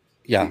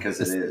 Yeah. Because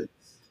it is.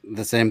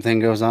 The same thing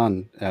goes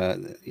on,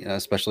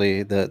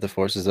 especially the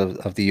forces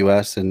of the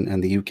U.S.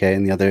 and the U.K.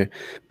 and the other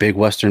big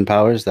Western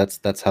powers.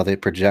 That's how they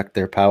project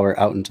their power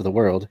out into the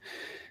world,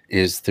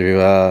 is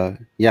through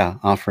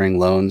offering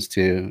loans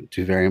to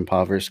very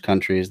impoverished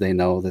countries they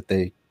know that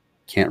they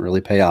can't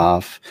really pay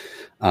off,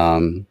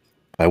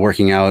 by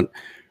working out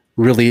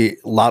really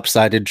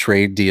lopsided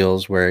trade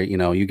deals where, you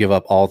know, you give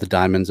up all the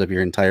diamonds of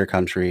your entire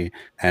country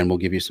and we'll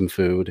give you some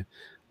food,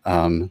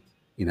 you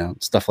know,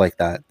 stuff like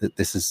that.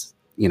 This is,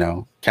 you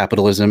know,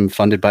 capitalism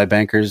funded by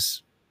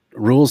bankers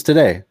rules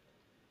today.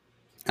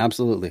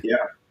 Absolutely.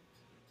 Yeah.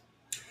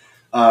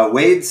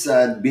 Wade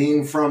said,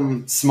 being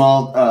from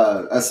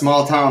a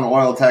small town,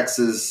 Oil,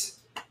 Texas,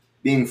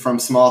 there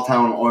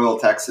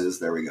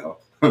we go,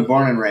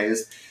 born and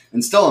raised,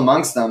 and still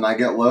amongst them, I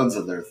get loads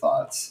of their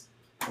thoughts.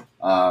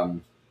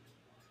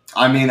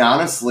 I mean,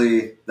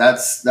 honestly,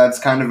 that's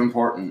kind of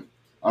important,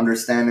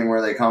 understanding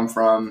where they come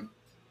from,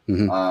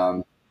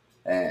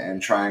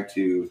 and trying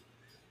to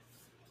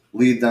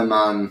lead them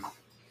on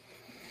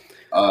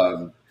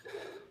a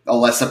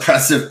less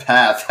oppressive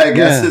path, I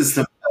guess, is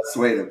the best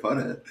way to put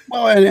it.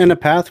 Well, and a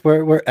path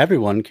where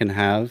everyone can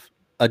have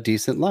a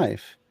decent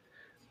life,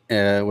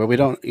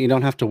 where you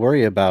don't have to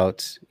worry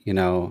about, you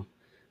know,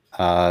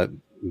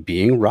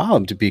 being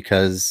robbed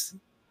because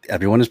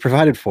everyone is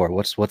provided for.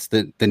 What's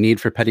the need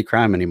for petty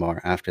crime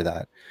anymore after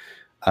that?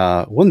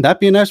 Wouldn't that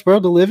be a nice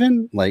world to live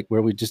in? Like,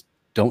 where we just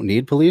don't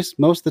need police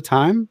most of the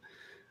time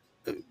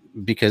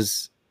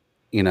because,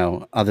 you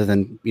know, other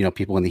than, you know,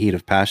 people in the heat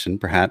of passion,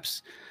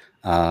 perhaps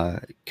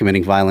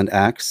committing violent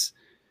acts,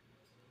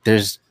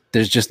 there's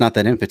just not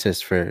that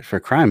impetus for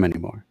crime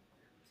anymore.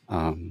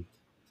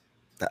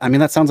 I mean,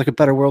 that sounds like a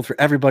better world for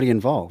everybody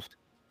involved.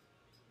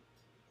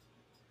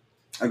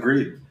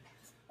 Agreed.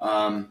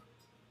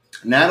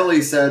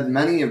 Natalie said,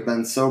 many have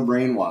been so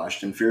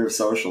brainwashed in fear of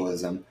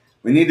socialism.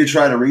 We need to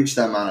try to reach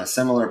them on a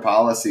similar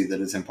policy that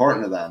is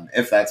important to them,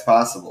 if that's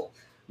possible.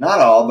 Not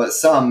all, but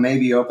some may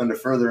be open to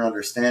further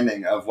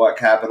understanding of what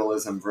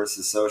capitalism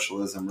versus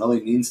socialism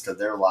really means to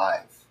their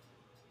life.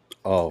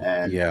 Oh,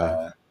 and,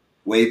 yeah.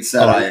 Wade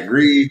said, I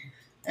agree.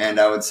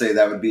 And I would say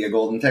that would be a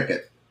golden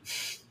ticket.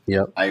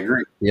 Yep. I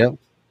agree. Yep.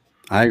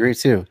 I agree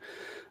too.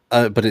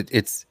 But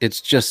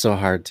it's just so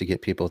hard to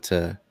get people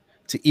to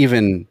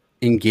even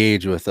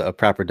engage with a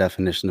proper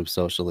definition of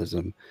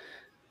socialism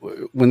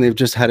when they've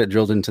just had it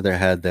drilled into their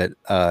head that,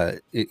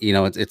 you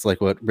know, it's like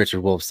what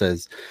Richard Wolff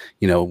says,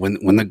 you know,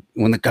 when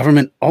the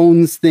government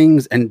owns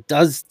things and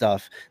does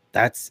stuff,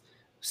 that's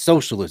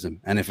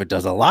socialism. And if it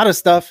does a lot of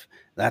stuff,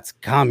 that's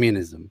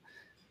communism.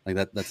 Like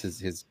that's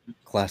his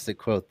classic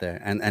quote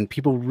there. And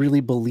people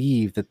really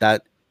believe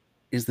that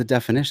is the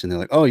definition. They're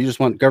like, oh, you just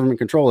want government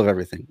control of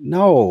everything.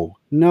 No,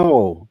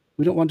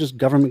 we don't want just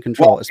government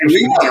control. Well,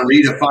 we want to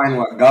redefine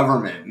what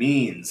government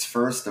means,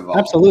 first of all.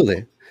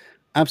 Absolutely.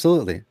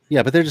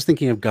 Yeah, but they're just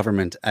thinking of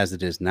government as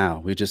it is now.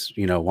 We just,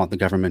 you know, want the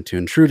government to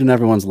intrude in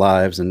everyone's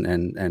lives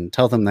and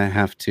tell them they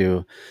have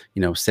to,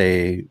 you know,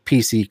 say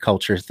PC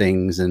culture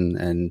things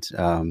and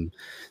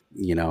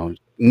you know,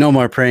 no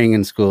more praying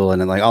in school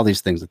and like all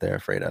these things that they're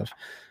afraid of.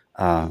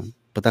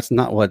 But that's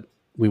not what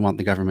we want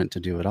the government to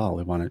do at all.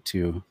 We want it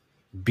to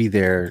be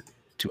there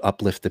to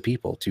uplift the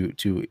people,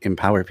 to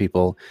empower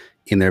people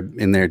in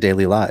their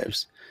daily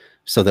lives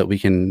so that we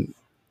can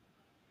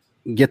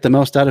get the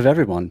most out of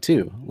everyone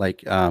too.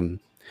 Like, I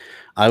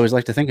always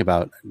like to think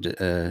about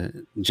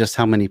just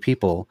how many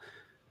people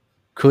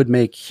could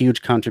make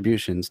huge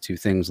contributions to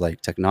things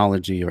like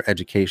technology or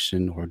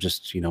education or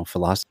just, you know,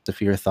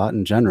 philosophy or thought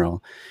in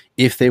general,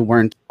 if they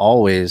weren't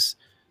always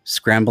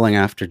scrambling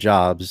after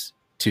jobs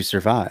to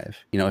survive.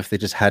 You know, if they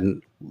just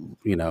hadn't,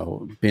 you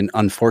know, been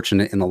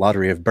unfortunate in the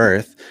lottery of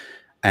birth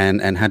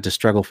and had to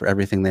struggle for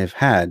everything they've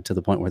had to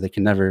the point where they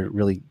can never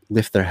really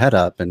lift their head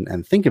up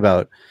and think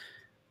about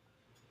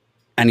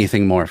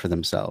anything more for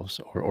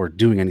themselves or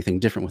doing anything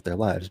different with their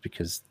lives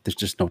because there's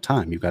just no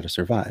time. You've got to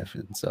survive.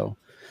 And so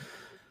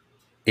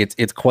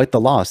it's quite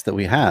the loss that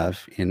we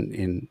have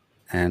and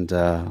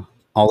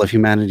all of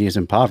humanity is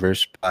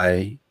impoverished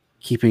by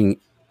keeping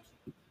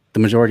the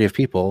majority of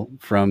people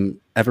from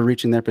ever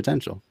reaching their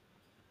potential.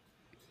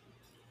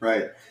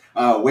 Right.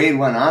 Wade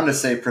went on to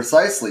say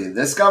precisely,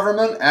 this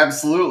government?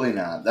 Absolutely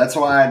not. That's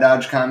why I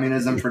dodged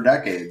communism for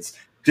decades.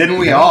 Didn't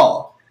we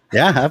all?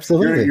 Yeah,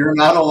 absolutely. You're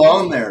not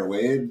alone there,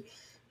 Wade.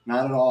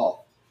 Not at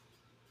all.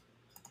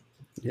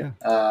 Yeah.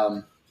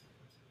 All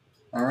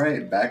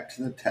right, back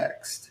to the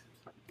text.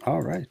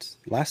 All right.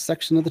 Last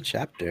section of the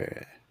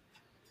chapter.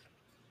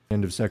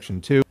 End of section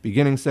 2.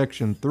 Beginning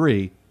section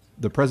 3,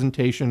 the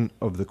presentation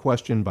of the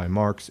question by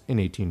Marx in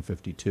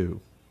 1852.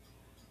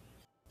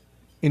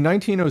 In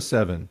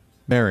 1907,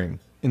 Mehring,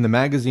 in the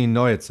magazine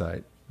Neue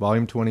Zeit,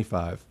 volume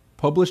 25,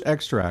 published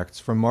extracts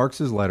from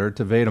Marx's letter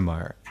to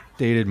Wedemeyer,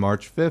 dated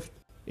March 5,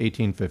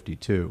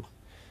 1852.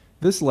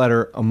 This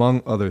letter,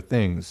 among other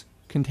things,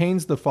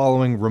 contains the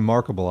following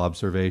remarkable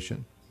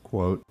observation,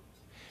 quote,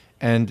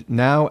 "And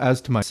now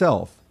as to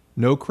myself,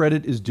 no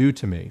credit is due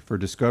to me for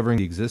discovering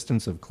the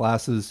existence of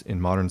classes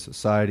in modern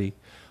society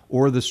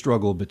or the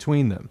struggle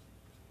between them.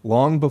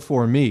 Long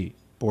before me,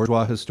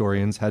 bourgeois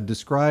historians had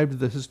described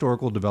the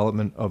historical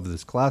development of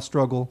this class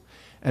struggle,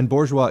 and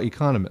bourgeois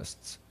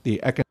economists,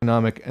 the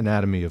economic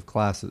anatomy of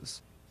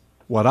classes.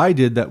 What I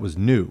did that was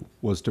new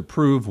was to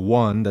prove,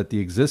 one, that the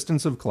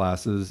existence of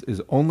classes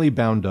is only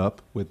bound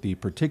up with the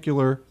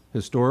particular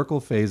historical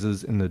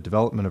phases in the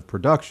development of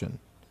production,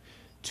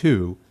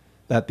 2,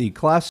 that the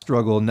class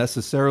struggle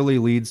necessarily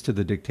leads to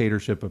the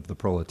dictatorship of the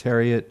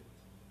proletariat.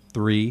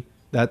 3,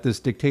 that this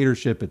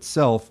dictatorship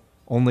itself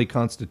only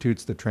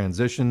constitutes the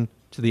transition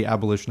to the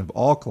abolition of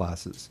all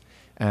classes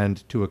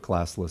and to a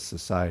classless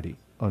society,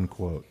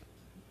 unquote.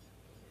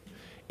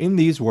 In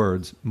these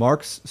words,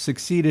 Marx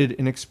succeeded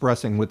in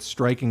expressing with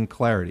striking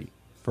clarity,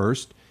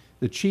 first,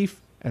 the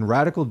chief and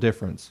radical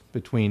difference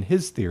between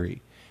his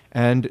theory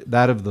and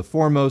that of the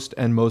foremost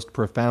and most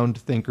profound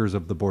thinkers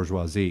of the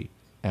bourgeoisie,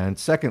 and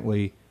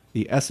secondly,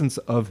 the essence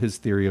of his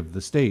theory of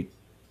the state.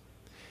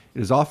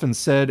 It is often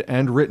said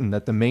and written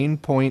that the main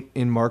point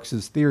in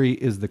Marx's theory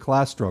is the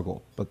class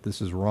struggle, but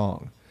this is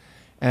wrong.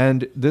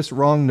 And this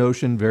wrong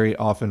notion very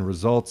often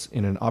results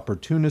in an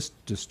opportunist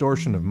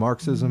distortion of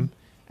Marxism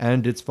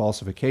and its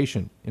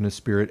falsification in a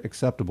spirit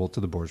acceptable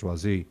to the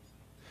bourgeoisie.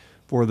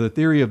 For the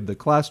theory of the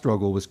class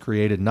struggle was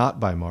created not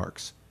by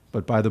Marx,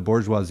 but by the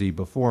bourgeoisie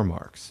before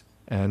Marx,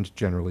 and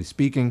generally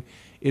speaking,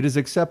 it is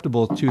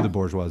acceptable to the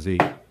bourgeoisie.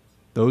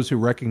 Those who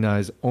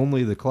recognize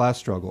only the class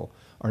struggle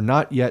are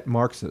not yet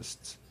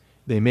Marxists.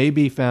 They may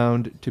be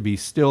found to be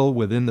still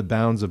within the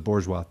bounds of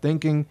bourgeois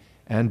thinking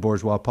and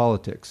bourgeois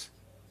politics.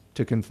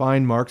 To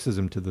confine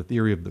Marxism to the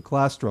theory of the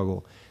class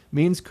struggle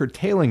means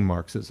curtailing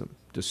Marxism,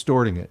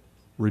 distorting it,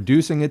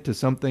 reducing it to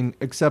something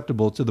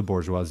acceptable to the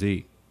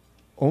bourgeoisie.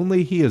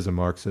 Only he is a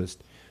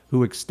Marxist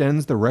who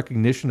extends the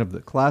recognition of the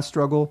class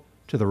struggle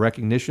to the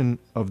recognition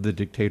of the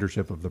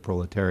dictatorship of the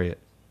proletariat.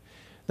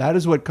 That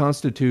is what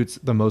constitutes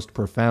the most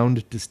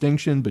profound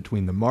distinction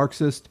between the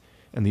Marxist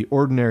and the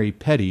ordinary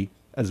petty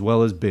as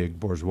well as big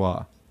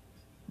bourgeois.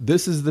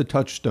 This is the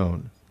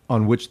touchstone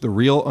on which the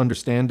real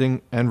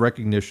understanding and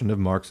recognition of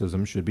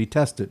Marxism should be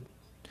tested.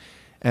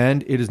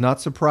 And it is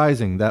not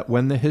surprising that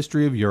when the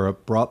history of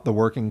Europe brought the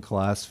working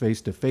class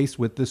face to face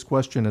with this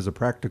question as a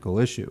practical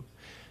issue,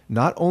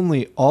 not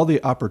only all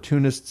the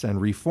opportunists and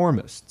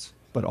reformists,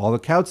 but all the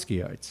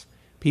Kautskyites,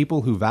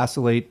 people who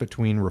vacillate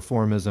between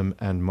reformism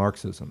and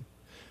Marxism,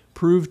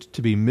 proved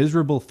to be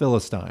miserable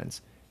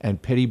Philistines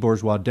and petty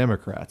bourgeois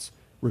Democrats,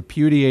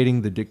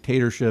 repudiating the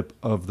dictatorship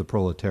of the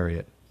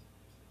proletariat.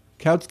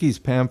 Kautsky's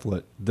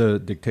pamphlet, The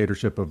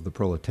Dictatorship of the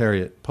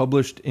Proletariat,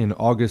 published in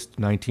August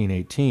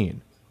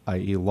 1918,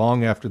 i.e.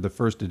 long after the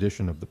first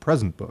edition of the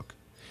present book,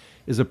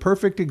 is a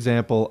perfect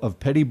example of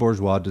petty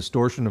bourgeois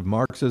distortion of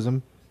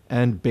Marxism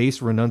and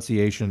base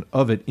renunciation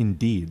of it in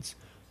deeds,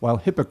 while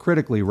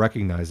hypocritically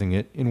recognizing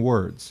it in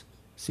words.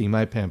 See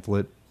my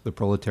pamphlet, The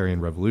Proletarian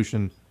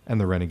Revolution and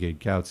the Renegade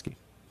Kautsky.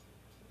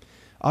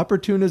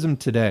 Opportunism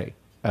today,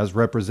 as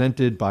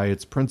represented by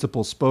its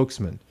principal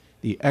spokesman,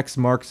 the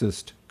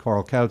ex-Marxist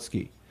Karl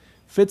Kautsky,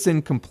 fits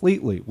in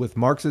completely with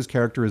Marx's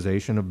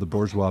characterization of the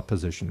bourgeois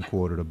position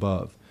quoted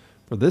above,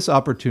 for this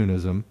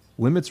opportunism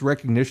limits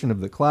recognition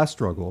of the class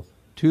struggle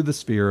to the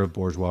sphere of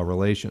bourgeois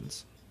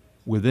relations.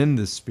 Within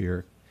this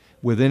sphere,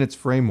 within its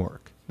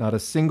framework, not a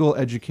single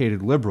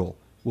educated liberal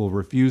will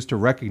refuse to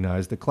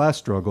recognize the class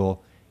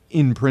struggle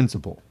in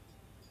principle.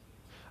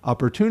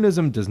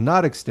 Opportunism does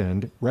not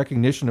extend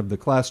recognition of the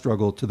class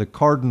struggle to the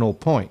cardinal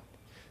point,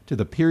 to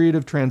the period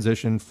of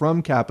transition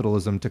from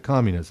capitalism to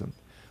communism,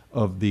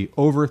 of the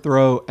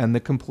overthrow and the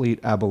complete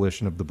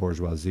abolition of the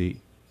bourgeoisie.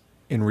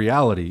 In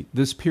reality,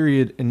 this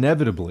period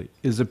inevitably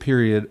is a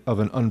period of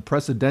an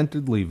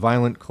unprecedentedly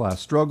violent class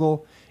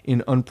struggle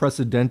in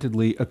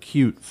unprecedentedly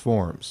acute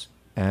forms,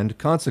 and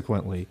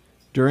consequently,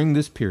 during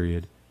this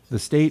period, the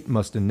state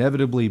must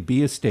inevitably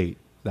be a state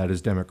that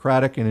is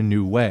democratic in a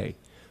new way,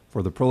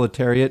 for the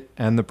proletariat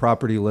and the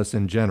propertyless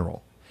in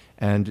general,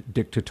 and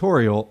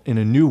dictatorial in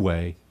a new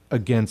way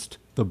against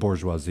the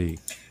bourgeoisie.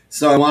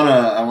 So I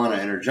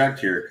wanna interject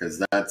here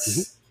because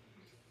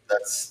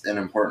that's an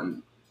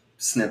important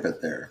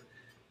snippet there.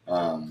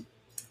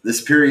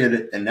 This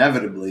period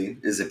inevitably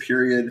is a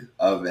period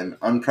of an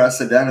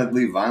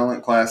unprecedentedly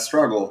violent class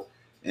struggle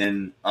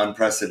in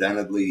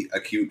unprecedentedly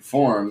acute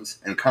forms,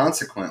 and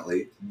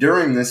consequently,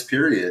 during this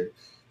period,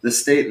 the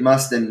state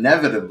must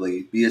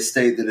inevitably be a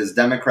state that is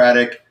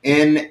democratic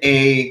in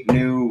a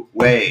new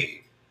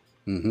way.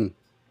 Mm-hmm.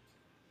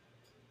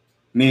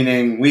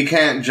 Meaning we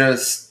can't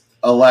just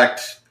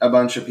elect a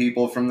bunch of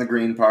people from the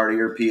Green Party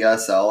or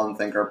PSL and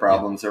think our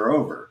problems are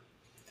over.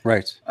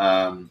 Right.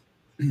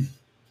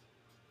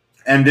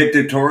 And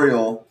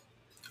dictatorial,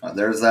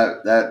 there's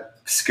that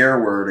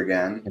scare word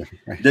again,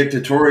 Right.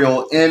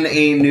 Dictatorial in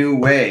a new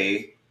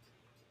way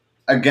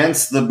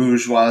against the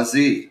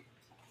bourgeoisie.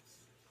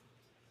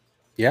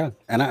 Yeah,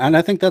 and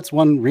I think that's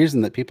one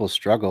reason that people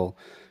struggle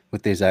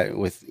with these,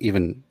 with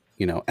even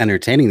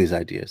entertaining these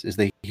ideas, is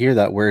they hear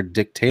that word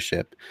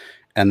dictatorship,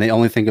 and they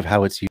only think of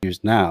how it's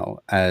used now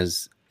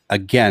as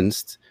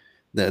against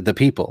the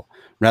people,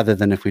 rather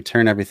than if we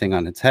turn everything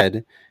on its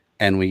head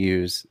and we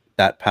use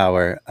that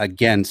power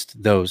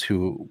against those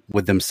who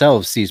would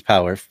themselves seize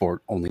power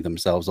for only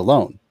themselves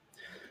alone.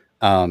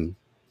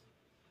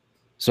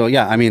 So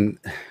yeah, I mean,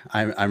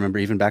 I remember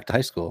even back to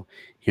high school,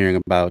 hearing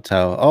about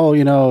how, oh,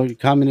 you know,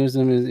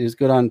 communism is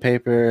good on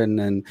paper, and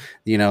then,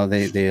 you know,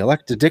 they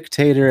elect a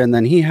dictator, and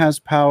then he has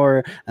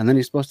power, and then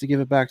he's supposed to give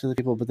it back to the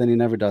people, but then he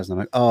never does. And I'm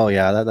like, oh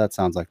yeah, that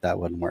sounds like that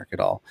wouldn't work at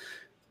all.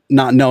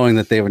 Not knowing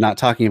that they were not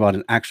talking about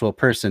an actual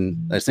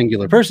person, a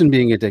singular person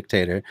being a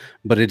dictator,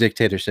 but a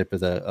dictatorship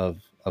of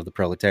the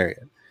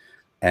proletariat.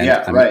 And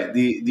yeah, right.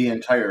 The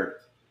entire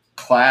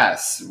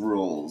class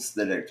rules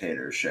the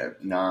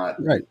dictatorship,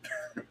 not right.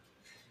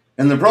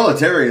 And the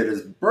proletariat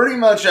is pretty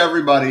much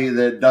everybody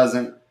that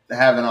doesn't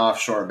have an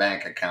offshore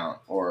bank account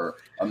or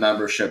a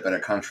membership at a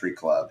country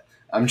club.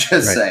 I'm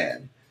just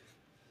saying.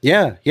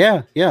 Yeah.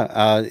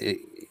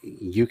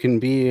 You can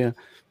be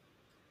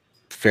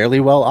fairly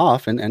well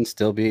off and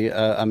still be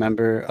a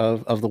member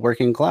of the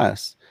working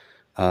class,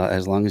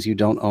 as long as you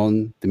don't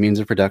own the means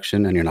of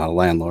production and you're not a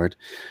landlord.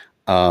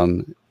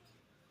 Then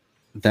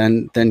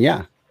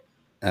yeah,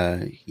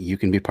 you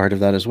can be part of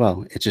that as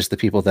well. It's just the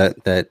people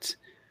that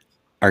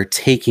are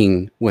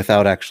taking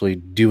without actually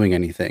doing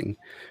anything,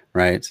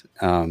 right?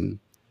 And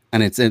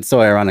it's so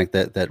ironic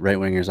that right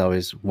wingers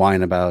always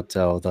whine about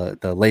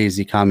the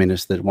lazy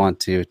communists that want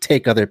to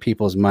take other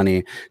people's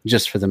money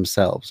just for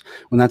themselves,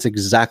 when that's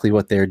exactly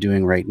what they're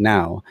doing right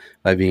now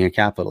by being a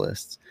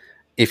capitalist.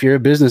 If you're a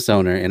business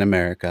owner in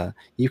America,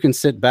 you can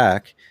sit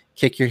back,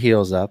 kick your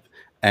heels up,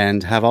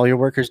 and have all your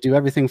workers do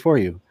everything for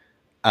you,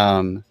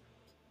 and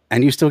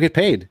you still get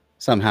paid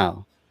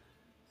somehow.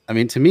 I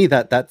mean, to me,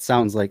 that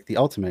sounds like the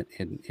ultimate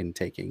in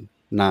taking,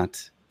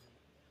 not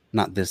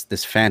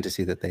this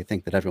fantasy that they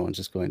think that everyone's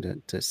just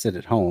going to sit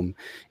at home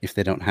if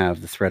they don't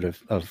have the threat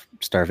of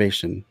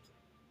starvation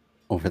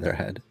over their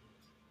head.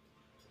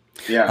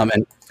 Yeah.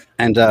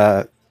 And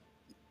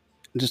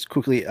just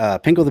quickly,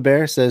 Pinko the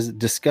Bear says,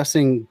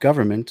 discussing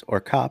government or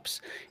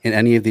cops in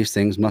any of these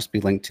things must be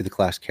linked to the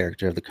class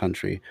character of the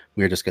country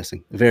we are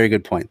discussing. Very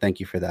good point. Thank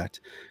you for that.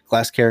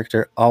 Class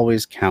character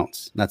always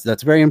counts.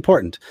 That's very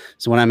important.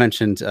 So when I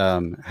mentioned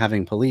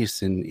having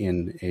police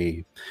in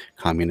a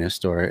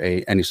communist or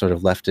any sort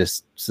of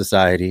leftist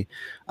society,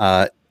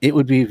 it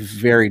would be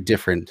very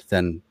different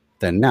than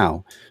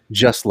now.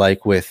 Just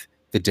like with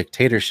the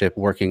dictatorship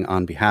working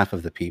on behalf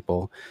of the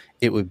people,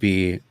 it would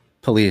be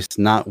police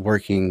not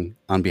working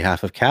on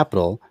behalf of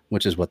capital,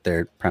 which is what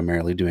they're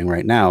primarily doing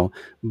right now,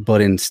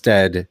 but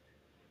instead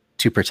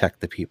to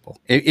protect the people.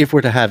 If we're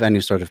to have any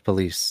sort of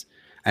police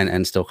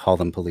and still call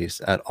them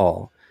police at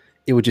all,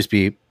 it would just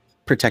be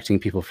protecting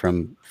people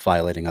from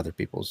violating other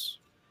people's,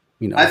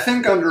 you know. I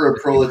think under a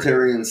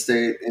proletarian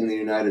state in the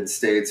United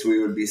States, we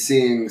would be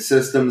seeing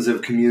systems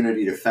of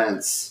community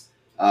defense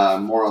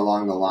more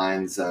along the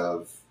lines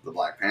of the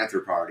Black Panther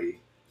Party.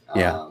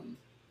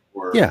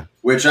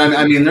 Which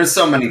I mean, there's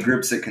so many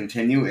groups that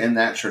continue in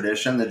that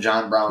tradition: the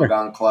John Brown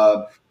Gun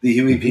Club, the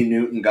Huey P.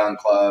 Newton Gun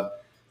Club,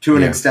 to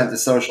an extent, the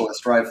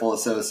Socialist Rifle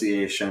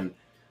Association.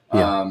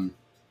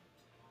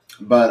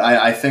 But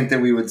I think that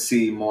we would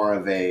see more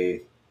of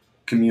a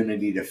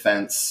community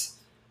defense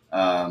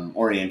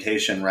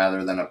orientation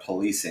rather than a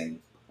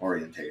policing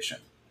orientation.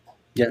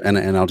 Yeah,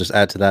 and I'll just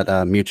add to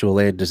that mutual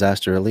aid,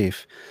 disaster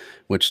relief,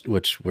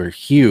 which were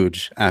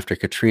huge after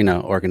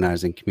Katrina,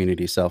 organizing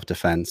community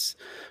self-defense,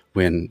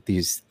 when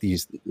these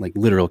like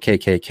literal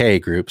KKK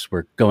groups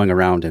were going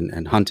around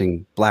and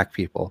hunting Black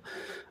people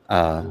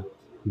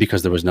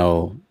because there was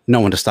no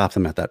one to stop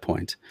them at that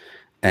point.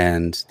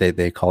 And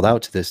they called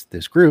out to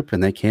this group,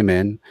 and they came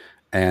in,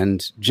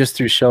 and just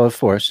through show of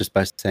force, just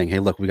by saying, hey,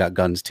 look, we got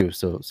guns too,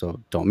 so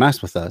don't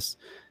mess with us,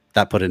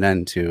 that put an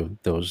end to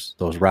those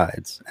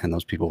raids, and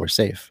those people were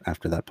safe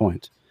after that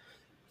point.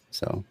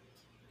 So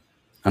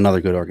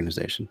another good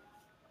organization.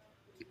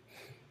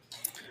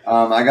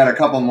 I got a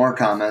couple more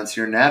comments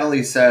here.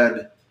 Natalie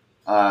said,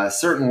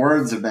 certain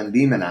words have been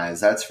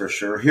demonized, that's for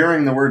sure.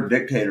 Hearing the word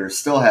dictator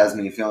still has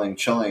me feeling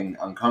chilling,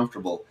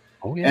 uncomfortable.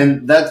 Oh, yeah.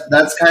 And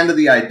that's kind of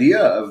the idea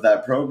of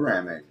that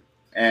programming.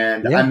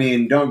 And I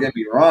mean, don't get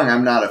me wrong,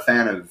 I'm not a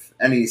fan of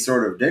any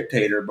sort of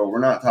dictator, but we're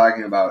not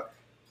talking about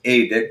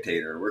a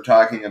dictator. We're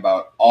talking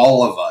about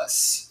all of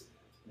us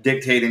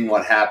dictating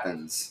what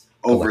happens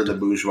over the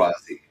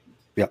bourgeoisie.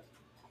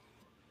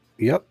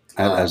 Yep.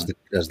 As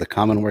the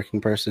common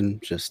working person,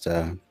 just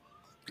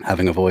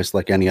having a voice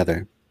like any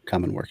other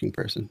common working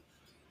person.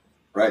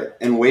 Right.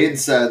 And Wade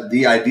said,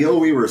 the ideal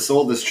we were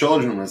sold as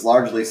children was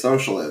largely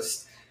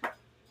socialist.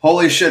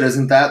 Holy shit,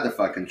 isn't that the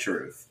fucking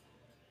truth?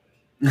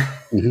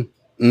 Mm-hmm.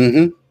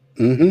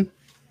 Mm-hmm. Mm-hmm.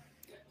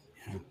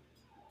 Yeah.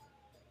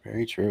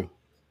 Very true.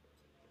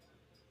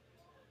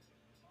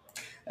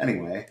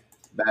 Anyway,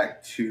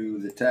 back to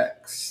the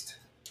text.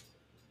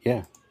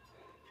 Yeah.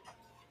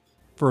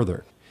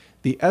 Further,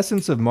 the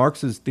essence of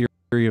Marx's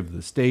theory of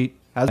the state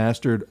is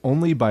mastered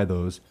only by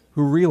those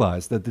who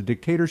realize that the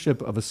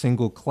dictatorship of a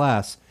single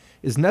class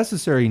is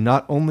necessary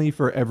not only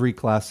for every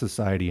class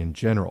society in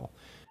general,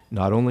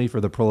 not only for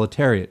the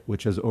proletariat,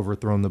 which has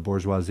overthrown the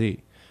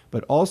bourgeoisie,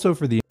 but also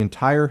for the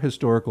entire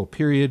historical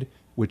period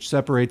which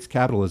separates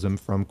capitalism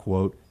from,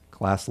 quote,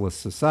 classless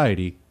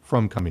society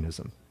from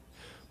communism.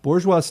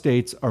 Bourgeois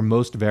states are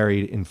most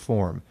varied in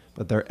form,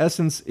 but their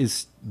essence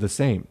is the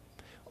same.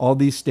 All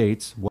these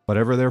states,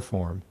 whatever their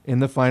form, in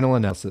the final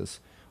analysis,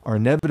 are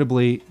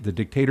inevitably the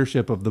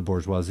dictatorship of the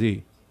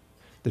bourgeoisie.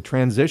 The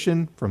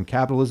transition from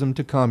capitalism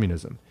to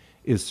communism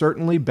is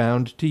certainly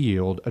bound to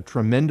yield a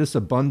tremendous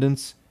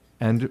abundance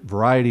and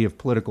variety of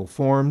political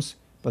forms,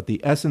 but the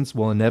essence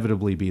will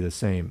inevitably be the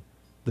same,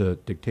 the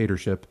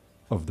dictatorship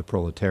of the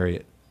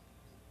proletariat.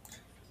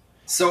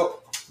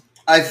 So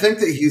I think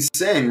that he's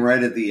saying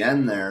right at the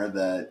end there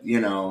that, you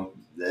know,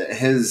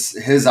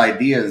 his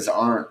ideas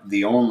aren't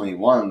the only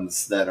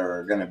ones that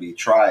are going to be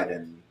tried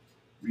and,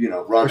 you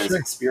know, run as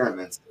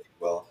experiments, if you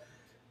will.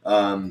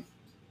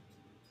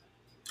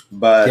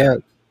 But yeah.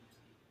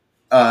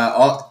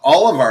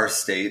 All of our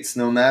states,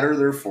 no matter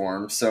their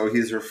form, so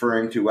he's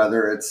referring to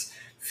whether it's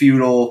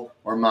feudal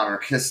or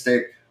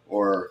monarchistic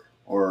or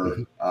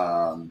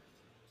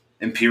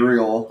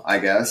imperial, I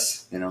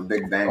guess, you know,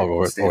 big bang,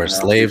 or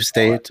slave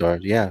state, or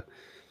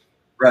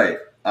right,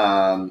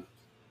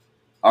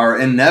 are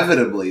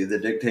inevitably the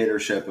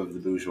dictatorship of the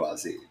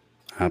bourgeoisie.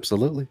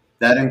 Absolutely.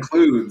 That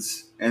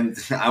includes, and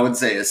I would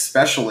say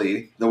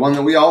especially, the one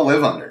that we all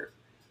live under.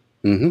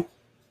 Mm-hmm.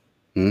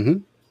 Mm-hmm.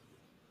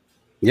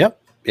 Yep.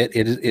 It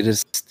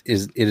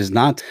is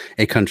not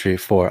a country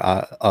for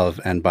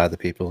of and by the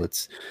people.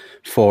 It's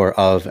for,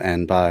 of,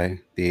 and by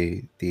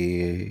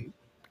the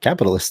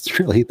capitalists,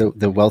 really,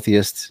 the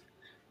wealthiest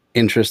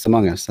interest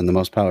among us and the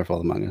most powerful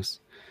among us.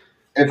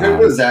 If it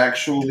was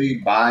actually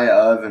by,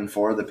 of, and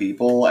for the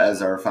people,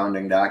 as our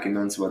founding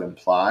documents would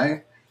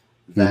imply,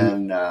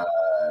 then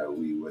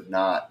we would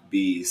not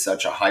be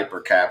such a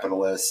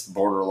hyper-capitalist,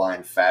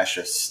 borderline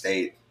fascist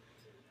state.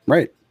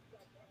 Right.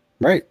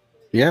 Right.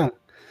 Yeah.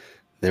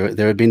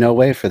 There would be no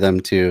way for them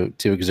to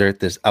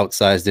exert this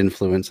outsized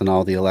influence on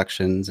all the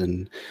elections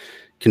and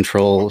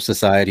control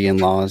society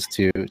and laws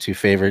to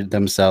favor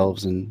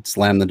themselves and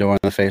slam the door in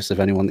the face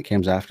of anyone that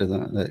comes after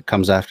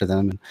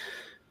them.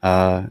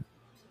 And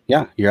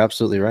yeah, you're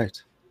absolutely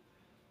right.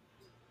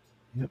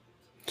 Yep.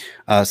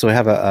 So we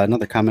have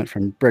another comment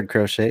from Bread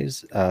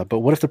Crochets. But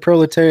what if the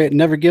proletariat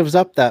never gives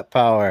up that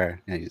power?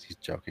 Yeah, he's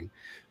joking,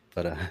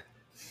 but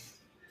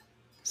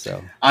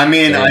so I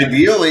mean,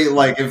 ideally,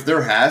 like if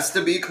there has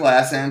to be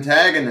class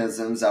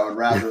antagonisms, I would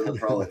rather the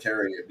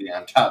proletariat be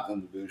on top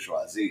than the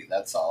bourgeoisie.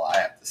 That's all I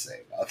have to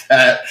say about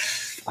that.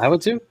 I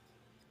would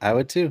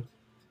too.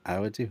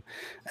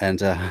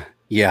 And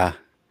yeah,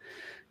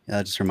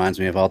 that just reminds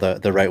me of all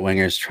the right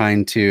wingers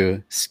trying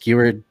to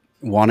skewer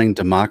wanting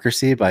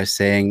democracy by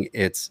saying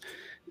it's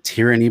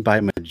tyranny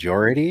by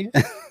majority,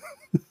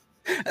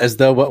 as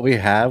though what we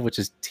have, which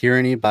is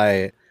tyranny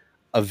by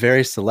a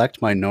very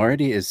select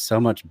minority, is so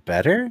much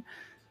better.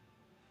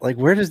 Like,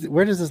 where does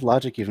this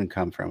logic even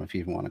come from, if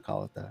you even want to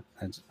call it that?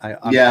 It's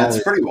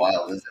pretty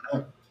wild,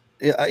 isn't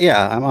it?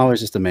 Yeah, I'm always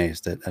just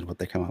amazed at what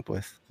they come up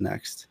with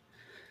next.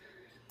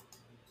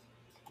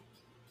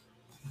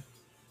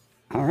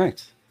 All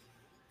right.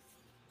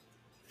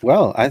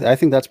 Well, I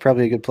think that's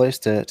probably a good place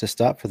to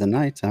stop for the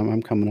night.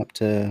 I'm coming up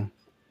to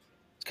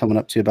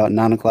about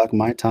 9 o'clock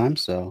my time.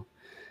 So,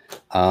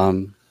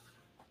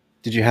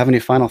 did you have any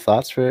final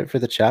thoughts for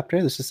the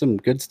chapter? This is some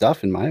good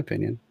stuff, in my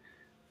opinion.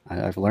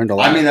 I've learned a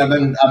lot. I mean,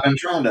 I've been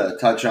trying to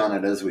touch on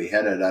it as we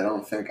hit it. I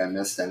don't think I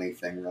missed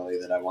anything really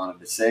that I wanted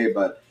to say,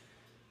 but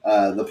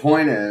the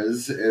point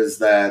is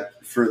that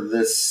for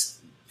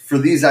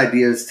these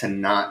ideas to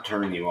not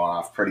turn you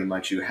off, pretty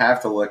much you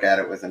have to look at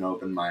it with an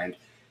open mind,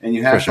 and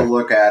you have to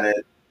look at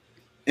it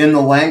in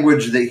the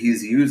language that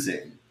he's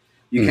using.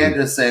 You can't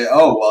just say,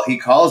 oh, well, he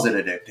calls it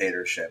a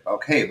dictatorship.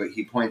 Okay, but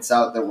he points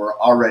out that we're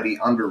already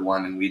under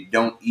one and we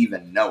don't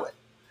even know it.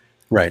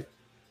 Right.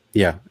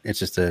 Yeah, it's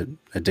just a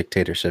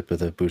dictatorship of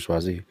the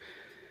bourgeoisie.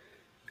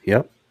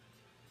 Yep.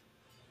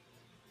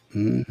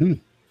 Mm-hmm.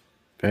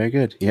 Very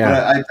good. Yeah.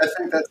 But I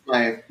think that's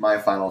my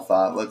final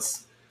thought.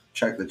 Let's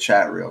check the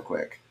chat real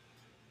quick.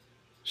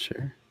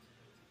 Sure.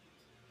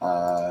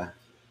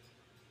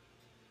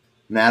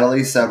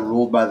 Natalie said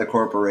ruled by the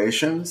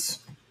corporations.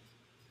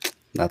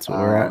 That's what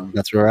we're at.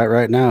 That's where we're at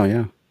right now.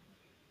 Yeah.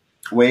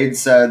 Wade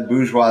said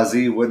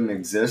bourgeoisie wouldn't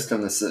exist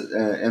in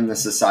the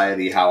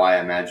society how I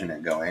imagine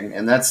it going,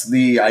 and that's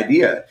the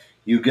idea.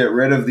 You get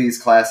rid of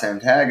these class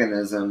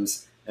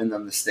antagonisms, and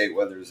then the state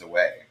withers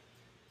away.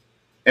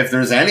 If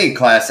there's any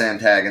class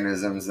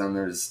antagonisms, then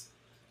there's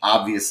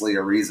obviously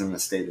a reason the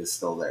state is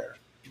still there.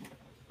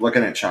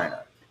 Looking at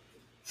China.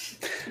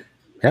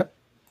 Yep.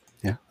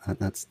 Yeah,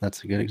 that's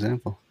a good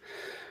example.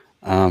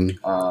 And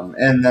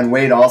then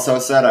Wade also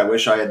said, I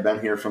wish I had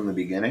been here from the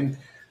beginning.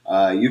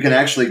 You can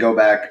actually go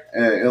back,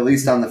 at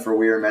least on the For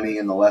We Are Many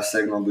and the Left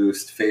Signal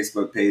Boost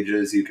Facebook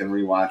pages. You can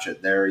rewatch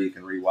it there. You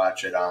can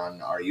rewatch it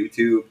on our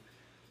YouTube.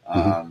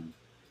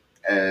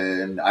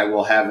 And I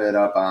will have it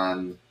up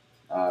on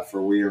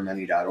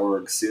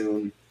forwearemany.org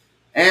soon.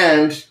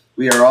 And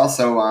we are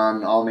also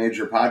on all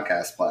major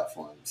podcast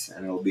platforms,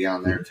 and it'll be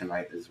on there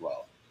tonight as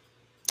well.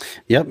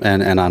 Yep,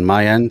 and on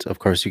my end, of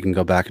course, you can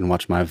go back and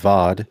watch my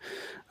VOD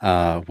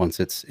once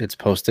it's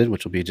posted,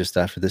 which will be just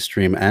after the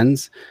stream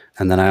ends.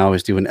 And then I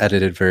always do an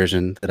edited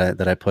version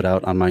that I put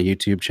out on my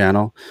YouTube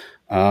channel.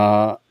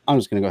 I'm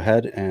just going to go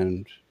ahead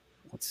and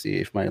let's see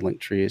if my link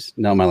tree is,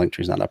 no, my link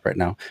tree is not up right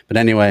now. But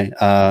anyway,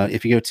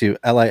 if you go to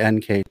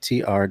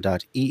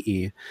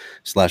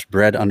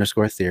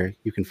linktr.ee/bread_theory,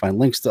 you can find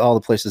links to all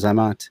the places I'm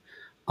at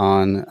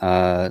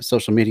on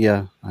social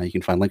media. You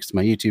can find links to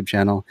my YouTube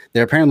channel.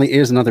 There apparently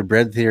is another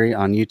bread theory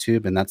on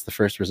YouTube, and that's the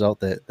first result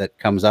that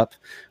comes up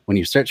when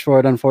you search for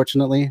it,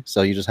 unfortunately.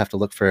 So you just have to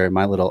look for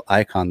my little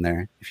icon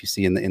there. If you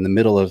see in the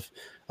middle of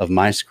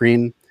my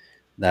screen,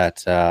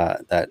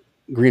 that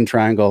green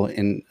triangle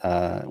in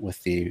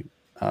with the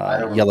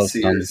yellow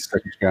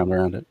circle ground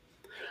around it.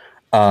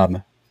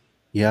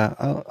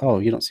 Yeah. Oh,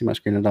 you don't see my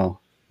screen at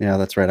all. Yeah,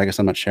 that's right. I guess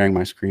I'm not sharing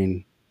my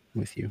screen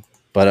with you.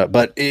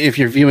 But if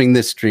you're viewing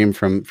this stream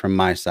from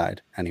my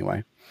side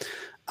anyway,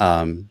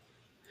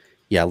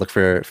 yeah, look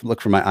for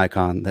my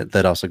icon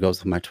that also goes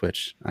with my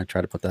Twitch. I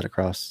try to put that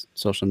across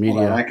social media.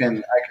 Hold on, I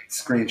can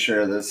screen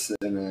share this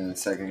in a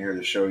second here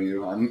to show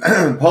you. I'm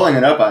pulling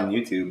it up on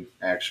YouTube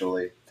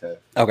actually.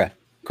 Okay,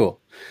 cool.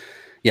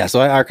 Yeah,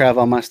 so I archive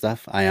all my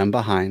stuff. I am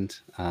behind.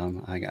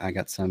 I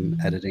got some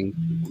editing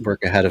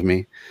work ahead of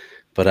me,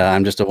 but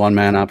I'm just a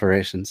one-man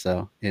operation,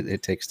 so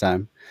it takes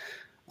time.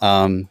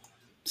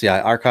 So yeah,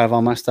 I archive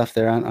all my stuff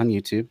there on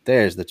YouTube.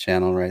 There's the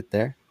channel right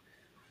there.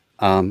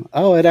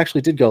 Oh, it actually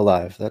did go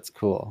live. That's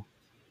cool.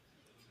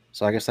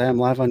 So I guess I am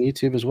live on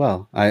YouTube as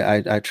well.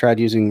 I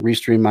tried using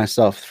Restream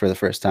myself for the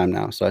first time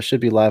now, so I should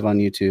be live on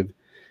YouTube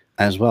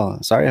as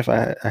well. Sorry if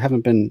I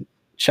haven't been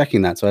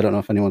checking that, so I don't know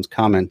if anyone's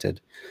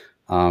commented.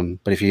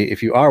 But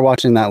if you are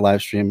watching that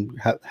live stream,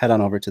 head on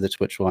over to the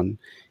Twitch one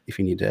if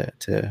you need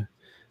to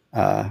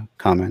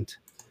comment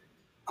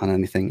on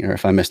anything, or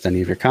if I missed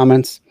any of your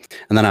comments.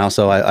 And then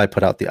I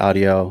put out the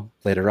audio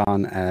later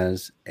on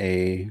as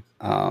a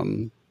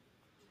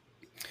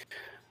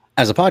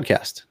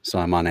podcast. So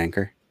I'm on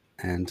Anchor,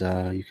 and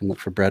you can look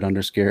for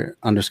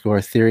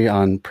bread_theory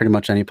on pretty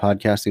much any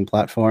podcasting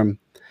platform.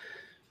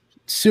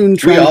 Soon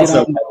we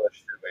also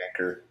published through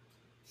Anchor.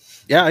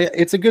 Yeah,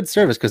 it's a good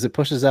service because it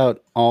pushes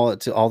out all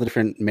the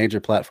different major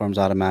platforms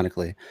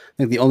automatically. I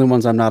think the only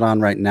ones I'm not on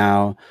right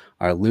now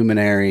are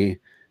Luminary,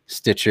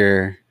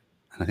 Stitcher,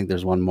 and I think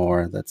there's one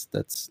more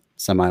that's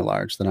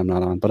semi-large that I'm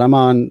not on. But I'm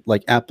on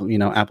like Apple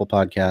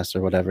Podcasts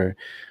or whatever,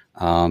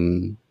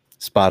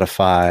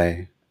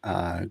 Spotify,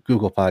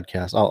 Google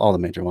Podcasts, all the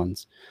major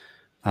ones.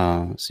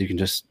 So you can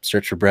just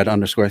search for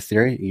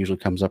bread_theory. It usually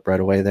comes up right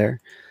away there.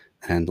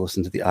 And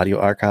listen to the audio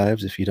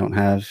archives if you don't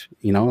have,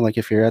 like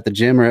if you're at the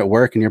gym or at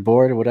work and you're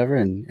bored or whatever,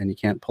 and you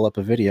can't pull up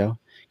a video,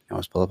 you can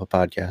always pull up a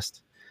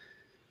podcast.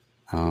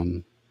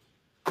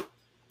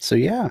 So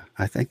yeah,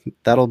 I think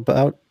that'll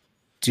about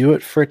do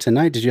it for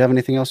tonight. Did you have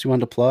anything else you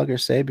wanted to plug or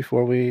say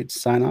before we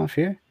sign off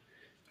here?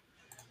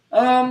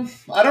 I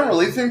don't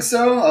really think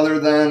so, other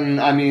than,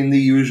 the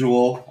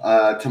usual.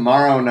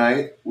 Tomorrow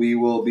night we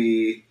will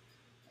be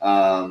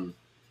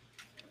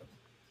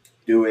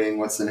doing,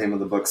 what's the name of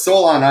the book?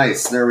 Soul on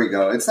Ice. There we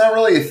go. It's not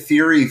really a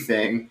theory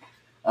thing,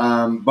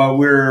 but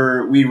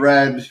we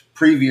read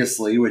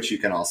previously, which you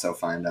can also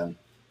find on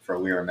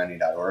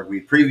forwearemany.org. We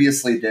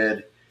previously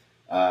did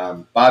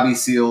Bobby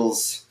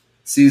Seale's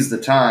Seize the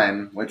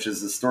Time, which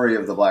is the story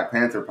of the Black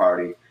Panther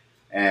Party.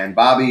 And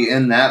Bobby,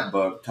 in that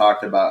book,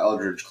 talked about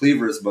Eldridge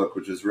Cleaver's book,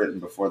 which was written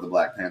before the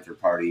Black Panther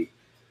Party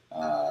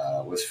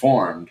was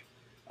formed.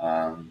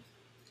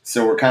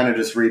 So we're kind of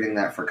just reading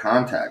that for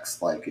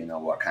context, like,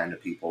 what kind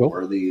of people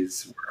were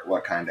these?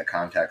 What kind of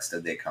context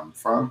did they come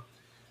from?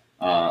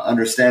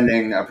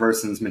 Understanding a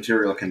person's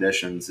material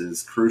conditions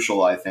is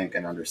crucial, I think,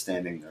 in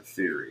understanding their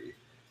theory.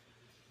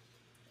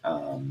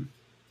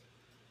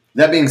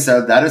 That being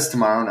said, that is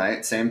tomorrow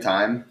night, same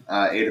time,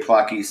 8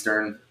 o'clock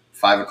Eastern,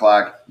 5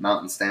 o'clock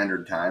Mountain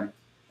Standard Time.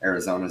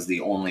 Arizona is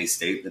the only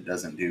state that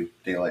doesn't do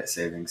daylight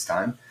savings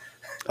time.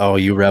 Oh,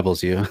 you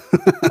rebels, you.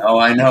 Oh,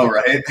 I know,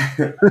 right?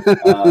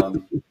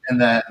 And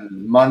then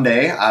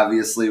Monday,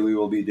 obviously, we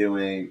will be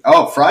doing...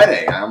 Oh,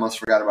 Friday. I almost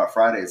forgot about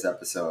Friday's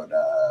episode.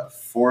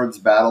 Ford's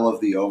Battle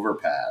of the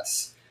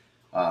Overpass.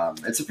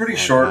 It's a pretty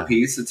short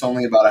piece. It's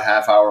only about a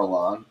half hour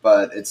long,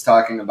 but it's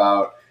talking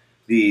about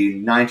the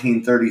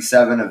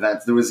 1937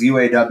 event. There was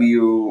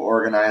UAW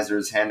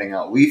organizers handing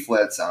out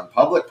leaflets on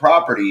public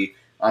property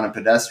on a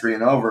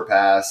pedestrian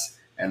overpass,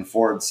 and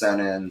Ford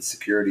sent in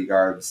security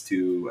guards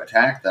to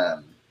attack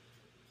them.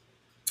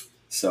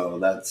 So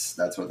that's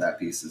what that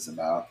piece is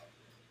about.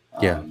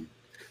 Yeah.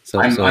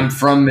 I'm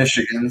from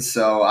Michigan,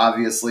 so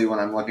obviously when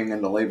I'm looking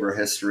into labor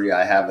history,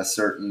 I have a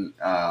certain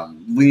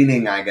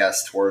leaning, I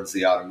guess, towards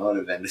the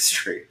automotive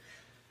industry.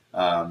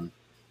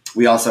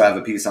 We also have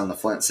a piece on the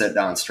Flint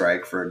sit-down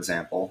strike, for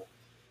example,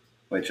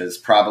 which is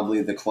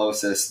probably the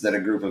closest that a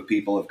group of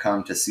people have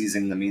come to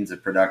seizing the means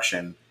of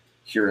production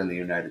here in the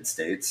United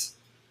States.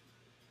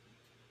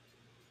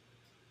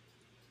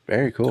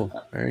 Very cool.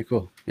 Very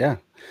cool. Yeah.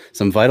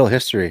 Some vital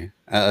history,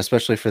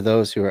 especially for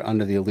those who are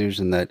under the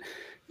illusion that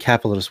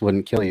capitalists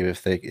wouldn't kill you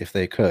if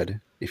they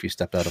could, if you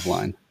stepped out of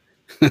line.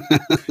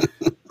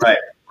 Right.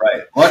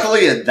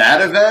 Luckily at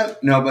that event,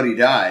 nobody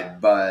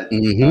died, but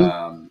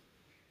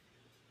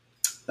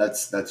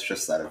that's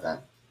just that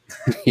event.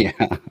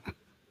 Yeah.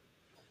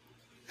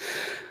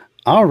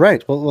 All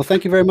right. Well,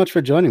 thank you very much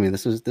for joining me.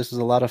 This was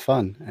a lot of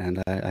fun,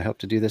 and I hope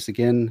to do this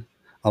again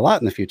a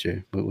lot in the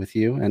future with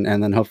you, and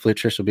then hopefully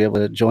Trish will be able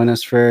to join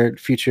us for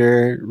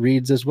future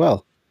reads as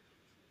well.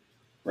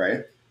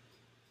 Right.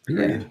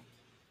 Agreed.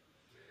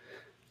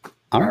 Yeah.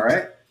 All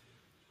right.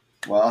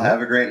 Well,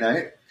 have a great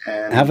night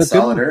and have a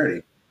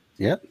solidarity.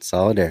 Yep,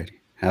 solidarity.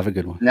 Have a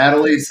good one.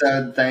 Natalie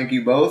said, "Thank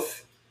you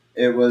both.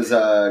 It was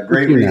a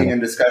great reading and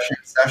discussion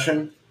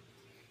session.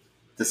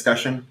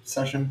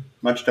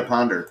 Much to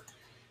ponder."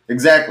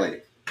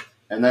 Exactly.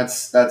 And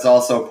that's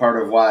also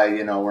part of why,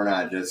 we're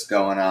not just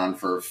going on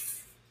for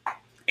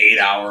 8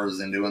 hours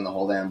and doing the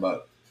whole damn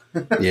book.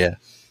 Yeah,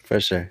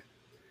 for sure.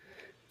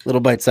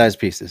 Little bite-sized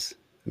pieces.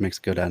 It makes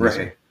it go down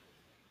easier. Right.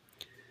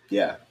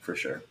 Yeah, for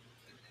sure.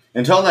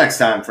 Until next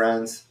time,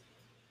 friends.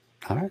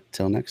 All right.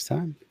 Till next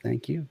time.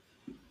 Thank you.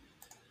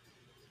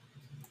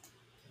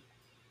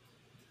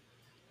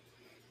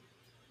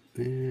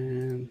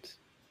 And